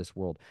scourge of this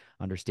world,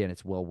 understand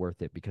it's well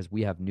worth it, because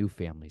we have new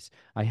families.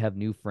 I have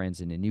new friends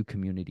and a new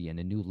community and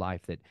a new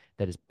life that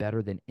is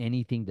better than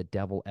anything the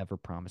devil ever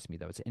promised promised me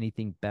that was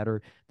anything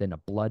better than a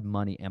blood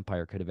money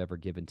empire could have ever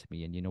given to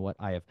me. And you know what?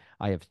 I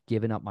have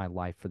given up my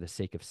life for the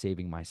sake of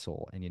saving my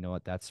soul. And you know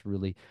what? That's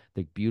really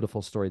the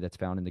beautiful story that's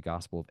found in the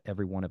gospel of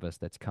every one of us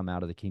that's come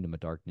out of the kingdom of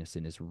darkness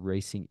and is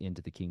racing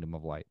into the kingdom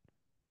of light.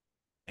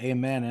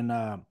 Amen.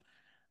 And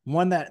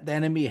one that the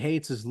enemy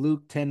hates is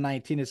Luke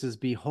 10:19. It says,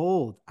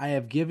 "Behold, I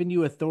have given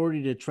you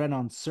authority to tread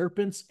on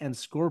serpents and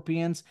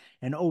scorpions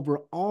and over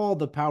all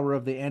the power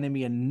of the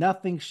enemy, and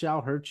nothing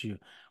shall hurt you."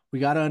 We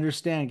got to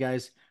understand,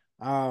 guys.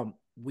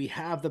 We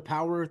have the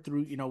power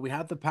through, we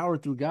have the power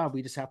through God.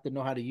 We just have to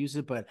know how to use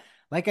it. But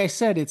like I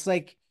said, it's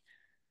like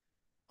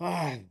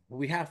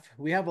we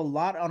have a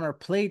lot on our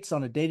plates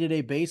on a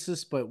day-to-day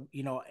basis, but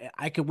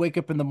I could wake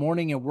up in the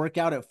morning and work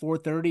out at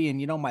 4:30,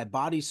 and my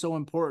body's so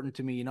important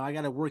to me. I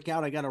got to work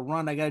out, I got to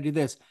run, I got to do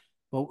this.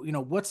 But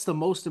what's the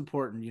most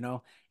important,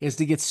 is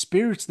to get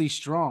spiritually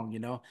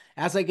strong.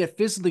 As I get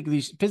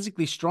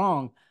physically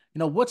strong,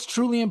 what's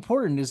truly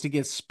important is to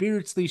get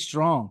spiritually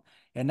strong.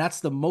 And that's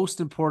the most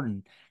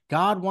important.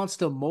 God wants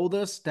to mold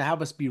us to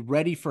have us be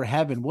ready for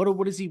heaven. What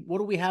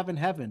do we have in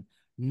heaven?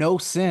 No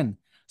sin.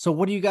 So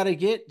what do you got to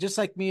get? Just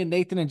like me and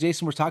Nathan and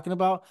Jason were talking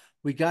about,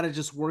 we got to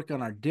just work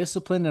on our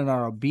discipline and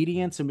our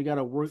obedience, and we got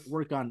to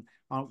work on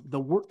the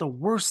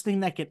worst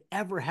thing that could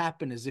ever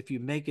happen is if you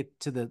make it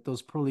to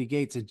those pearly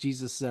gates and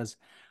Jesus says,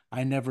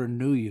 "I never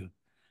knew you."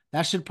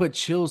 That should put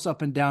chills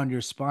up and down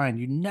your spine.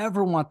 You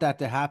never want that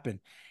to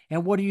happen.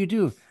 And what do?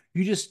 You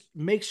just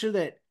make sure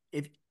that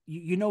if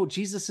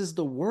Jesus is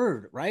the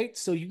word, right?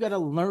 So you got to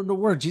learn the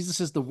word.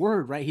 Jesus is the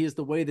word, right? He is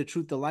the way, the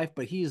truth, the life,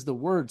 but he is the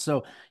word.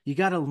 So you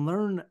got to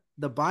learn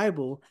the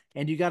Bible,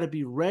 and you got to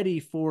be ready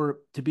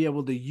to be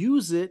able to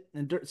use it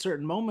in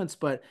certain moments.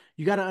 But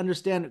you got to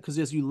understand it, because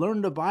as you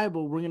learn the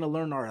Bible, we're going to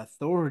learn our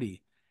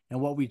authority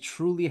and what we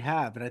truly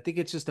have. And I think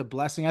it's just a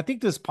blessing. I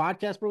think this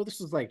podcast, bro,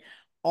 this is like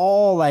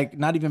all like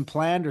not even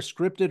planned or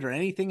scripted or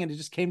anything, and it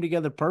just came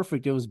together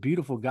perfect. It was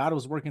beautiful. God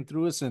was working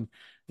through us, and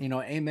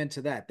amen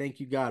to that. Thank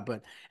you, God.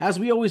 But as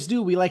we always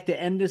do, we like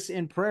to end this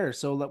in prayer.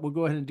 So we'll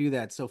go ahead and do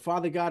that. So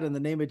Father God, in the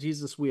name of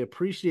Jesus, we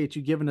appreciate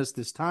you giving us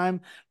this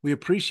time. We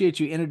appreciate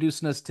you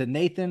introducing us to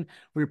Nathan.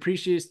 We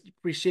appreciate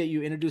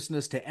you introducing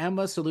us to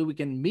Emma so that we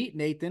can meet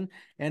Nathan.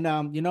 And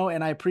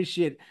and I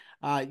appreciate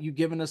you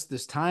giving us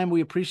this time.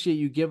 We appreciate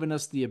you giving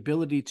us the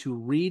ability to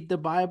read the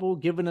Bible,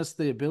 giving us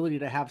the ability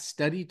to have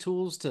study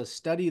tools to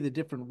study the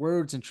different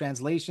words and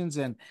translations.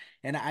 And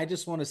I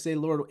just want to say,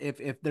 Lord,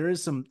 if there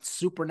is some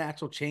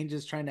supernatural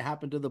changes trying to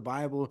happen to the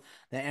Bible,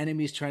 the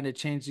enemy's trying to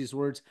change these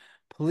words,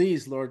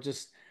 please, Lord,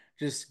 just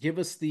give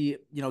us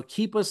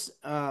keep us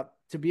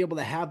to be able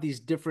to have these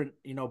different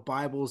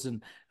Bibles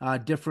and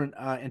different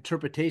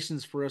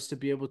interpretations for us to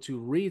be able to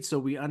read, so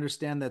we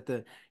understand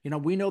that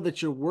we know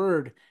that your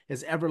word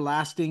is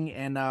everlasting,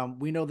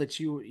 and we know that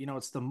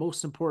it's the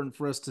most important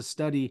for us to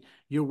study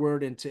your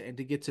word and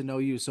to get to know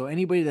you. So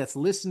anybody that's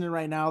listening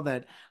right now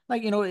that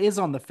is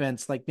on the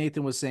fence, like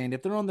Nathan was saying,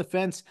 if they're on the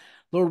fence,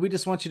 Lord, we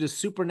just want you to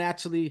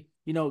supernaturally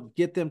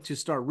get them to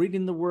start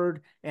reading the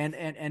word and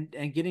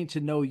getting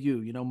to know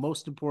you,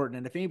 most important.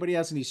 And if anybody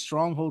has any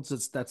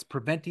strongholds that's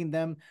preventing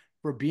them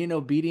for being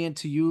obedient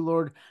to you,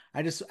 Lord,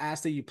 I just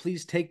ask that you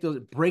please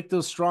break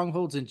those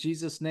strongholds in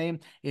Jesus' name,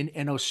 in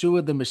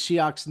Oshua, the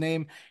Mashiach's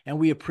name. And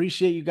we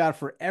appreciate you, God,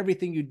 for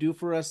everything you do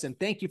for us. And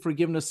thank you for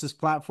giving us this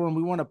platform.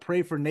 We want to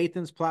pray for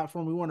Nathan's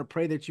platform. We want to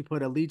pray that you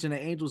put a legion of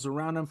angels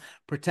around him,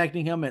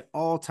 protecting him at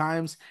all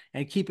times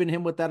and keeping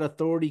him with that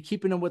authority,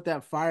 keeping him with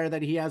that fire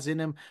that he has in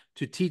him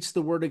to teach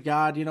the word of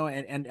God,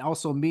 and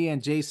also me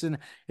and Jason,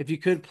 if you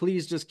could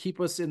please just keep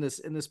us in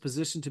this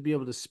position to be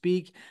able to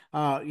speak,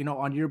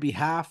 on your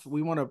behalf.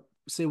 We want to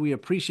say we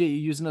appreciate you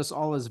using us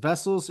all as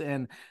vessels,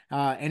 and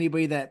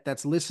anybody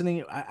that's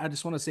listening, I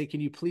just want to say, can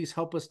you please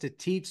help us to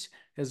teach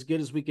as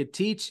good as we could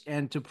teach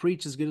and to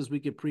preach as good as we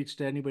could preach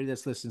to anybody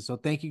that's listening. So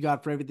thank you,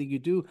 God, for everything you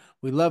do.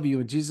 We love you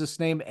in Jesus'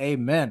 name.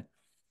 Amen.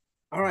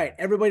 All right,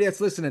 everybody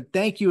that's listening,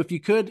 thank you. If you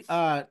could,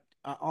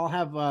 I'll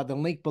have the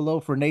link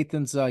below for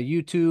Nathan's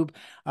YouTube.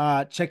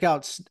 Check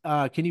out,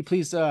 can you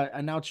please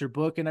announce your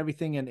book and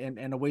everything,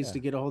 and the ways Yeah. to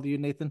get a hold of you,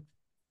 Nathan?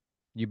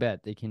 You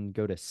bet. They can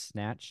go to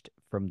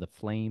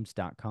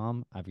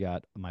snatchedfromtheflames.com. I've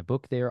got my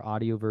book there,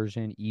 audio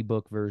version,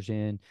 ebook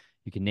version.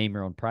 You can name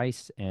your own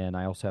price. And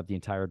I also have the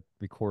entire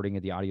recording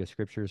of the audio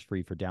scriptures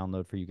free for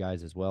download for you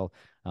guys as well.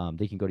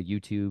 They can go to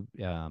YouTube,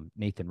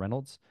 Nathan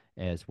Reynolds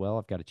as well.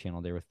 I've got a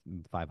channel there with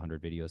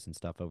 500 videos and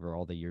stuff over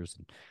all the years,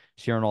 and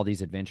sharing all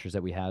these adventures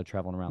that we had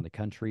traveling around the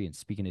country and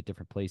speaking at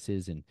different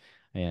places. And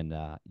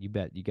you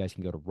bet you guys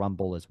can go to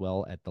Rumble as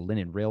well at the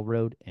Linen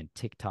Railroad, and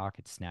TikTok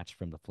at Snatched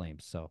from the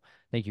Flames. So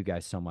thank you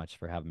guys so much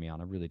for having me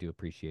on. I really do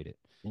appreciate it.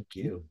 Thank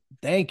you.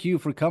 Thank you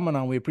for coming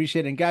on. We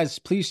appreciate it. And guys,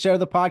 please share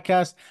the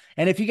podcast.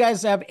 And if you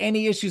guys have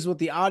any issues with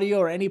the audio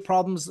or any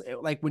problems,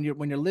 like when you're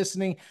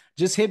listening,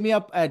 just hit me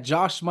up at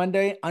Josh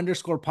Monday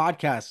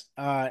 _podcast.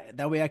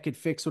 That way I could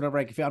fix whatever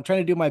I can fix. I'm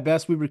trying to do my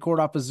best. We record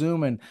off of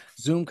Zoom, and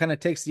Zoom kind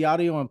of takes the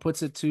audio and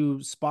puts it to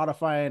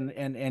Spotify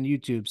and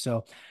YouTube.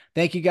 So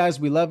thank you guys.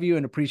 We love you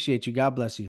and appreciate you. God bless you.